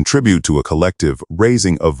 to contribute to a collective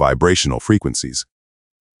raising of vibrational frequencies.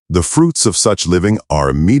 The fruits of such living are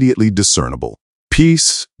immediately discernible: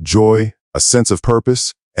 peace, joy, a sense of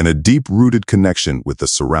purpose, and a deep-rooted connection with the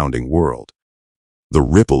surrounding world. The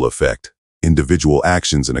ripple effect, individual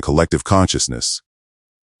actions in a collective consciousness.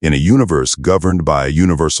 In a universe governed by a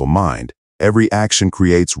universal mind, every action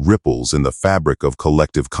creates ripples in the fabric of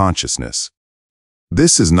collective consciousness.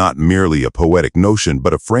 This is not merely a poetic notion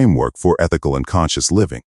but a framework for ethical and conscious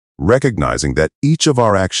living, recognizing that each of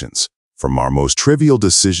our actions, from our most trivial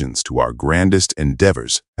decisions to our grandest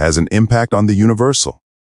endeavors, has an impact on the universal.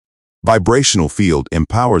 Vibrational field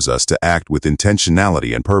empowers us to act with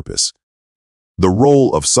intentionality and purpose. The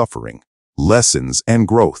role of suffering, lessons, and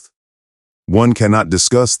growth. One cannot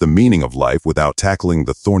discuss the meaning of life without tackling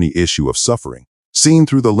the thorny issue of suffering, seen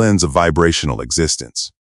through the lens of vibrational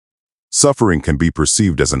existence. Suffering can be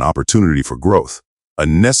perceived as an opportunity for growth, a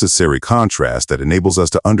necessary contrast that enables us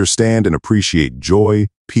to understand and appreciate joy,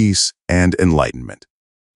 peace, and enlightenment.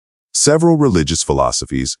 Several religious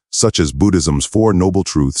philosophies, such as Buddhism's Four Noble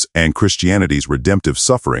Truths and Christianity's redemptive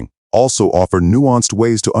suffering, also offer nuanced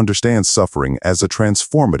ways to understand suffering as a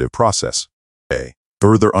transformative process,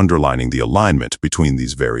 further underlining the alignment between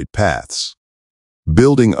these varied paths.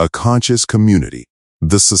 Building a conscious community,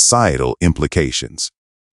 the societal implications.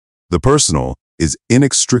 The personal is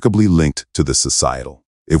inextricably linked to the societal.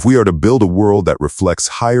 If we are to build a world that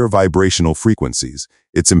reflects higher vibrational frequencies,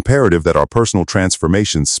 it's imperative that our personal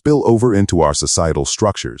transformations spill over into our societal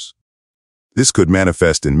structures. This could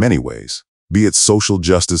manifest in many ways, be it social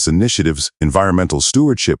justice initiatives, environmental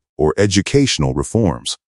stewardship, or educational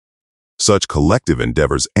reforms. Such collective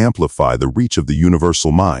endeavors amplify the reach of the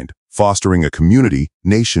universal mind, fostering a community,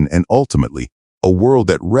 nation, and ultimately, a world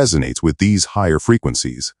that resonates with these higher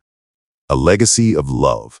frequencies. A legacy of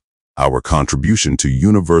love, our contribution to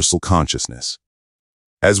universal consciousness.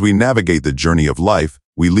 As we navigate the journey of life,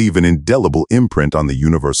 we leave an indelible imprint on the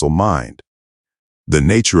universal mind. The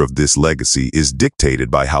nature of this legacy is dictated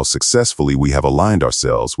by how successfully we have aligned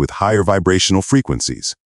ourselves with higher vibrational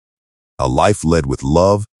frequencies. A life led with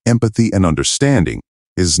love, empathy, and understanding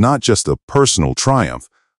is not just a personal triumph,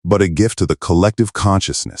 but a gift to the collective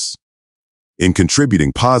consciousness. In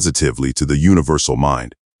contributing positively to the universal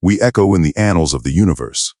mind, we echo in the annals of the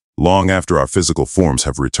universe, long after our physical forms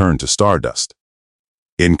have returned to stardust.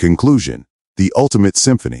 In conclusion, the ultimate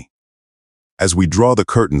symphony. As we draw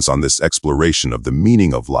the curtains on this exploration of the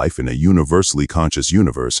meaning of life in a universally conscious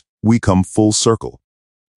universe, we come full circle.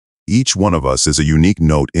 Each one of us is a unique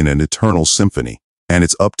note in an eternal symphony, and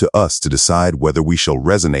it's up to us to decide whether we shall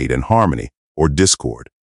resonate in harmony or discord.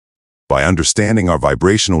 By understanding our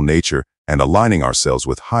vibrational nature and aligning ourselves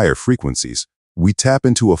with higher frequencies, we tap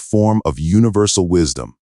into a form of universal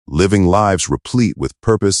wisdom, living lives replete with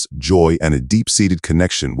purpose, joy, and a deep-seated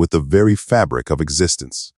connection with the very fabric of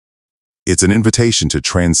existence. It's an invitation to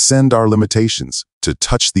transcend our limitations, to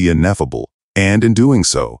touch the ineffable, and in doing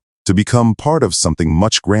so, to become part of something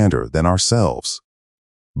much grander than ourselves.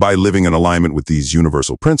 By living in alignment with these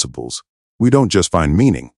universal principles, we don't just find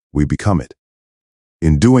meaning, we become it.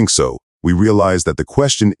 In doing so, we realize that the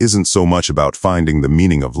question isn't so much about finding the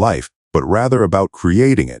meaning of life, but rather about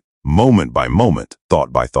creating it, moment by moment,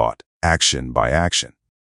 thought by thought, action by action.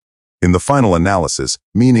 In the final analysis,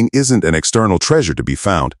 meaning isn't an external treasure to be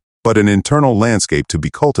found, but an internal landscape to be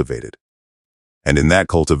cultivated. And in that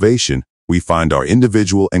cultivation, we find our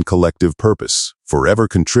individual and collective purpose, forever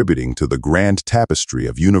contributing to the grand tapestry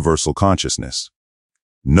of universal consciousness.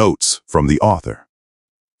 Notes from the author.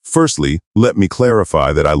 Firstly, let me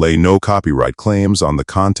clarify that I lay no copyright claims on the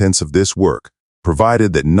contents of this work,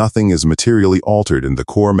 provided that nothing is materially altered and the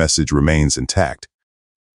core message remains intact.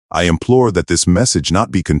 I implore that this message not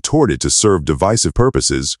be contorted to serve divisive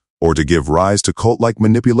purposes or to give rise to cult-like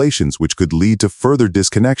manipulations which could lead to further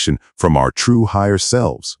disconnection from our true higher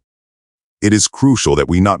selves. It is crucial that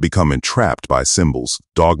we not become entrapped by symbols,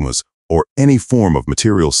 dogmas, or any form of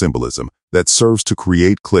material symbolism that serves to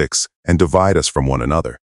create cliques and divide us from one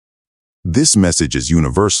another. This message is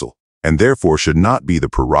universal, and therefore should not be the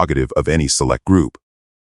prerogative of any select group.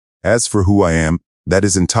 As for who I am, that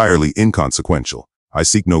is entirely inconsequential. I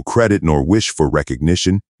seek no credit nor wish for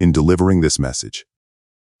recognition in delivering this message.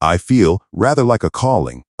 I feel, rather like a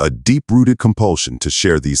calling, a deep-rooted compulsion to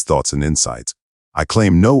share these thoughts and insights. I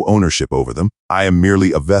claim no ownership over them. I am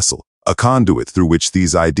merely a vessel, a conduit through which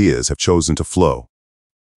these ideas have chosen to flow.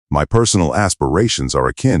 My personal aspirations are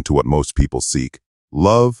akin to what most people seek: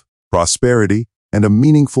 love, prosperity, and a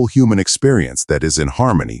meaningful human experience that is in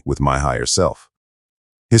harmony with my higher self.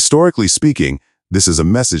 Historically speaking, this is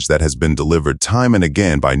a message that has been delivered time and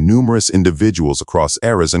again by numerous individuals across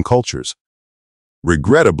eras and cultures.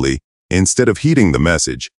 Regrettably, instead of heeding the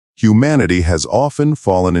message, humanity has often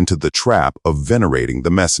fallen into the trap of venerating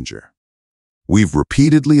the messenger. We've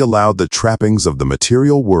repeatedly allowed the trappings of the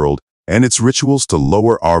material world and its rituals to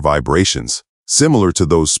lower our vibrations, similar to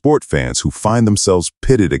those sport fans who find themselves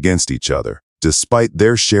pitted against each other, despite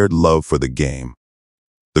their shared love for the game.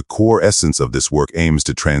 The core essence of this work aims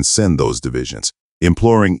to transcend those divisions,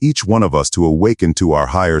 imploring each one of us to awaken to our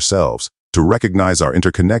higher selves, to recognize our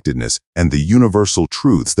interconnectedness and the universal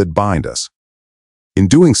truths that bind us. In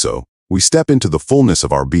doing so, we step into the fullness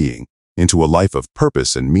of our being, into a life of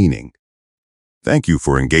purpose and meaning. Thank you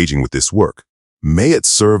for engaging with this work. May it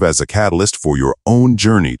serve as a catalyst for your own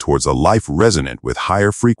journey towards a life resonant with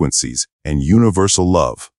higher frequencies and universal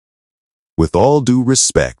love. With all due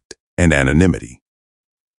respect and anonymity.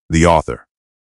 The author.